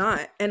 It's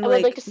not. And I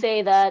would like to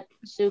say that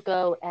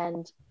Zuko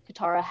and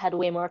Katara had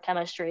way more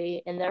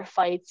chemistry in their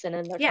fights and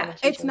in their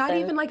chemistry. It's not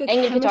even like a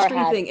Aang and Katara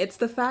chemistry thing. It's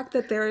the fact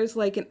that there is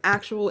like an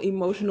actual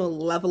emotional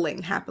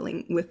leveling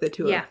happening with the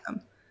two of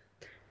them.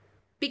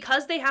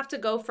 Because they have to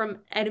go from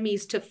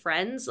enemies to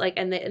friends, like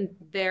and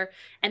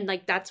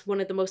like that's one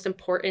of the most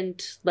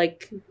important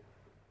like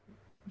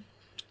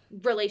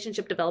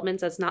relationship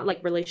developments. That's not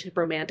like relationship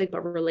romantic,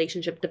 but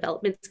relationship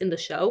developments in the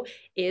show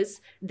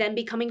is them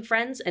becoming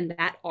friends. And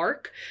that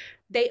arc,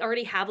 they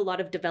already have a lot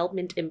of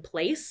development in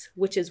place,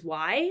 which is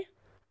why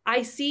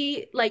I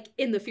see like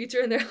in the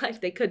future in their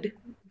life they could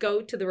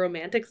go to the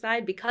romantic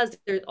side, because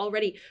there's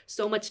already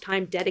so much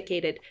time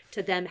dedicated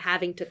to them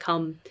having to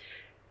come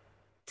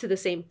to the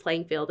same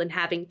playing field and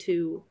having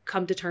to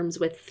come to terms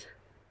with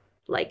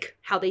like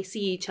how they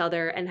see each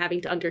other and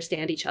having to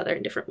understand each other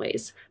in different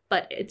ways.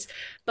 But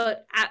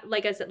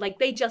like I said, like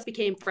they just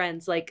became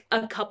friends like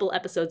a couple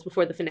episodes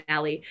before the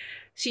finale.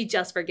 She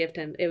just forgave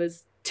him. It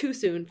was too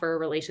soon for a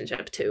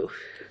relationship to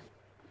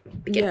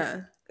begin.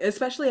 Yeah,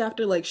 especially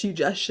after like she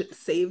just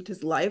saved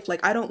his life.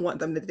 Like I don't want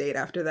them to date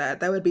after that.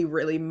 That would be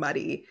really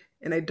muddy.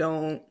 And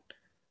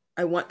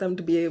I want them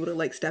to be able to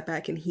like step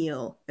back and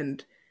heal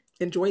and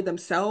enjoy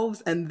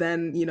themselves, and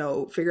then, you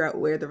know, figure out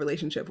where the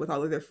relationship with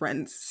all of their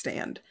friends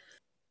stand.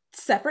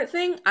 Separate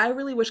thing, I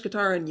really wish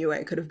Katara and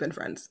Yue could have been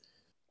friends.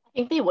 I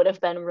think they would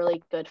have been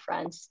really good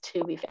friends,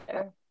 to be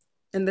fair.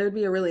 And there'd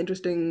be a really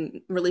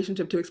interesting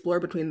relationship to explore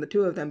between the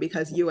two of them,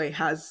 because Yue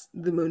has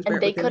the moon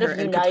spirit within her,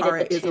 and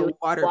Katara is a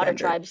water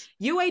tribes.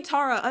 Yue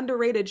Tara,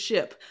 underrated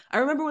ship. I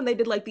remember when they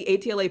did like the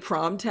ATLA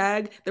prom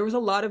tag, there was a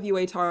lot of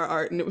Yue Tara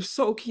art, and it was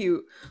so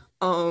cute.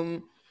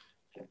 Did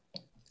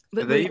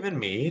they even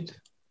meet?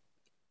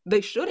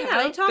 They should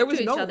have. There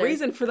was no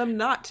reason for them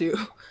not to.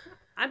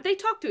 They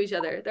talk to each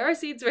other. There are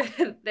scenes where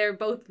they're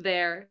both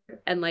there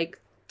and like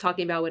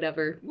talking about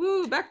whatever.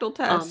 Woo, Bechdel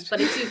test.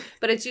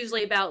 But it's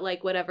usually about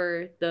like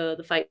whatever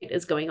the fight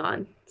is going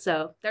on.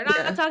 So they're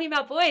not talking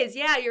about boys.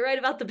 Yeah, you're right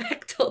about the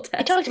Bechdel test.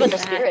 They talked about the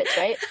spirits,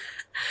 right?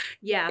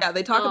 Yeah,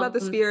 they talk about the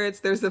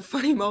spirits. There's a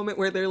funny moment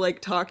where they're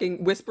like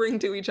whispering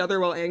to each other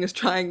while Aang is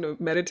trying to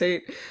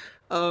meditate.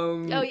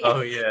 Oh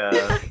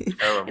yeah.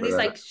 And he's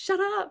like, "Shut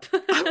up!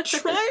 I'm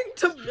trying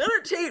to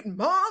meditate,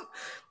 Mom."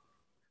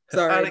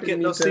 Sorry, I didn't get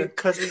no sleep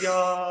because of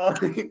y'all.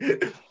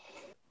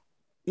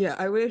 Yeah,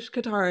 I wish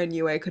Katara and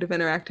Yue could have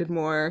interacted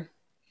more.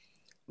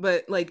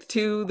 But like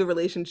to the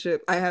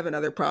relationship, I have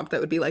another prompt that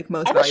would be like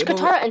most valuable. I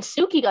wish Katara and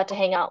Suki got to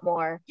hang out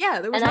more.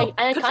 Yeah, there was I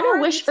kind of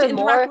wish for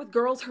more with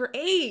girls her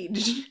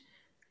age.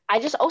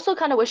 I just also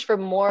kind of wish for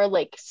more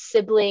like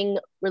sibling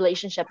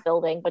relationship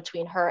building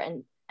between her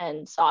and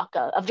and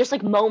Sokka, of just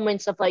like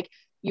moments of like,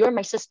 you're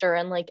my sister,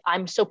 and like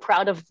I'm so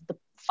proud of the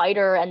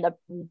fighter and the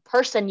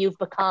person you've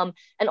become,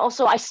 and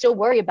also I still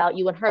worry about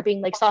you, and her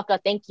being like, Sokka,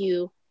 thank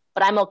you,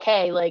 but I'm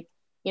okay, like,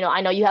 you know,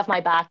 I know you have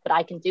my back, but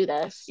I can do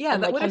this. Yeah,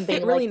 and that like would him have fit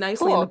being really like,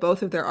 nicely into cool.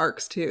 both of their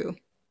arcs too.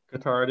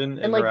 Katara didn't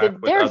And like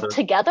interact with they're other.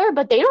 together,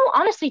 but they don't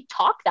honestly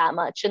talk that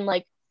much. And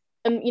like,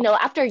 you know,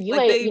 after Yue,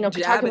 Like, they you know,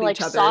 jab Katara at can be like,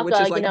 each other, which is,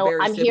 Sokka, you like, know,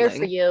 very I'm here for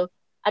sibling. you.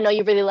 I know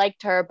you really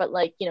liked her, but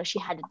like, you know, she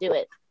had to do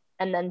it.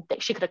 And then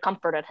she could have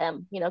comforted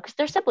him, you know, because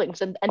they're siblings,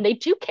 and they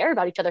do care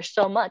about each other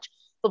so much,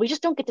 but we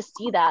just don't get to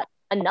see that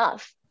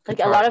enough. Like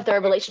a lot of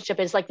their relationship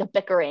is like the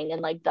bickering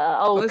and like the,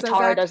 oh, What was that,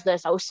 Katara Zach? does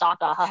this, oh,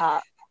 Sokka,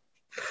 haha.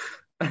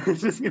 I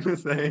was just gonna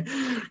say,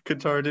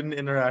 Katara didn't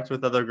interact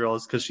with other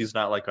girls because she's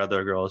not like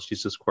other girls.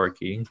 She's just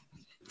quirky.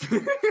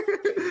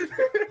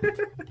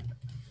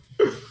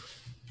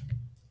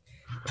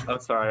 I'm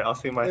sorry. I'll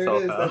see There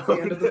myself it is. out. That's the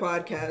end of the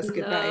podcast.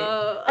 Good night.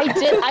 No.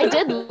 I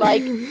did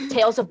like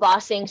Tales of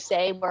Bossing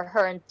Say, where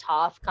her and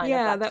Toph kind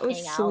Yeah, of that got to was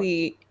hang out.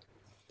 sweet.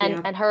 And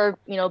Yeah. and her,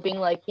 you know, being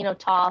like, you know,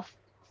 Toph,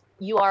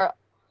 you are,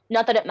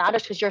 not that it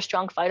matters because you're a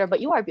strong fighter,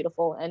 but you are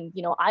beautiful, and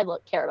you know, I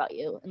care about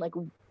you, and like,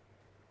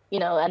 you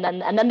know, and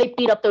then they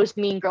beat up those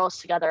mean girls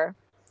together.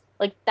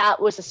 Like that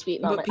was a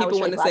sweet moment. But people I was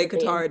want really to say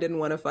glad Katara didn't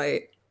want to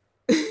fight.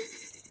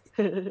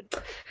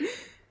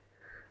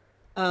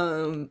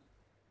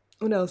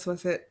 What else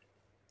was it?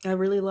 I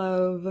really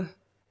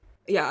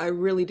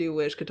do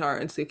wish Katara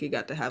and Suki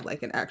got to have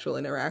like an actual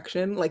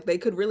interaction. Like they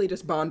could really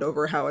just bond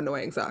over how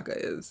annoying Sokka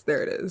is.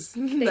 There it is.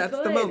 That's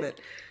the could. moment.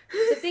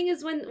 The thing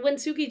is, when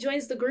Suki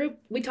joins the group,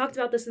 we talked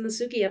about this in the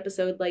Suki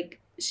episode,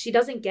 like she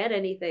doesn't get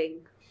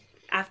anything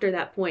after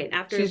that point.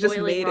 After She's just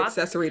Boiling made Rock.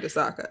 accessory to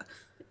Sokka.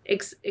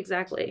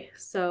 Exactly.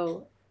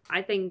 So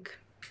I think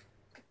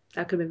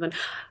that could have been fun.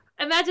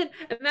 Imagine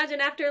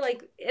after,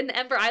 like, in the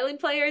Ember Island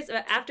Players,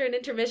 after an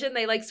intermission,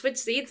 they like switch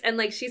seats and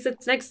like she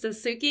sits next to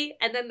Suki,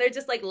 and then they're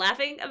just like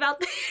laughing about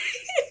this.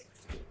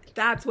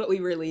 That's what we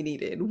really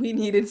needed. We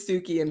needed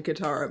Suki and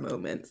Katara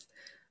moments.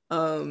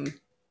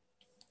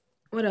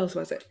 What else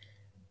was it?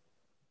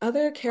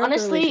 Other character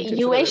Honestly, relationships that I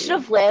Yue really should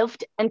loved. have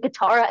lived, and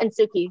Katara and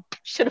Suki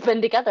should have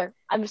been together.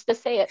 I'm just gonna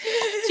say it.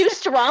 Two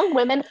strong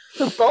women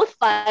who both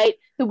fight,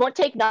 who won't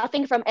take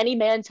nothing from any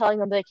man telling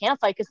them they can't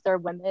fight because they're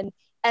women,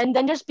 and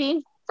then just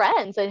being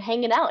friends and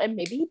hanging out and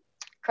maybe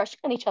crushing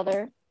on each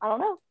other. I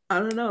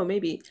don't know.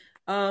 Maybe.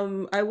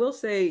 I will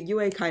say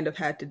Yue kind of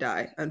had to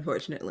die,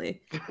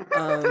 unfortunately.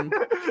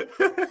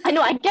 I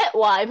know, I get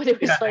why, but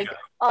it was like,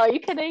 oh, are you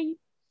kidding?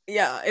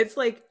 Yeah, it's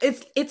like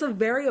it's a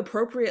very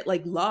appropriate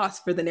like loss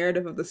for the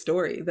narrative of the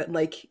story, that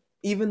like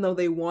even though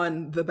they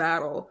won the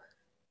battle,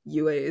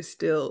 Yue is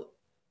still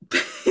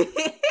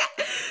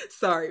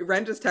sorry,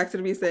 Ren just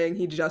texted me saying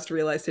he just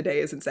realized today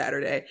isn't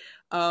Saturday.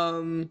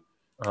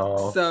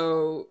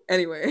 So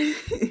anyway,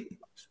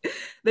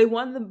 they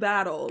won the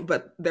battle,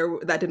 but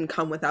that didn't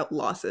come without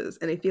losses,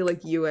 and I feel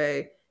like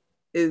Yue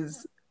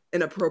is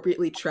an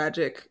appropriately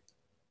tragic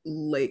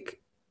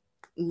like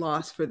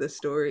loss for the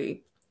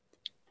story.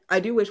 I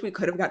do wish we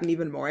could have gotten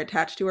even more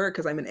attached to her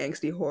because I'm an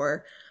angsty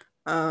whore.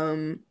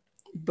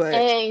 But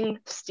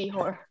Angsty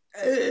whore.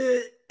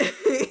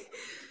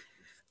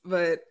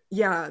 But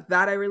yeah,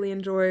 that I really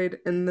enjoyed.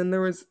 And then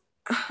there was,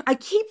 I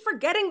keep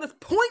forgetting this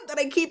point that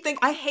I keep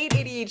thinking, I hate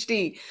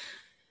ADHD.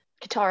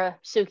 Katara,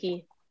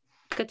 Suki.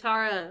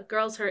 Katara,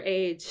 girls her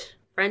age,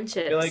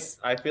 friendships.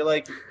 I feel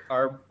like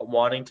our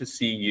wanting to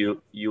see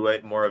Yue,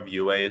 more of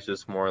Yue, is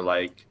just more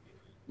like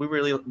we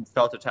really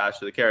felt attached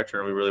to the character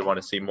and we really want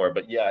to see more.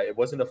 But yeah, it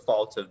wasn't a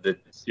fault of the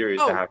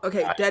series. Oh,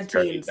 okay, Dead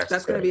Teens.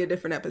 That's going to be a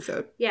different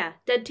episode. Yeah,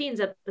 Dead Teens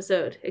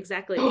episode.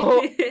 Exactly.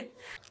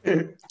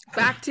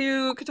 Back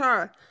to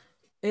Katara.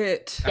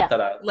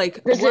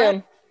 Like,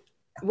 resume.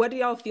 What do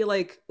y'all feel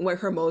like were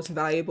her most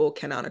valuable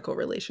canonical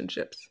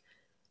relationships?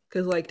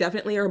 Because like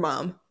definitely her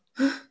mom.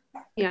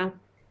 Yeah.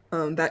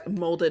 That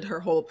molded her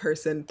whole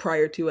person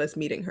prior to us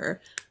meeting her.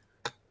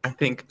 I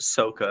think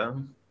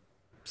Sokka.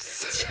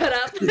 Shut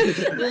up.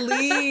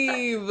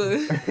 Leave.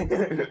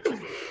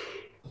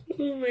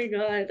 Oh my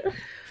god.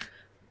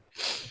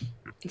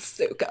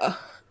 Sokka.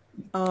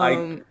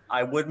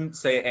 I wouldn't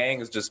say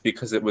Aang's just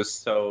because it was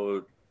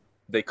so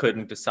they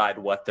couldn't decide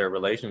what their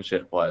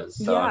relationship was.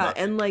 So yeah,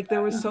 and like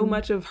there was so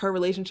much of her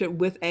relationship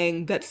with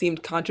Aang that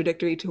seemed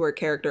contradictory to her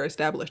character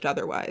established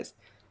otherwise.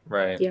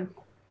 Right. Yeah.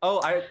 Oh,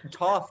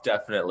 Toph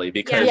definitely,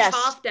 because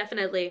Toph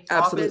definitely.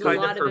 Absolutely. There's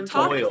a lot of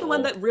Toph is the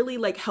one that really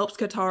like helps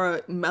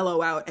Katara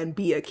mellow out and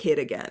be a kid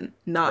again,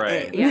 not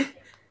Aang. Yeah.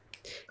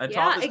 And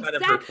Toph is kind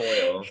of her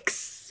foil.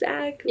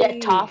 Exactly. Yeah,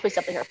 Toph is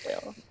definitely her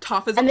foil.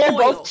 Toph is and a they're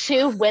foil. both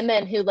two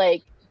women who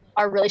like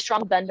are really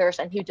strong benders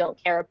and who don't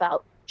care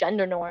about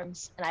gender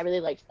norms, and I really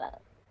liked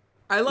that.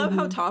 I love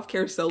how Toph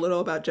cares so little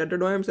about gender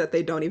norms that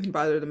they don't even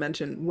bother to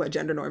mention what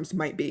gender norms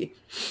might be.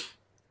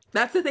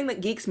 That's the thing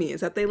that geeks me,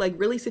 is that they like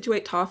really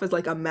situate Toph as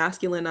like a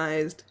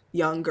masculinized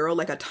young girl,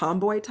 like a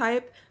tomboy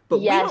type, but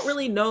we don't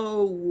really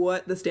know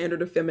what the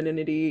standard of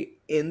femininity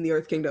in the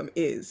Earth Kingdom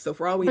is. So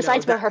for all we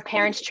besides know, what her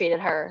parents treated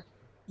her.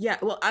 Yeah,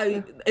 well,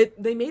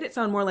 they made it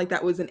sound more like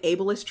that was an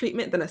ableist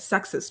treatment than a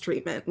sexist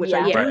treatment, which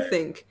Yeah. I do Right.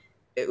 think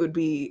it would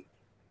be.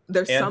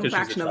 There's And some 'cause she's a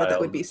faction of it that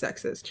would child. be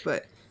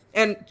sexist,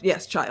 and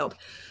yes, child.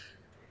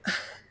 I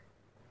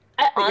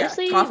But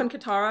honestly yeah, Toph and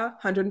Katara,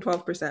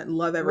 112%.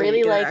 Love every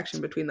really interaction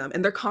liked. between them,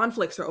 and their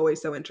conflicts are always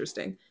so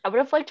interesting. I would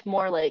have liked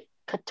more like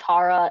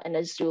Katara and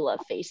Azula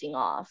facing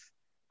off.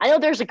 I know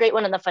there's a great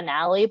one in the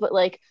finale, but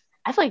like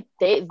I feel like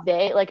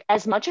they like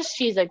as much as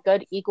she's a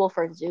good equal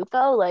for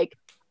Zuko, like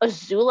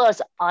Azula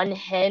is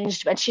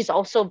unhinged and she's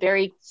also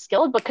very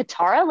skilled. But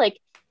Katara, like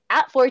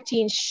at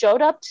 14,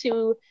 showed up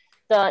to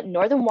the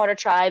Northern Water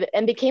Tribe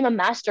and became a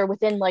master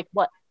within like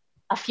what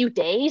a few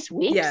days,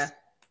 weeks. Yeah,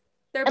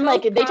 They're And,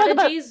 both like, they talk about-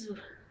 prodigies.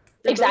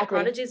 They're Exactly.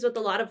 both prodigies with a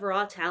lot of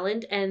raw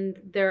talent, and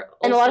they're also,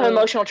 And a lot of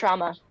emotional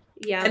trauma.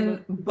 Yeah,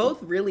 and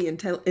both really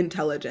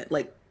intelligent.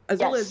 Like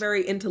Azula Yes. is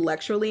very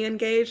intellectually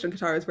engaged, and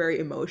Katara is very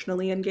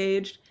emotionally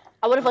engaged.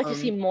 I would have liked to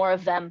see more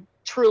of them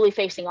truly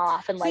facing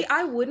off and like See,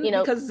 I wouldn't you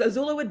know- because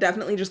Azula would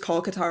definitely just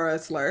call Katara a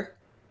slur.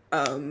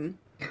 Oh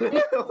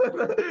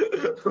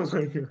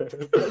my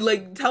God.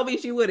 Like, tell me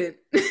she wouldn't.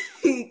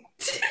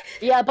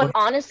 Yeah, but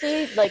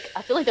honestly, like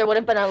I feel like there would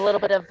have been a little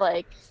bit of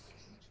like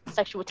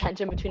sexual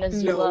tension between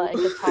Azula and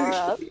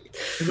Katara.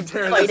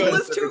 Fighting.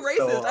 Azula's too It's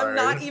so racist. I'm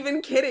not hard.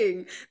 even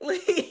kidding.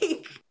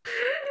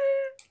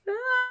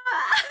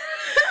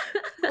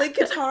 Like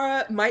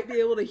Katara might be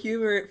able to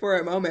humor it for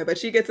a moment, but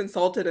she gets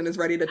insulted and is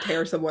ready to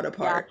tear someone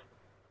apart.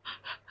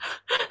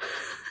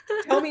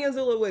 Tell me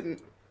Azula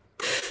wouldn't.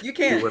 You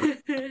can't.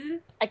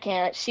 wouldn't. I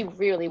can't. She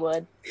really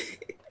would.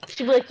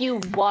 She'd be like, "You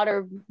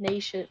water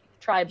nation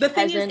tribe The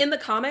thing is, peasant." in the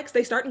comics,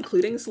 they start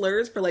including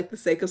slurs for like the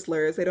sake of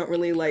slurs. They don't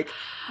really like.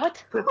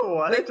 What?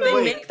 What? They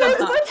Wait, make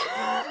them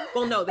up.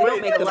 Well, no, they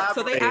don't Wait, make them up.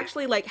 So they elaborate.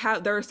 actually like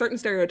have. There are certain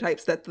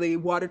stereotypes that the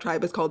Water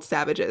Tribe is called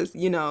savages.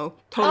 You know,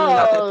 totally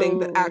not the thing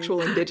that Oh.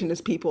 actual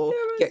indigenous people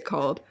get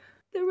called.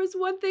 there was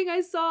one thing I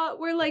saw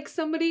where like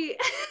somebody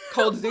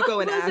Called Zuko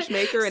What an was it?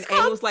 Ashmaker, and It's Aang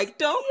called- was like,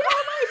 "Don't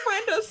call my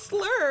friend a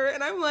slur."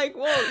 And I'm like,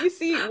 "Well, you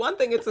see, one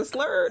thing it's a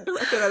slur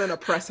directed at an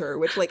oppressor,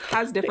 which like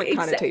has different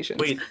Exact-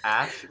 connotations." Wait,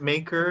 Ash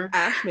Maker?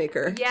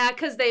 Ashmaker. Yeah,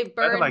 because they Kind of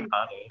burn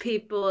iconic.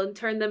 people and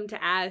turn them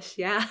to ash.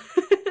 Yeah.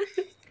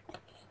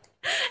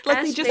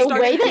 Like they Ash just Maker. The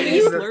started way that creating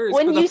you slurs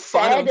when for the you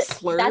fun said of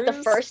slurs. that the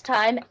first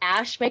time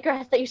Ashmaker,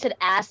 I thought you said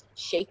ass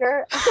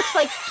shaker. I was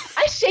like,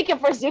 I shake it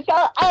for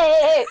Zuko.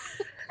 Hey.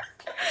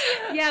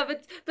 Yeah,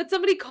 but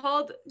somebody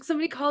called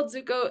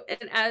Zuko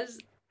an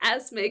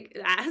ash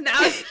maker,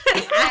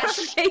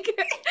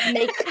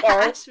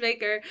 ash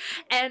maker,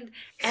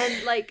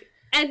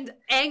 and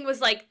Aang was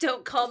like,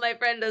 "Don't call my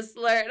friend a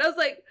slur," and I was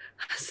like,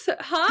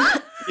 "Huh?"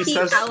 He Peak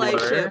says slur.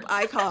 allyship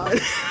icon.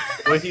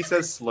 Wait, he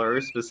says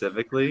slur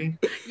specifically?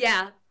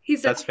 Yeah, he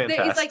said. That's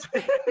fantastic.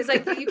 He's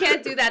like, "You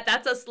can't do that.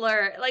 That's a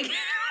slur." Like,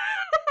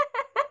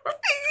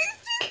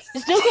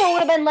 Zuko would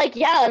have been like,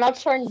 yeah, and I'll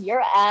turn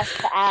your ass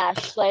to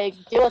ash. Like,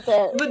 deal with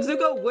it. But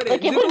Zuko wouldn't.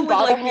 Like, it Zuko wouldn't would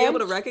bother like be him. able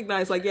to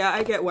recognize, like, yeah,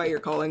 I get why you're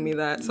calling me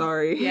that.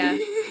 Sorry. yeah,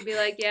 be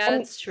like, "Yeah,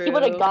 And it's true." He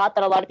would have got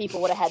that a lot of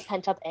people would have had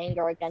pent up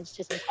anger against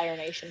his entire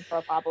nation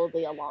for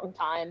probably a long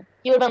time.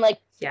 He would have been like,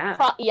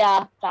 Yeah.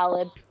 yeah,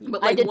 valid.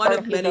 But I like did one burn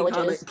of a few many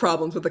villages.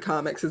 problems with the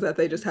comics is that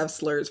they just have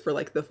slurs for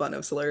like the fun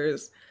of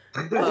slurs.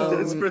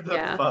 It's for the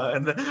yeah.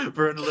 fun,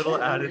 for a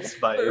little added For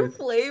spice.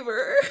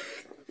 flavor.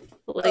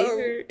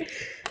 Flavor.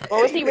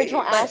 What was the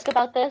original ask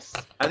about this?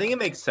 I think it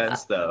makes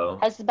sense though.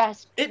 As the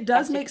best. It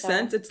does I make think so.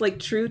 sense. It's like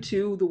true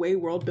to the way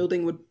world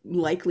building would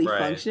likely Right.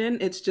 function.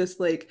 It's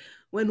just like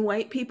when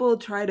white people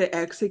try to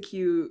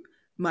execute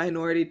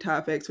minority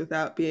topics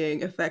without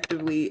being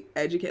effectively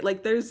educated.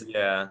 Like there's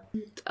Yeah.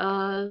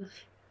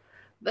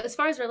 But as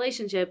far as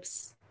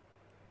relationships,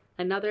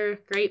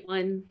 another great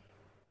one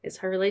is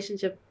her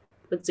relationship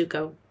with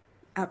Zuko.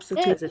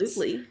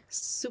 absolutely.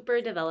 Super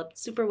developed,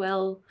 super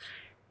well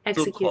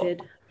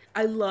executed.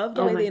 I love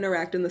the Oh way my- they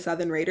interact in the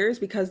Southern Raiders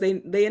because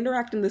they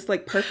interact in this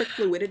like perfect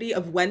fluidity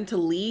of when to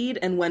lead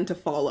and when to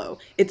follow.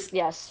 It's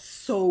Yes.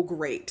 so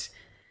great.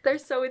 They're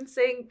so in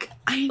sync.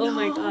 I know. Oh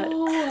my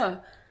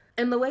God.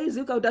 And the way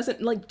Zuko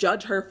doesn't like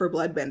judge her for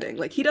bloodbending.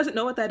 Like he doesn't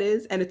know what that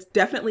is and it's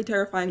definitely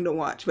terrifying to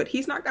watch, but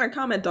he's not going to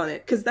comment on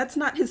it cuz that's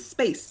not his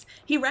space.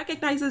 He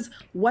recognizes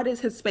what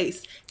is his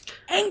space.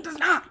 Aang does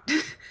not.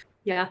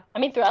 Yeah. I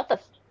mean, throughout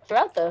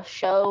the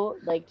show,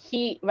 like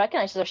he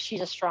recognizes that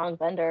she's a strong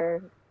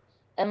bender,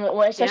 and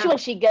especially Yeah. when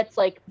she gets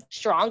like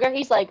stronger,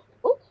 he's like,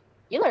 "Ooh,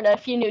 you learned a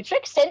few new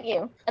tricks, didn't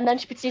you?" And then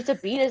she proceeds to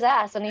beat his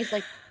ass, and he's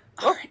like,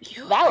 Aren't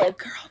you valid. a good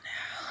girl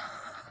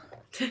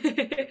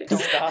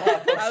Stop.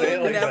 I Say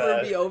it would like never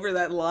that. be over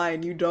that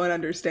line. You don't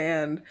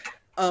understand.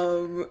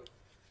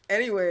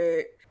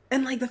 Anyway,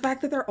 and like the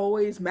fact that they're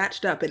always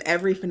matched up in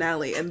every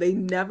finale and they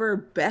never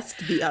best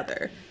the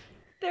other.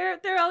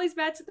 They're always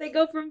matched. They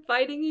go from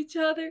fighting each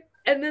other,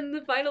 and then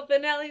the final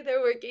finale,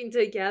 they're working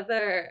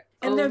together.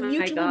 And Oh they're my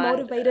mutually God.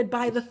 motivated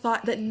by the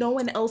thought that no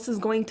one else is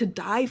going to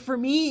die for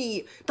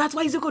me. That's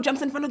why Zuko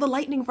jumps in front of the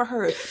lightning for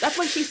her. That's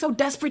why she's so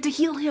desperate to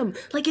heal him.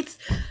 Like it's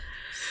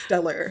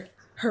stellar.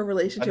 Her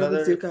relationship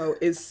with Another- Zuko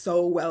is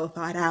so well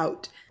thought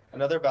out.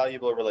 Another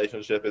valuable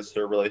relationship is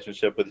her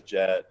relationship with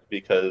Jet,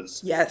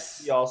 because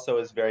Yes. he also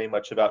is very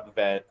much about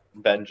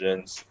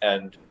vengeance,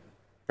 and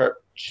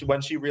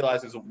when she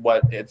realizes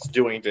what it's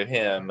doing to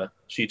him,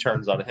 she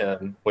turns on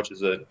him, which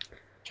is a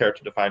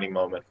character-defining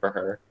moment for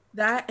her.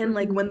 That and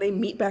like when they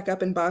meet back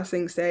up in Ba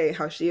Sing Se,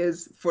 how she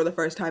is for the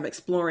first time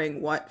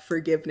exploring what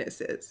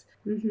forgiveness is.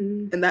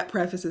 And that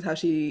prefaces how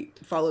she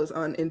follows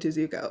on into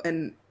Zuko.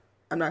 And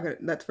I'm not gonna,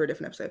 that's for a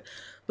different episode.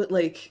 But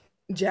like,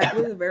 Jet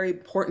was a very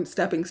important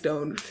stepping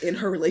stone in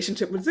her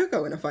relationship with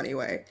Zuko in a funny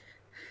way.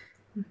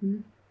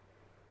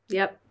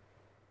 Yep.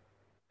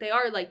 They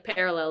are like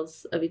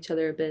parallels of each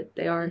other a bit.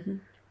 They are.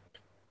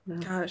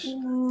 Gosh.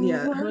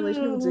 Yeah, her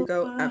relationship with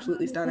Zuko,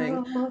 absolutely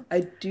stunning.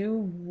 I do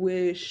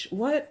wish,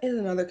 what is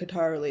another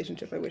Katara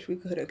relationship I wish we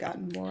could have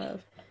gotten more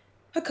of?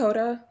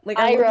 Hakoda. Like,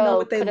 I want to know Iroh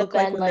what they could have look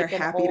like been when they're like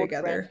an happy old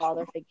together.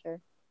 grandfather figure.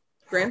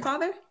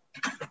 Grandfather?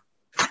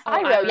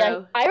 Iroh, yeah.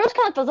 Iroh. Iroh's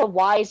kind of like the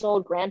wise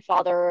old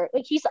grandfather.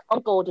 Like, he's the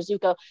uncle to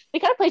Zuko. He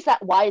kind of plays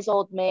that wise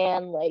old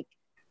man, like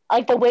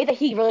the way that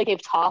he really gave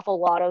Toph a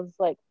lot of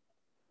like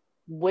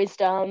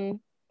wisdom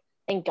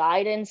and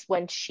guidance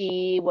when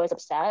she was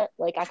upset.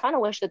 Like, I kind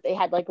of wish that they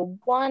had like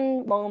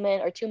one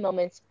moment or two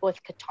moments with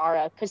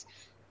Katara, because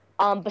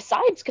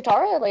besides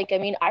Katara, like, I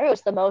mean,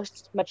 Iroh's the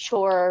most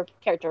mature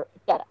character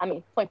that, I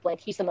mean, point blank,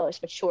 he's the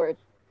most mature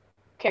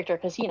character,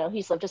 because, you know,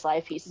 he's lived his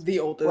life, he's The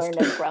oldest. learned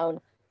and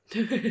grown.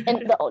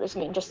 And the oldest,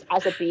 I mean, just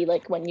as a bee,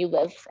 like, when you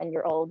live and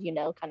you're old, you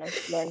know, kind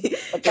of learn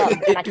what's up.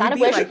 And I kind of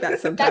wish like that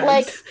sometimes.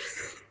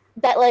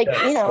 that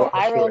Yes, you know, so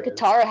Iroh and sure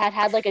Katara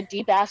had like a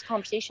deep ass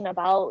conversation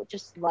about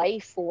just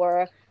life,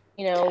 or,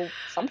 you know,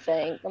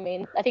 something. I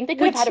mean, I think they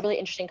could have had a really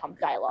interesting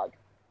dialogue.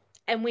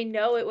 And we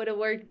know it would have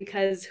worked,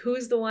 because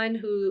who's the one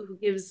who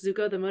gives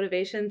Zuko the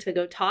motivation to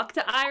go talk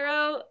to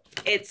Iroh?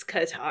 It's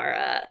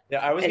Katara. Yeah,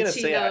 I was And gonna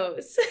she say,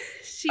 knows.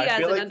 She I has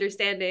feel an like-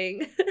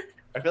 understanding.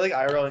 I feel like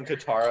Iroh and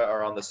Katara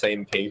are on the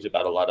same page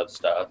about a lot of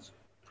stuff.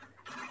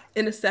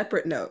 In a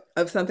separate note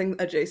of something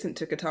adjacent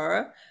to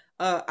Katara,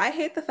 I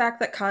hate the fact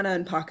that Kana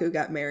and Paku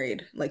got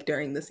married, like,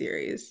 during the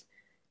series.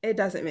 It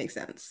doesn't make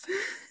sense.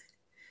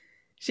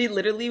 She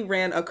literally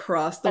ran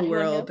across the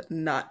world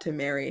not to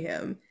marry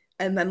him.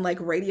 And then, like,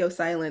 radio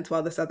silence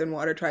while the Southern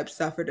Water Tribe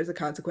suffered as a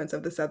consequence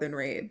of the Southern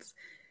raids.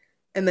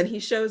 And then he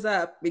shows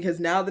up because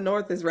now the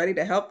North is ready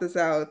to help the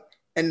South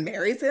and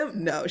marries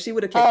him? No, she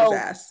would have kicked his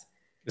ass.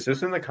 Is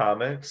this in the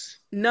comics?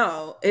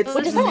 No, it's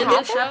But this doesn't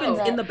it happens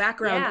happen? in the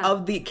background Yeah.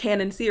 of the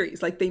canon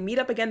series. Like, they meet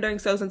up again during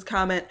Sozin's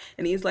comment,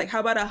 and he's like,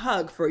 "How about a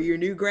hug for your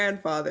new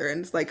grandfather?"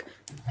 And it's like,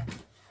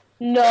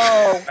 No.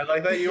 I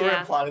like that you were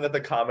Yeah. implying that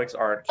the comics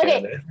aren't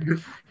Okay.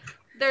 canon.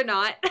 They're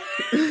not.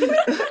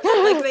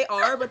 like they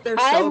are, but they're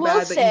I so will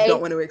bad that say- you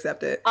don't want to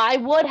accept it. I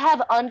would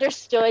have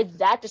understood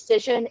that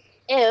decision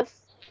if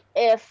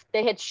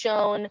they had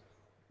shown,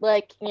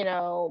 like, you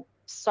know,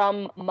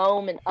 some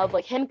moment of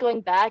like him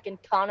going back and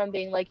Kana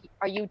being like,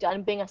 "Are you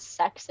done being a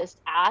sexist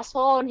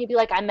asshole?" And he'd be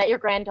like, "I met your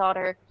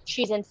granddaughter.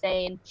 She's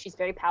insane. She's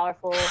very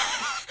powerful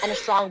and a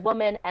strong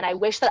woman. And I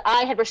wish that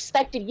I had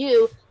respected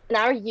you in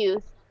our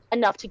youth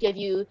enough to give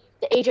you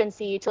the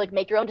agency to like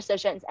make your own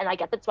decisions. And I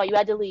get that's why you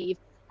had to leave."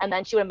 And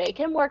then she would make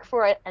him work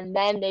for it, and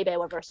then maybe I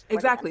would reverse.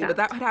 Exactly, but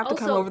that would have to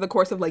come Also- over the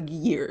course of like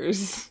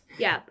years.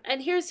 Yeah, and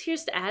here's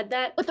to add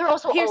that But they're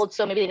also Here's- old,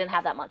 so maybe they didn't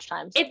have that much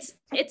time. So.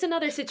 it's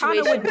another Kana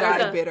situation would where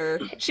die the- bitter.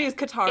 She's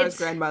Katara's It's-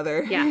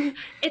 grandmother. Yeah,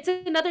 it's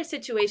another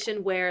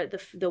situation where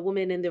the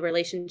woman in the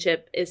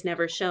relationship is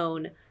never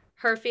shown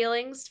her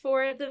feelings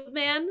for the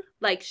man.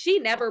 Like, she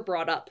never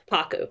brought up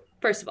Paku.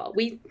 First of all,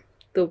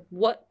 very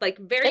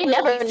They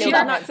little. never knew She did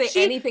about not say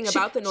anything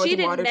about the Northern She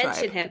didn't Water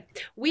mention Tribe. him.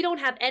 We don't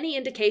have any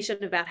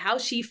indication about how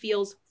she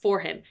feels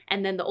for him.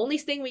 And then the only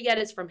thing we get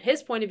is from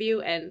his point of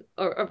view, and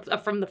or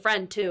from the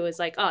friend too, is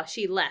like, "Oh,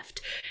 she left,"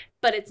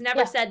 but it's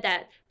never said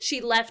that she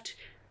left,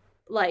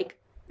 like.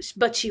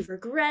 But she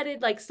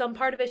regretted, like, some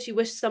part of it. She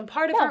wished some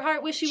part of her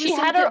heart wished she was. She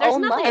had something. her There's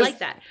own nothing life. like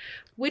that.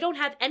 We don't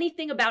have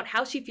anything about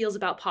how she feels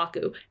about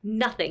Paku.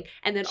 Nothing.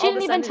 And then She all of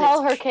didn't a even sudden,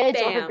 tell her it's kids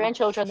or her bam.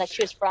 grandchildren that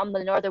she was from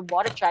the Northern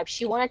Water Tribe.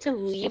 She wanted to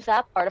leave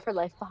that part of her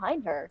life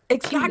behind her.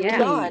 Exactly. Yeah.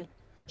 Gone.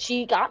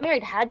 She got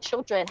married, had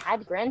children,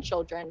 had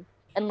grandchildren,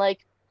 and like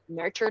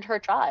nurtured her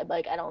tribe.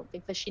 Like, I don't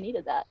think that she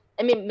needed that.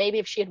 I mean, maybe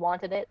if she had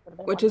wanted it, would have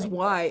been Which one is thing,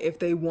 why, if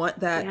they want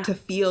that Yeah. to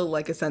feel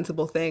like a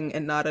sensible thing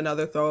and not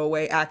another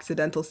throwaway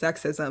accidental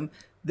sexism,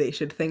 they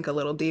should think a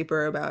little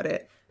deeper about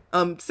it.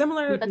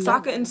 Similar, That's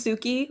Sokka not and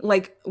Suki,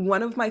 like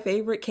one of my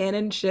favorite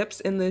canon ships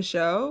in this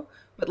show,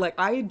 but like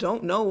I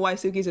don't know why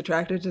Suki's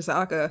attracted to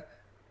Sokka.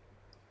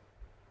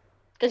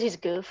 because he's a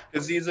goof.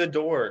 Because he's a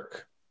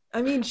dork.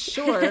 I mean,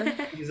 sure.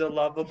 He's a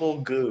lovable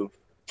goof.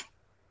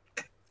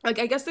 Like,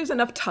 I guess there's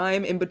enough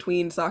time in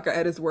between Sokka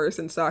at his worst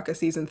and Sokka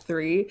season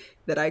 3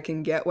 that I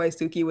can get why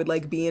Suki would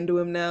like be into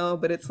him now,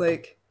 but it's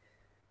like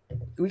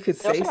we could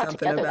They're say also not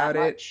something together about that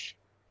it. much.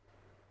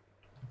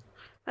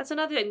 That's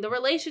another thing. The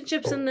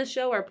relationships in the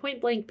show are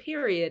point blank,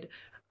 period.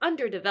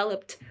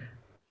 Underdeveloped,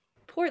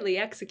 poorly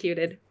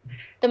executed.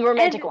 The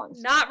romantic and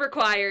ones. Not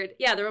required.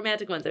 Yeah, the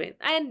romantic ones, I mean.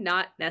 And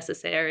not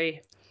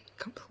necessary.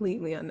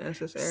 Completely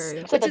unnecessary.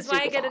 So Which is that's why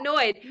I Zuko's get off.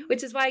 annoyed.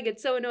 Which is why I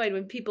get so annoyed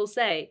when people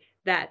say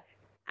that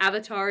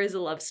Avatar is a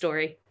love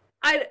story.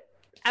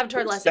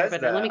 Avatar: Who The Last says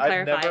Airbender. that? Let me I've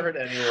clarify. never heard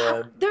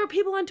anyone. There are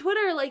people on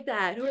Twitter like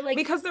that who are like,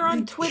 Because they're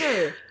on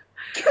Twitter.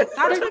 That's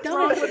They're what's dumb.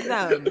 wrong with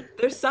them.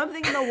 There's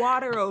something in the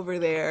water over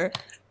there.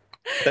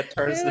 That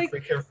turns They're the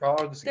like- freaking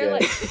frogs they're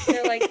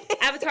gay.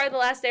 like Avatar: The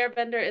Last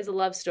Airbender is a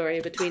love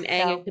story between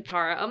Aang No. and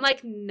Katara. I'm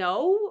like,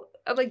 no.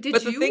 I'm like, did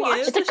But the you thing watch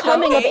is, It's a the show?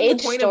 coming of Aang's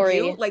age point story.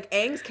 of view, like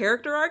Aang's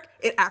character arc,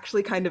 it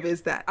actually kind of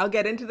is that. I'll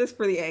get into this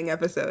for the Aang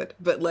episode,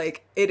 but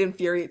like it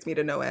infuriates me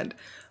to no end.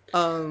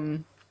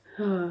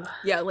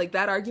 Yeah, like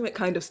that argument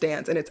kind of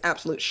stands, and it's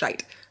absolute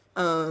shite.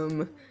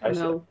 No,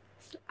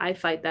 I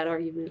fight that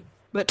argument.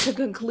 But to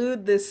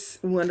conclude this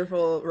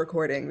wonderful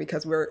recording,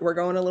 because we're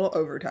going a little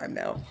overtime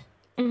now,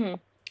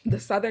 the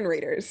Southern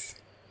Raiders.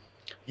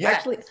 Yeah.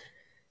 Actually,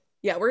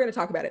 yeah, we're going to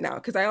talk about it now,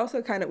 because I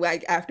also kind of,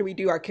 like, after we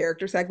do our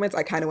character segments,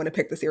 I kind of want to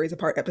pick the series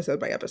apart episode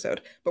by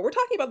episode. But we're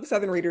talking about the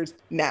Southern Raiders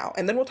now,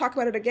 and then we'll talk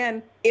about it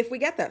again if we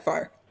get that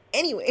far.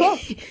 Anyway,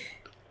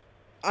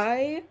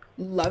 I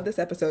love this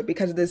episode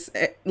because this,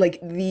 like,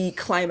 the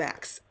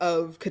climax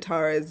of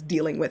Katara's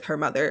dealing with her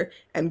mother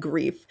and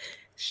grief.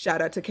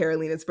 Shout out to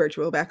Carolina's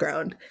virtual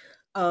background.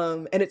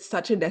 And it's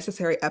such a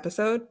necessary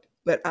episode,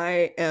 but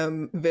I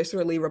am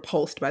viscerally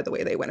repulsed by the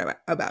way they went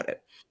about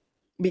it.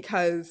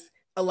 Because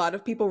a lot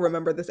of people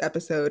remember this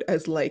episode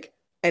as like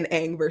an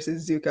Aang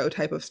versus Zuko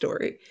type of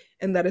story.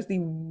 And that is the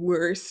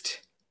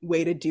worst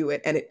way to do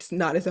it. And it's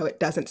not as though it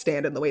doesn't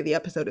stand in the way the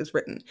episode is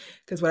written.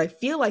 Because what I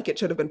feel like it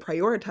should have been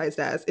prioritized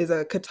as is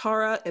a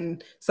Katara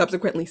and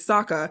subsequently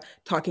Sokka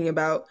talking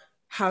about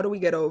how do we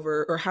get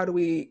over or how do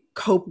we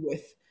cope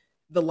with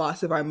the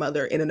loss of our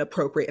mother in an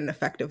appropriate and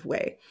effective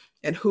way,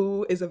 and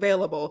who is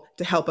available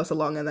to help us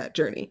along on that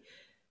journey.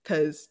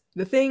 Because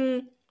the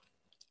thing,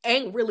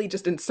 Aang really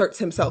just inserts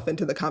himself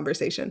into the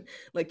conversation.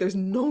 Like, there's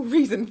no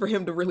reason for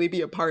him to really be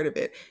a part of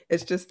it.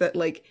 It's just that,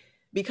 like,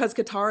 because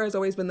Katara has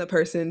always been the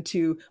person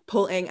to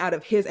pull Aang out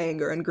of his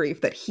anger and grief,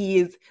 that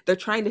they're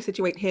trying to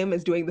situate him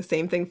as doing the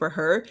same thing for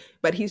her,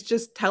 but he's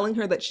just telling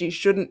her that she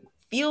shouldn't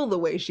feel the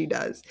way she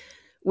does,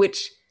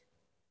 which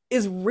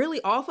is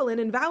really awful and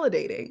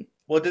invalidating.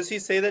 Well, does he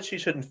say that she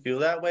shouldn't feel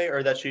that way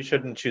or that she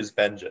shouldn't choose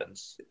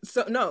vengeance?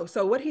 So no,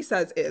 so what he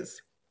says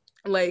is,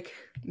 like,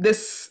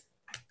 this,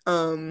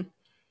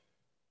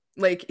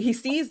 like, he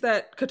sees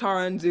that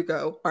Katara and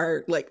Zuko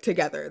are, like,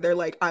 together. They're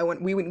like,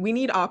 we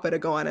need Appa to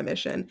go on a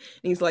mission. And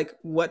he's like,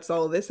 what's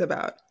all this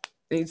about?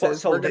 And he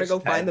says, we're gonna go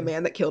find the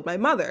man that killed my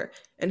mother.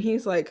 And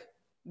he's like,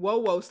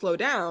 whoa, slow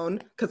down.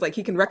 Because, like,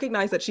 he can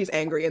recognize that she's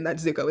angry and that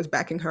Zuko is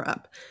backing her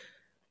up.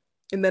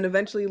 And then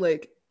eventually,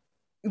 like,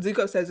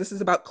 Zuko says this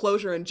is about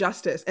closure and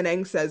justice, and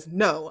Aang says,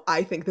 no,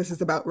 I think this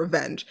is about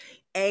revenge.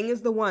 Aang is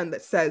the one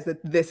that says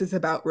that this is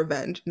about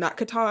revenge, not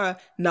Katara,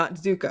 not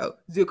Zuko.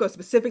 Zuko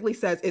specifically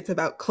says it's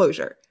about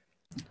closure.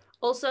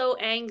 Also,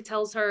 Aang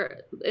tells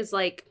her, it's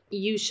like,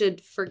 you should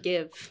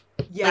forgive.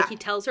 Yeah. Like, he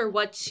tells her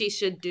what she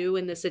should do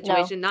in this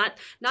situation. Not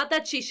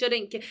that she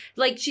shouldn't,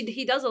 like,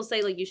 he does also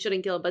say, like, you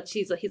shouldn't kill, but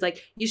he's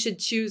like, you should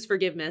choose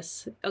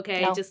forgiveness, okay?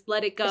 No. Just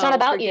let it go. It's not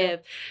about forgive.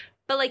 you.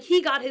 But, like,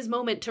 he got his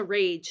moment to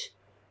rage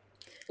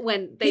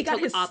when they he got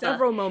took his Appa.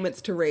 several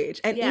moments to rage.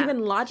 And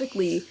even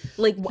logically,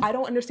 like, I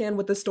don't understand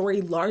what the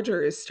story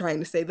larger is trying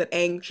to say, that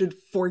Aang should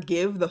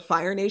forgive the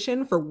Fire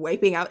Nation for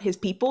wiping out his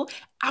people.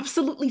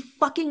 Absolutely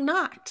fucking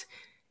not.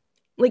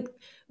 Like,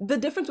 the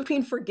difference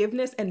between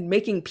forgiveness and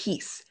making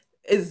peace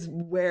is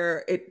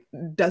where it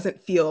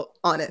doesn't feel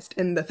honest.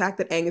 And the fact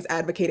that Aang is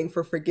advocating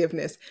for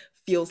forgiveness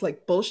feels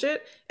like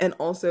bullshit, and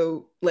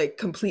also, like,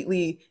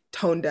 completely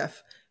tone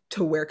deaf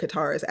to where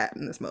Katara is at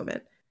in this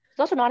moment. It's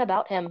also not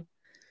about him.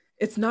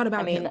 It's not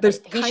about him. he There's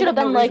should kind have of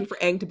no been reason like- for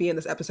Aang to be in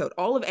this episode.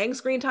 All of Aang's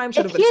screen time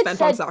should have If been he had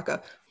spent on said-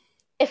 Sokka.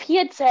 If he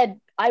had said,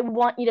 I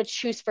want you to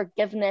choose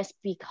forgiveness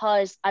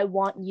because I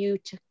want you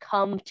to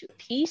come to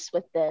peace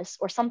with this,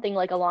 or something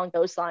like along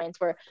those lines,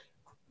 where,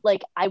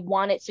 like, I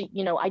want it, so,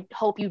 you know, I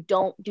hope you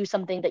don't do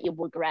something that you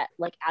regret,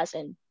 like, as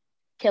in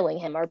killing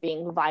him or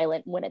being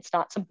violent, when it's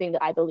not something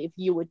that I believe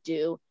you would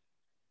do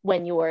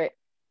when you were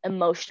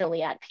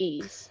emotionally at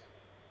peace.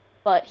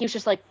 But he was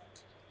just like,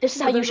 this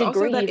is how you there's should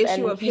also that grieve, issue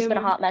and of he's been a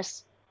him- hot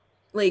mess.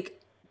 Like,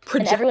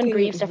 everyone projecting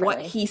grieves what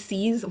differently. he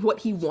sees, what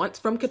he wants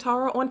from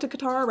Katara onto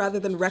Katara, rather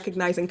than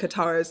recognizing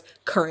Katara's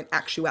current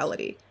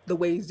actuality, the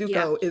way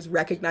Zuko is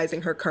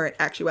recognizing her current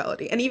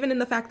actuality. And even in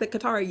the fact that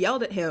Katara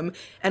yelled at him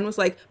and was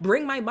like,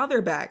 bring my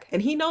mother back,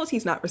 and he knows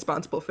he's not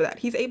responsible for that.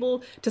 He's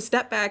able to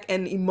step back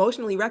and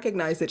emotionally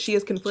recognize that she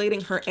is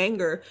conflating her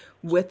anger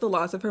with the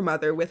loss of her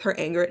mother with her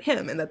anger at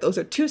him, and that those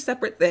are two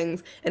separate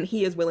things, and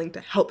he is willing to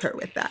help her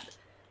with that.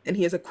 And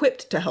he is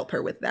equipped to help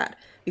her with that,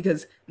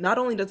 because not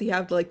only does he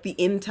have, like, the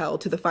intel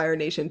to the Fire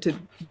Nation to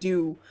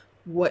do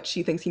what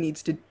she thinks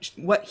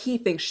what he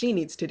thinks she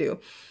needs to do,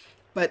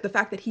 but the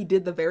fact that he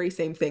did the very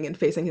same thing in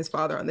facing his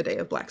father on the day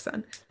of Black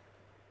Sun.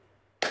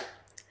 A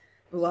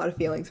lot of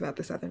feelings about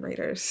the Southern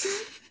Raiders.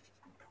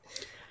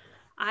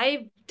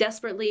 I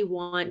desperately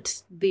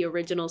want the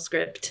original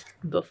script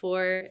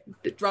before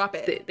Drop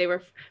it. they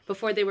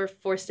were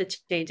forced to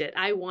change it.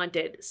 I want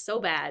it so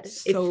bad.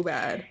 So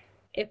bad.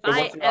 If So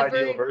I what's the ever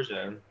ideal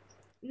version?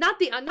 not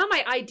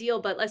my ideal,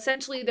 but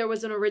essentially there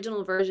was an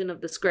original version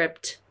of the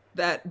script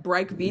that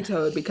Bryke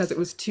vetoed because it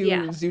was too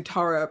Yeah.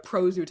 Zutara,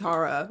 pro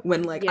Zutara,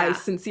 when like I Yeah.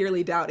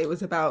 sincerely doubt it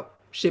was about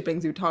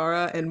shipping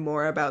Zutara and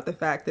more about the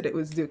fact that it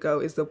was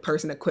Zuko is the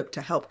person equipped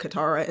to help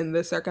Katara in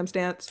this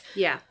circumstance.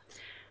 Yeah.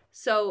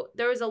 So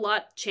there was a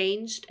lot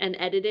changed and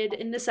edited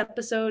in this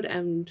episode,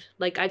 and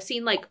like I've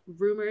seen like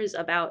rumors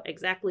about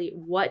exactly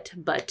what,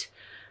 but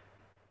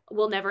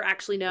we'll never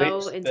actually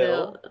know Wait,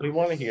 until we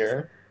want to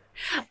hear.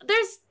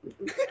 there's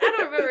I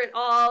don't remember it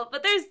all,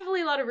 but there's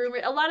definitely a lot of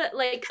rumors, a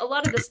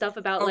lot of the stuff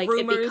about like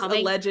rumors, it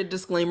becoming alleged,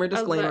 disclaimer.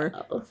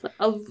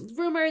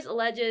 rumors,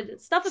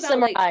 alleged stuff about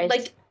Summarized.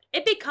 like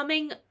it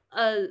becoming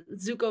a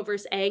Zuko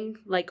versus Aang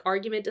like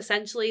argument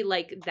essentially,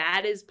 like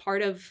that is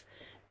part of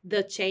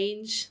the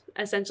change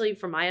essentially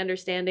from my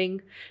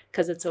understanding,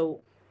 because it's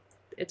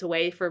a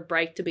way for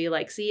Bryke to be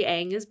like, see,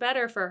 Aang is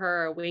better for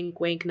her, wink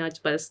wink nudge,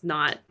 but it's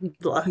not.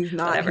 Blah, He's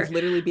not. whatever. He's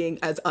literally being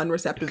as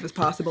unreceptive as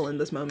possible in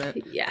this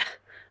moment. Yeah.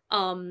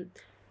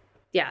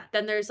 Yeah,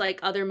 then there's like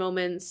other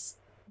moments.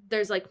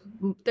 There's like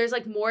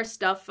more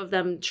stuff of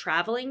them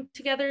traveling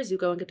together,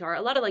 Zuko and Katara.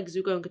 A lot of like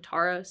Zuko and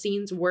Katara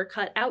scenes were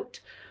cut out.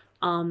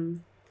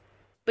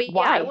 But yeah,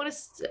 Why? I want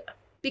to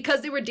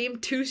because they were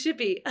deemed too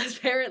shippy,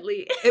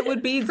 apparently. It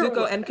would be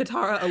Zuko and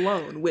Katara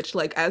alone, which,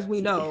 like, as we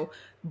know,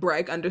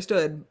 Bryke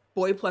understood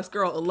boy plus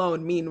girl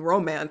alone mean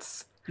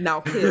romance.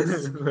 Now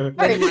kiss. Alright,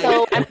 like,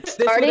 so I'm this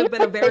would starting have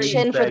been a a very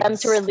petition for them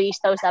Thanks. to release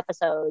those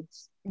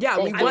episodes. yeah.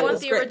 We I want, want the the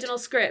script. original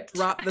script.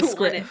 Drop I the want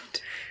script.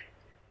 it.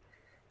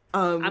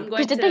 Um, I'm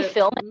going Did to they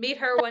film it meet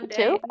her one day.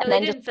 too? No, And they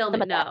then didn't just film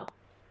film it. it that?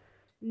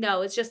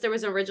 No, it's just there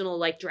was an original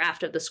like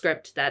draft of the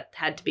script that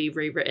had to be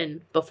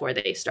rewritten before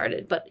they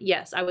started. But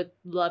yes, I would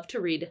love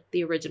to read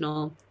the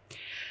original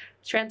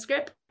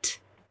transcript.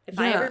 If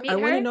I ever meet I her,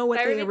 want to know what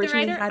if I ever they meet the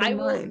originally writer, had in I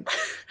will. mind.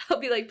 I'll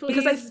be like, please.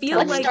 Because I feel tell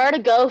Let's me. like- start a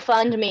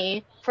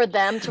GoFundMe for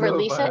them to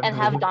release it and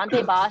have GoFundMe.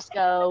 Dante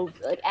Bosco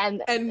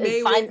And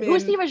Mae find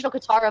who's the Whitman. original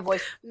Katara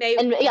voice, May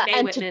and yeah, May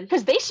and Whitman.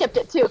 because they shipped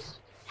it too.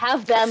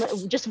 Have them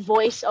just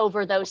voice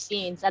over those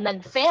scenes, and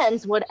then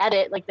fans would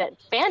edit like that.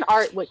 Fan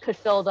art could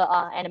fill the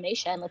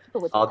animation. Like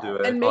people would. I'll do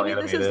it. And I'll maybe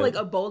this animate is it. like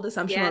a bold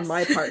assumption on Yes.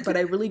 my part, but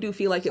I really do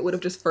feel like it would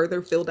have just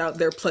further filled out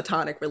their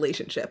platonic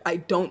relationship. I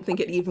don't think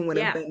it even would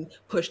have Yeah. been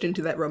pushed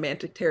into that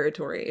romantic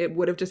territory. It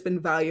would have just been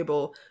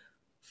valuable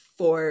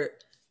for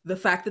the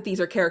fact that these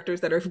are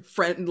characters that are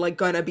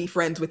gonna be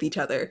friends with each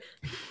other.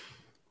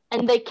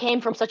 And they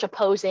came from such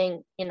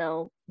opposing.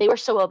 They were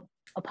so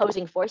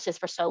opposing forces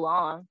for so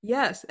long,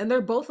 Yes, and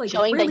they're both like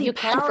showing really that you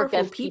can powerful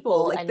forgive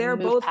people Like and they're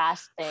move both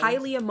past things.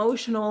 highly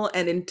emotional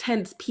and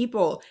intense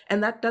people,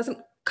 and that doesn't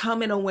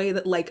come in a way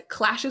that like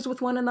clashes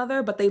with one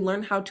another, but they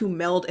learn how to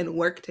meld and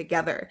work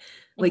together.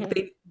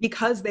 Like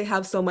because they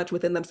have so much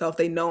within themselves,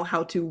 they know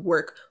how to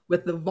work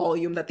with the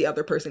volume that the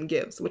other person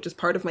gives, which is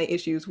part of my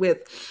issues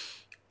with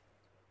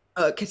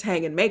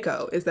Katang and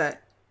Mako, is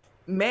that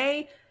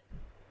May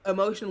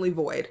emotionally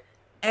void,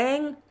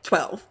 Aang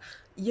 12,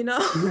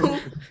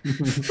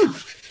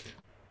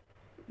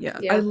 yeah.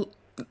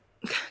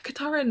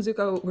 Katara and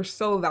Zuko were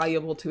so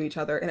valuable to each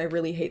other, and I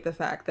really hate the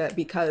fact that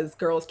because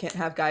girls can't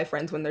have guy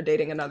friends when they're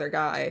dating another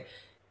guy,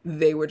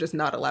 they were just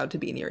not allowed to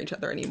be near each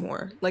other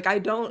anymore. Like I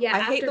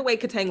hate the way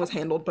Katang was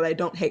handled, but I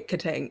don't hate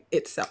Katang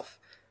itself.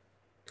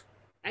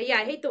 Yeah,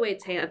 I hate the way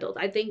it's handled.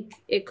 I think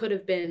it could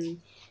have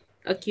been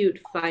a cute,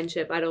 fine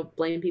ship. I don't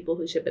blame people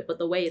who ship it, but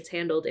the way it's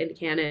handled in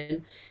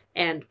canon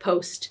and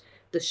post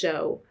the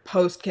show,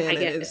 Post canon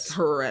get is it.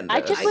 horrendous.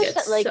 I just I wish get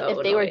that like so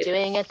if they were annoyed.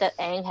 doing it, that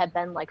Aang had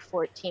been like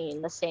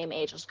 14, the same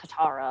age as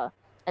Katara,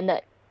 and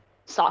that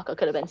Sokka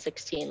could have been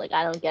 16. Like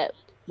I don't get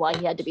why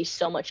he had to be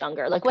so much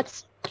younger. Like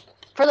what's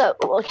for the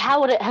like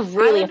how would it have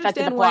really I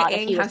affected the understand why plot if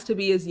Aang he was has to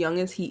be as young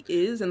as he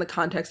is in the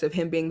context of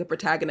him being the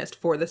protagonist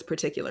for this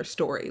particular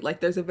story. Like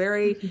there's a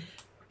very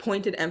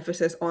pointed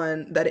emphasis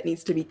on that it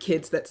needs to be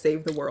kids that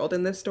save the world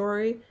in this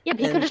story. Yeah,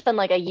 but he could And have just been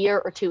like a year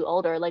or two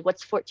older. Like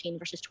what's 14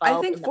 versus 12?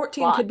 I think in the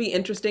 14 plot? could be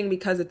interesting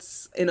because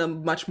it's in a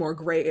much more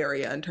gray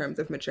area in terms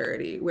of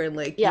maturity, where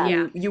like Yeah.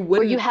 you where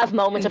wouldn't you have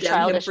moments of condemn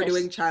him childishness for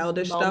doing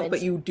childish stuff, but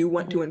moments. you do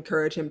want to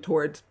encourage him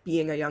towards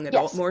being a young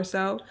adult Yes. more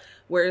so.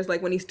 Whereas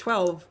like when he's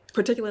 12,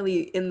 particularly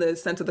in the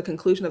sense of the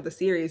conclusion of the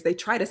series, they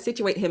try to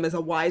situate him as a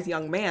wise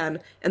young man,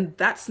 and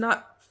that's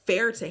not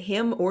fair to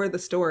him or the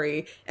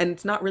story, and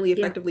it's not really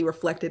effectively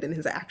reflected in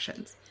his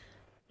actions.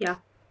 yeah.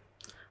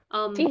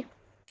 See?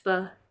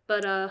 But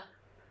what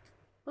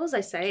was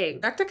I saying?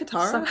 Back to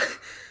Katara.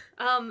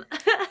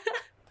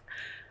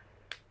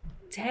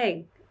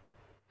 Dang,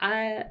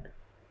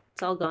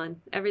 it's all gone.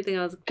 Everything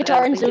I was.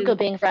 Katara and thinking- Zuko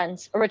being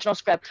friends. Original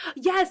script.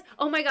 Yes.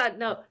 Oh my God.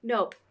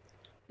 No.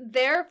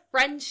 Their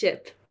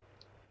friendship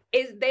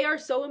they are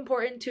so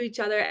important to each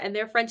other, and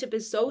their friendship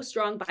is so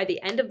strong by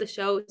the end of the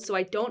show. So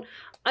I don't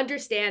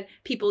understand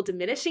people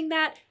diminishing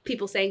that,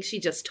 people saying she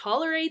just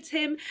tolerates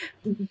him,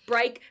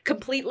 Bright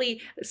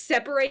completely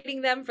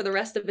separating them for the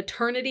rest of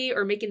eternity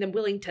or making them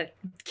willing to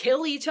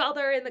kill each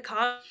other in the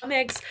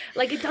comics.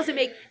 Like, it doesn't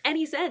make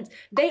any sense.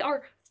 They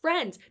are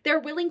friends. They're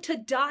willing to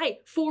die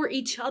for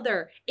each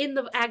other in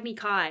the Agni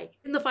Kai,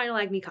 in the final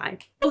Agni Kai.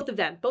 Both of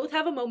them. Both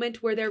have a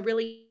moment where they're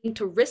willing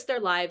to risk their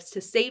lives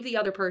to save the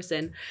other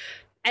person,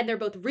 and they're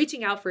both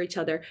reaching out for each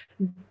other.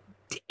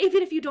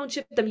 Even if you don't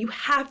ship them, you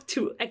have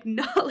to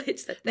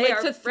acknowledge that they are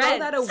to friends. throw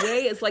that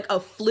away as like a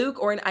fluke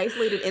or an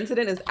isolated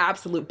incident is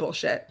absolute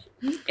bullshit.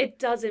 It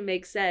doesn't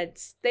make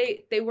sense.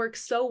 They work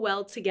so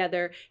well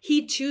together.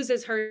 He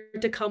chooses her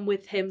to come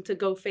with him to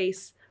go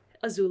face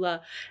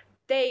Azula.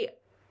 They're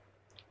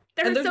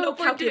And there's so no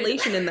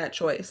calculation in that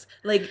choice.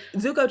 Like,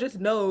 Zuko just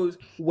knows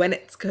when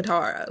it's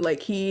Katara.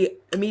 Like, he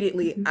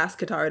immediately asked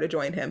Katara to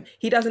join him.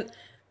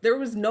 There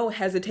was no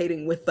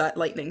hesitating with that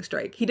lightning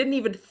strike. He didn't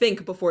even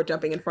think before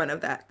jumping in front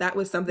of that. That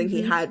was something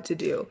he had to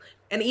do.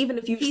 And even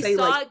if you say,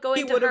 like,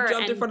 he would have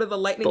jumped in front of the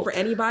lightning for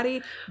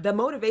anybody, the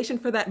motivation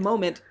for that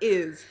moment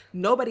is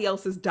nobody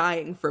else is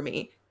dying for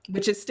me,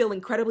 which is still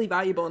incredibly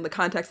valuable in the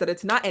context that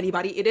it's not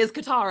anybody, it is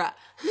Katara.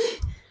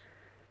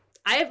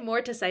 I have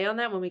more to say on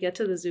that when we get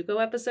to the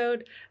Zuko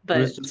episode, but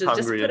just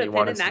put a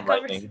pin in that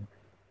conversation.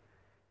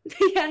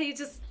 Yeah, he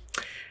just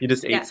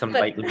ate some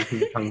lightning.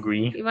 He's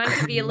hungry. He wanted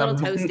to be a little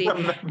toasty.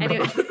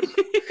 Anyway,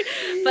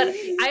 but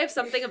I have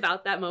something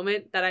about that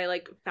moment that I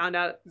like found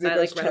out that I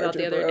like read about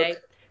the other day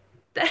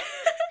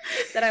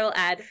that I will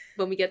add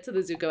when we get to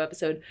the Zuko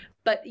episode.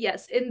 But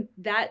yes, in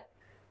that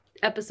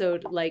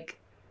episode, like,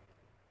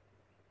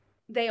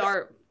 they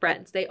are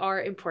friends. They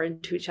are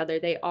important to each other.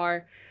 They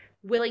are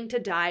willing to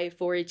die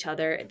for each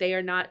other. They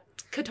are not,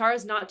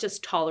 Katara's not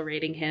just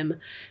tolerating him.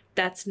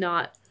 That's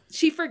not,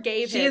 she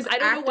forgave him. She is I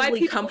don't know why actively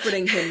people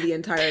comforting him the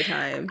entire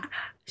time.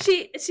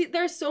 She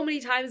there's so many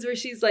times where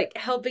she's like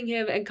helping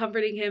him and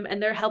comforting him,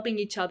 and they're helping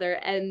each other,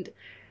 and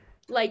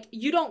like,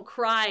 you don't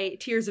cry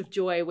tears of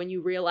joy when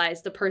you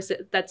realize the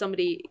person that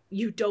somebody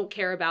you don't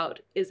care about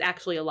is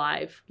actually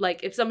alive.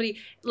 Like, if somebody,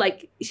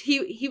 like,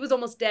 he was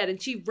almost dead and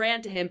she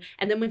ran to him,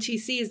 and then when she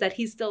sees that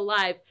he's still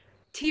alive,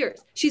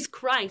 tears. She's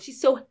crying.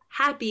 She's so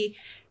happy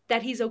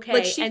that he's okay.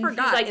 Like, she and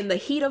forgot, like, in the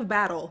heat of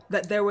battle,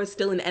 that there was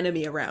still an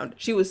enemy around.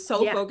 She was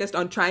so focused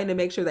on trying to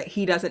make sure that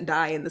he doesn't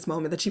die in this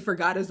moment that she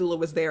forgot Azula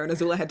was there, and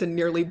Azula had to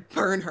nearly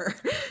burn her.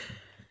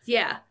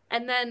 Yeah.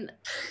 And then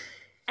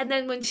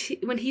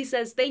when he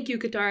says, "Thank you,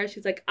 Katara,"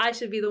 she's like, "I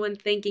should be the one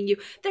thanking you."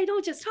 They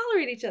don't just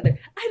tolerate each other.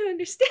 I don't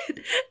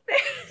understand.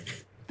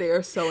 They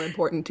are so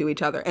important to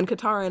each other. And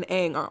Katara and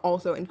Aang are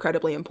also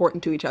incredibly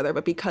important to each other.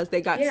 But because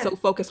they got so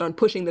focused on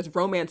pushing this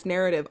romance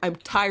narrative, I'm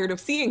tired of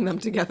seeing them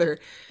together.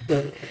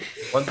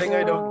 One thing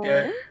I don't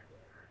get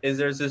is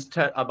there's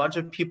a bunch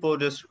of people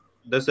there's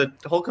a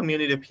whole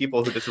community of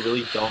people who just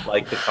really don't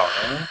like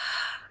Katara.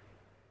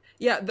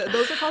 Yeah,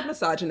 those are called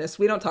misogynists.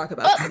 We don't talk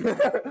about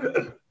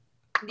them.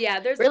 Yeah,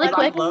 there's really a lot of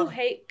quick. people who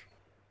hate.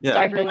 Yeah,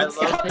 Sorry, I love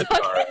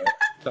Katara.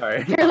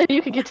 Sorry. Really,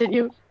 you can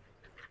continue.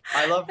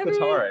 I love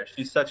Katara.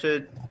 She's such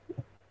a...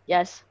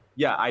 Yes.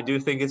 Yeah, I do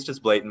think it's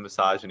just blatant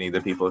misogyny,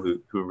 the people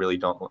who really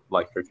don't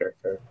like her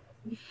character.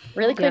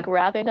 Really quick,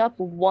 wrapping up,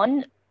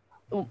 one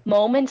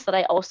moments that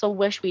I also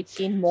wish we'd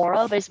seen more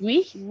of is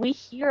we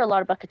hear a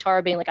lot about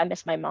Katara being like, I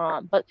miss my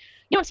mom, but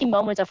you don't see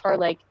moments of her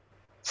like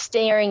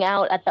staring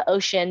out at the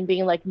ocean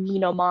being like, you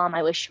know, Mom,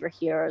 I wish you were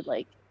here.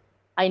 Like,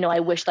 I know, I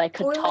wish that I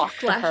could Or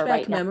talk like to her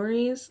right now.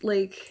 memories,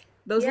 like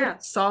those are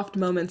soft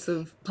moments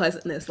of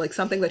pleasantness, like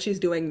something that she's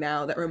doing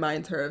now that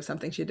reminds her of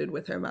something she did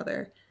with her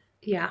mother.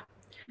 Yeah.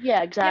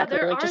 Yeah, exactly.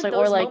 Yeah, there like, are just like,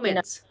 those or like,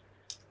 moments.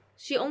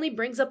 She only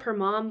brings up her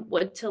mom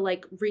to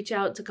like reach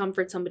out to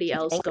comfort somebody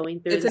else going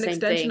through It's the an same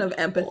extension thing. of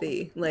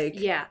empathy. Like,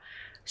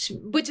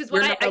 which is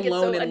you're why not I get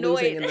alone so in annoyed.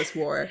 losing in this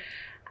war.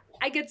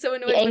 I get so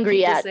annoyed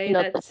angry when people at, say you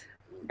know, that.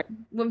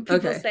 When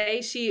people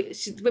say she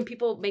when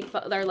people make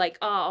fun, they're like,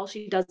 oh, all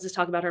she does is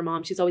talk about her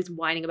mom. She's always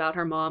whining about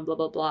her mom, blah,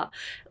 blah, blah.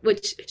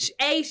 Which,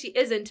 A, she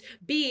isn't.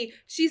 B,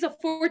 she's a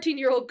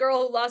 14-year-old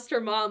girl who lost her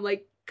mom.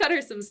 Like, cut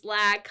her some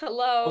slack.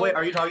 Hello. Oh, wait,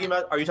 are you talking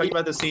about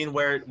the scene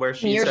where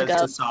she Years says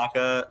ago. to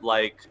Sokka,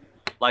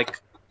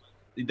 like,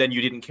 then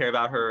you didn't care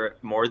about her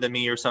more than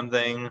me or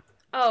something?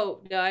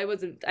 Oh, no, I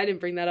didn't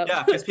bring that up.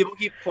 Yeah, because people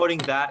keep quoting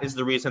that as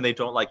the reason they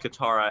don't like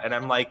Katara, and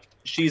I'm like,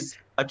 she's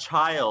a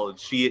child.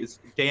 She is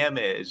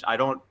damaged. I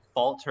don't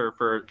fault her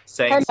for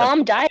saying her something.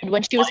 mom died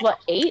when she was, what,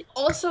 8?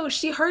 Also,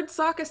 she heard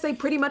Sokka say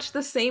pretty much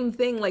the same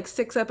thing like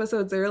 6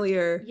 episodes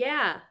earlier.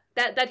 Yeah.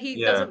 That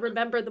he doesn't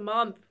remember the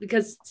mom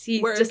because he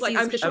just like, sees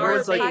I'm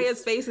Katara's sure face.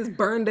 Kaya's face is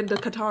burned into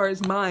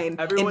Katara's mind.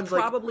 Everyone's in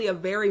probably a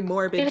very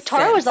morbid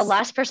Katara was the sense.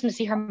 last person to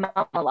see her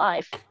mom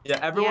alive. Yeah,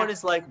 everyone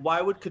is like,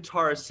 why would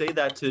Katara say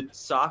that to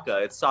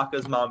Sokka? It's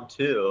Sokka's mom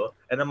too.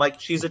 And I'm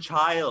like, she's a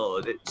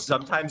child.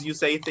 Sometimes you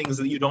say things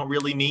that you don't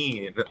really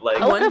mean.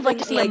 Like, I would have liked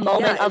to see a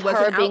moment of was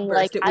her an being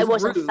like, outburst, it I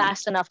was wasn't rude.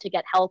 fast enough to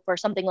get help or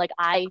something like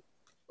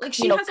Like,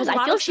 she you know, has a because I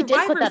lot feel of she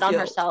did put that survivor's on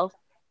guilt. herself.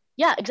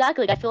 Yeah,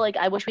 exactly. Like, I feel like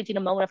I wish we'd seen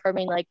a moment of her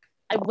being like,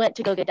 I went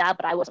to go get dad,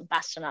 but I wasn't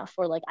fast enough,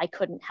 or like I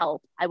couldn't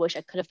help. I wish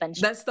I could have been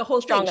That's the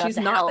whole strong thing. enough She's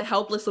to not help. the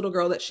helpless little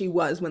girl that she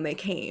was when they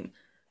came.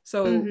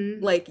 So,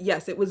 Mhm. like,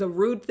 yes, it was a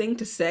rude thing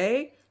to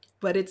say,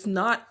 but it's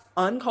not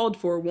uncalled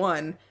for,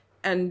 one.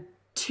 And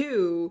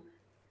two,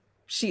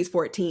 she's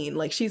 14.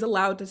 Like, she's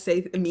allowed to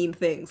say mean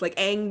things. Like,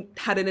 Aang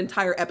had an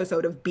entire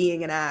episode of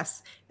being an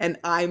ass, and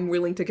I'm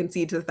willing to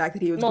concede to the fact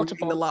that he was grieving the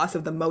Multiple. loss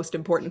of the most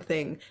important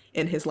thing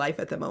in his life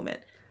at the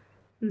moment.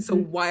 So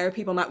Mhm. why are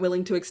people not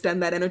willing to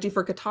extend that energy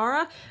for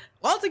Katara?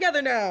 All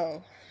together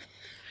now.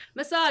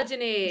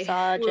 Misogyny.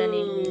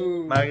 Misogyny.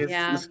 Ooh. Maggie's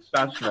Yeah.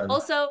 discussion.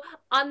 Also,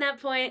 on that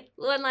point,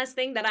 one last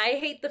thing that I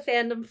hate the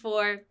fandom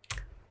for: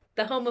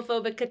 the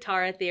homophobic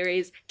Katara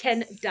theories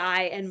can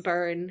die and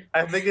burn.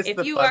 I think it's if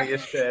the you are-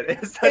 funniest shit.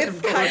 It's such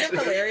It's kind of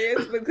bullshit.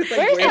 hilarious because, like,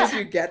 Where's where that? did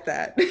you get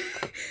that?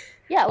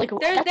 Yeah, like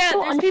that's so there's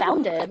people-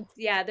 unfounded.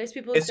 Yeah, there's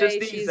people who It's say just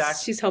the she's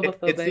exact.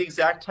 homophobic. It's the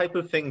exact type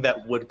of thing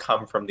that would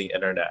come from the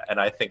internet, and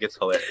I think it's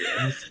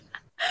hilarious.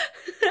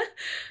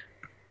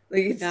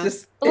 Like, it's Yeah.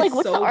 just, But, like, it's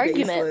what's the so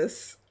argument?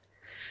 baseless.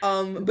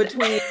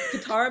 Between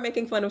Katara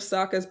making fun of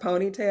Sokka's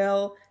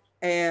ponytail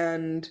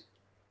and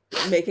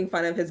making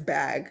fun of his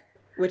bag,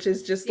 which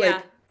is just Yeah,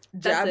 like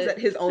that's jabs it. at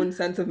his own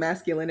sense of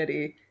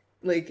masculinity.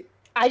 Like,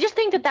 I just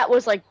think that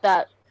was like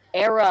that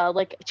era,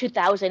 like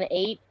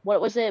 2008. What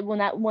was it when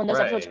those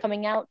episodes Right.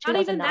 coming out? Not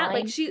even that. 2009.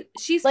 Like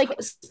she's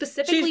Like,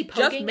 specifically she's just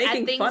poking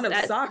making at things fun of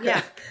that, Sokka.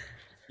 Yeah,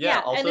 Yeah.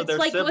 and Also, it's they're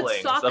like what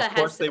siblings. Sokka Of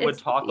course, has- they would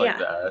it's- talk like yeah.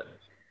 that.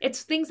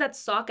 it's things that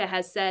Sokka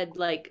has said.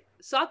 Like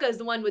Sokka is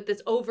the one with this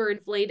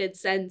overinflated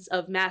sense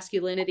of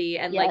masculinity,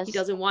 and like he Yes.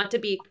 doesn't want to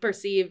be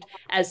perceived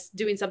as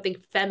doing something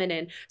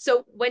feminine.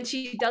 So when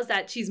she does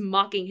that, she's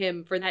mocking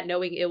him for that,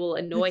 knowing it will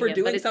annoy for him.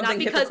 doing But it's something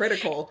not because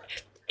hypocritical.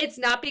 it's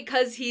not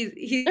because he's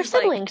They're like,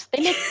 siblings.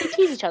 They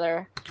tease each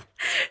other.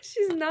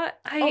 she's not.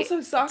 Also,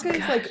 Sokka is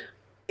God. like,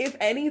 if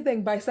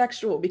anything,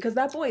 bisexual because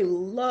that boy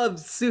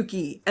loves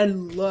Suki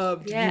and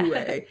loved Yeah.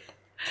 Yue.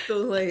 So,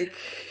 like,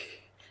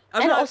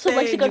 I'm And not also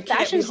likes a saying good you can't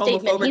fashion be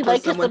statement. homophobic He for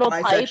liked his someone little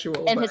pipe bisexual,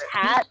 and but his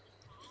hat.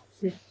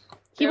 He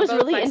They're was both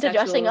really into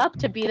dressing bisexual. up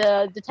to be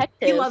the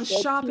detective. he loves Like, he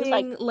was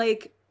shopping,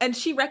 like, and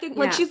she like,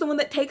 Yeah. she's the one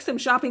that takes him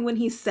shopping when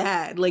he's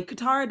sad. Like,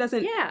 Katara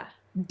doesn't Yeah.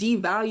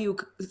 devalue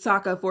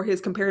Sokka for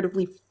his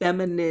comparatively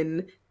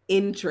feminine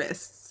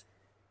interests.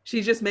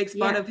 She just makes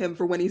fun Yeah. of him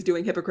for when he's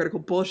doing hypocritical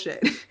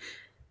bullshit.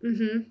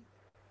 Mm-hmm.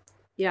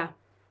 Yeah.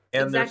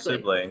 And they're Exactly.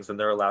 siblings, and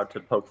they're allowed to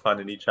poke fun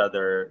at each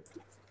other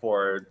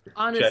for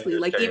Honestly, gender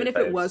like, even if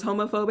it was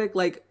stereotypes. homophobic,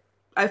 like,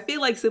 I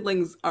feel like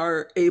siblings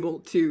are able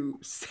to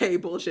say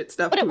bullshit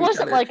stuff but to it each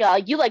wasn't other. like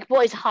a "you like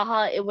boys,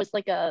 haha." It was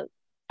like a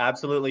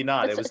Absolutely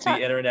not. It's- It was it's the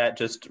not- internet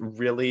just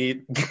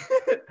really,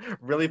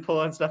 really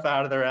pulling stuff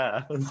out of their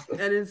ass. And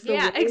it's the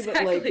Yeah, way that,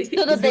 like, exactly.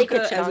 So that they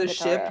could Zuko shit as on a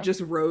ship Katara.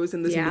 just rose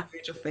in this Yeah. new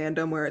age of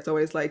fandom where it's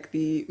always like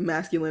the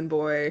masculine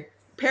boy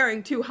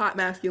pairing two hot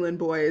masculine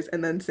boys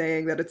and then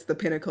saying that it's the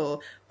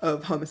pinnacle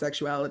of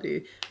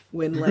homosexuality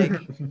when, like,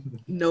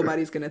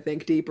 nobody's gonna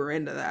think deeper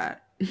into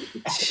that.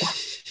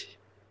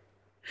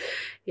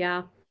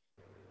 Yeah.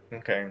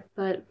 Okay,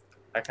 But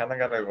I kind of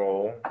gotta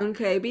go.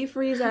 Okay, be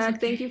free,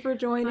 Zach. Thank you for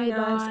joining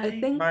us. I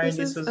Bye-bye. think Bye, this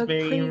this is was a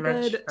very pretty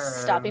much good fun.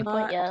 stopping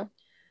point. Yeah.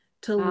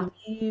 to Wow.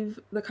 leave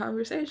the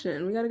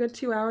conversation. We got a good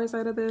 2 hours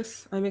out of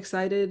this. I'm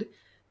excited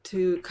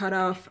to cut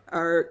off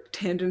our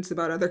tangents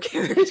about other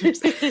characters.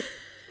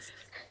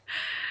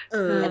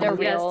 they're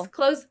real.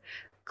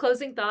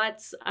 Closing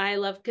thoughts. I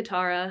love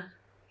Katara.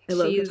 I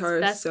love She's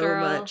Katara best so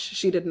girl. much.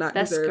 She did not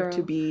Best deserve to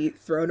girl. be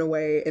thrown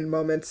away in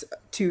moments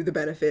to the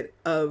benefit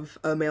of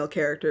a male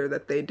character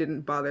that they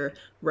didn't bother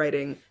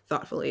writing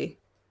thoughtfully.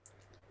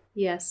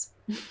 Yes.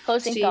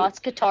 Closing She- thoughts.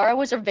 Katara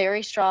was a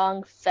very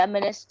strong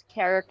feminist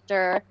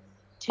character,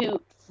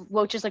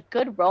 which is a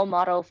good role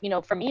model. You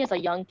know, for me as a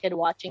young kid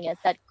watching it,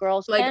 that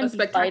girls Like, can a be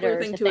spectacular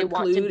fighters thing if to they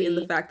want to include be. in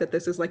the fact that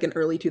this is like an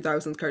early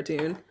 2000s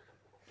cartoon.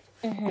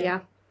 Mhm. Yeah.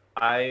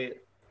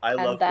 I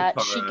love And that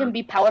Katara. she can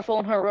be powerful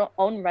in her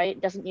own right.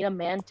 Doesn't need a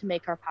man to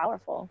make her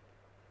powerful.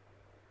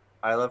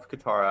 I love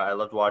Katara. I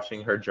loved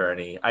watching her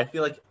journey. I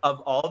feel like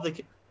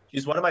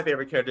she's one of my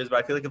favorite characters,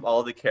 but I feel like of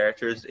all the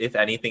characters, if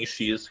anything,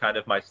 she is kind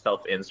of my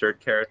self-insert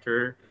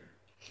character.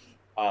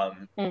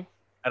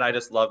 And I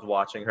just loved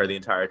watching her the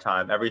entire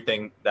time.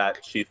 Everything that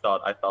she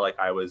felt, I felt like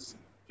I was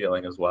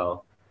feeling as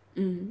well.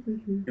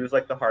 Mm-hmm. She was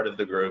like the heart of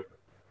the group.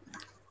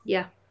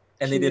 Yeah.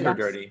 And they did her Yes.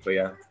 dirty, but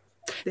yeah.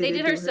 They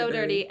did her do so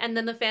dirty, and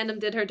then the fandom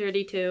did her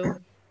dirty too.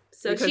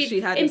 So because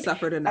she hadn't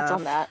suffered enough. That's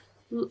on that.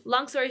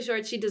 Long story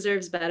short, she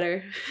deserves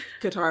better.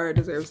 Katara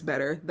deserves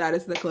better. That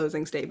is the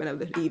closing statement of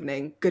the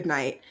evening. Good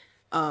night.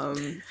 Stuff.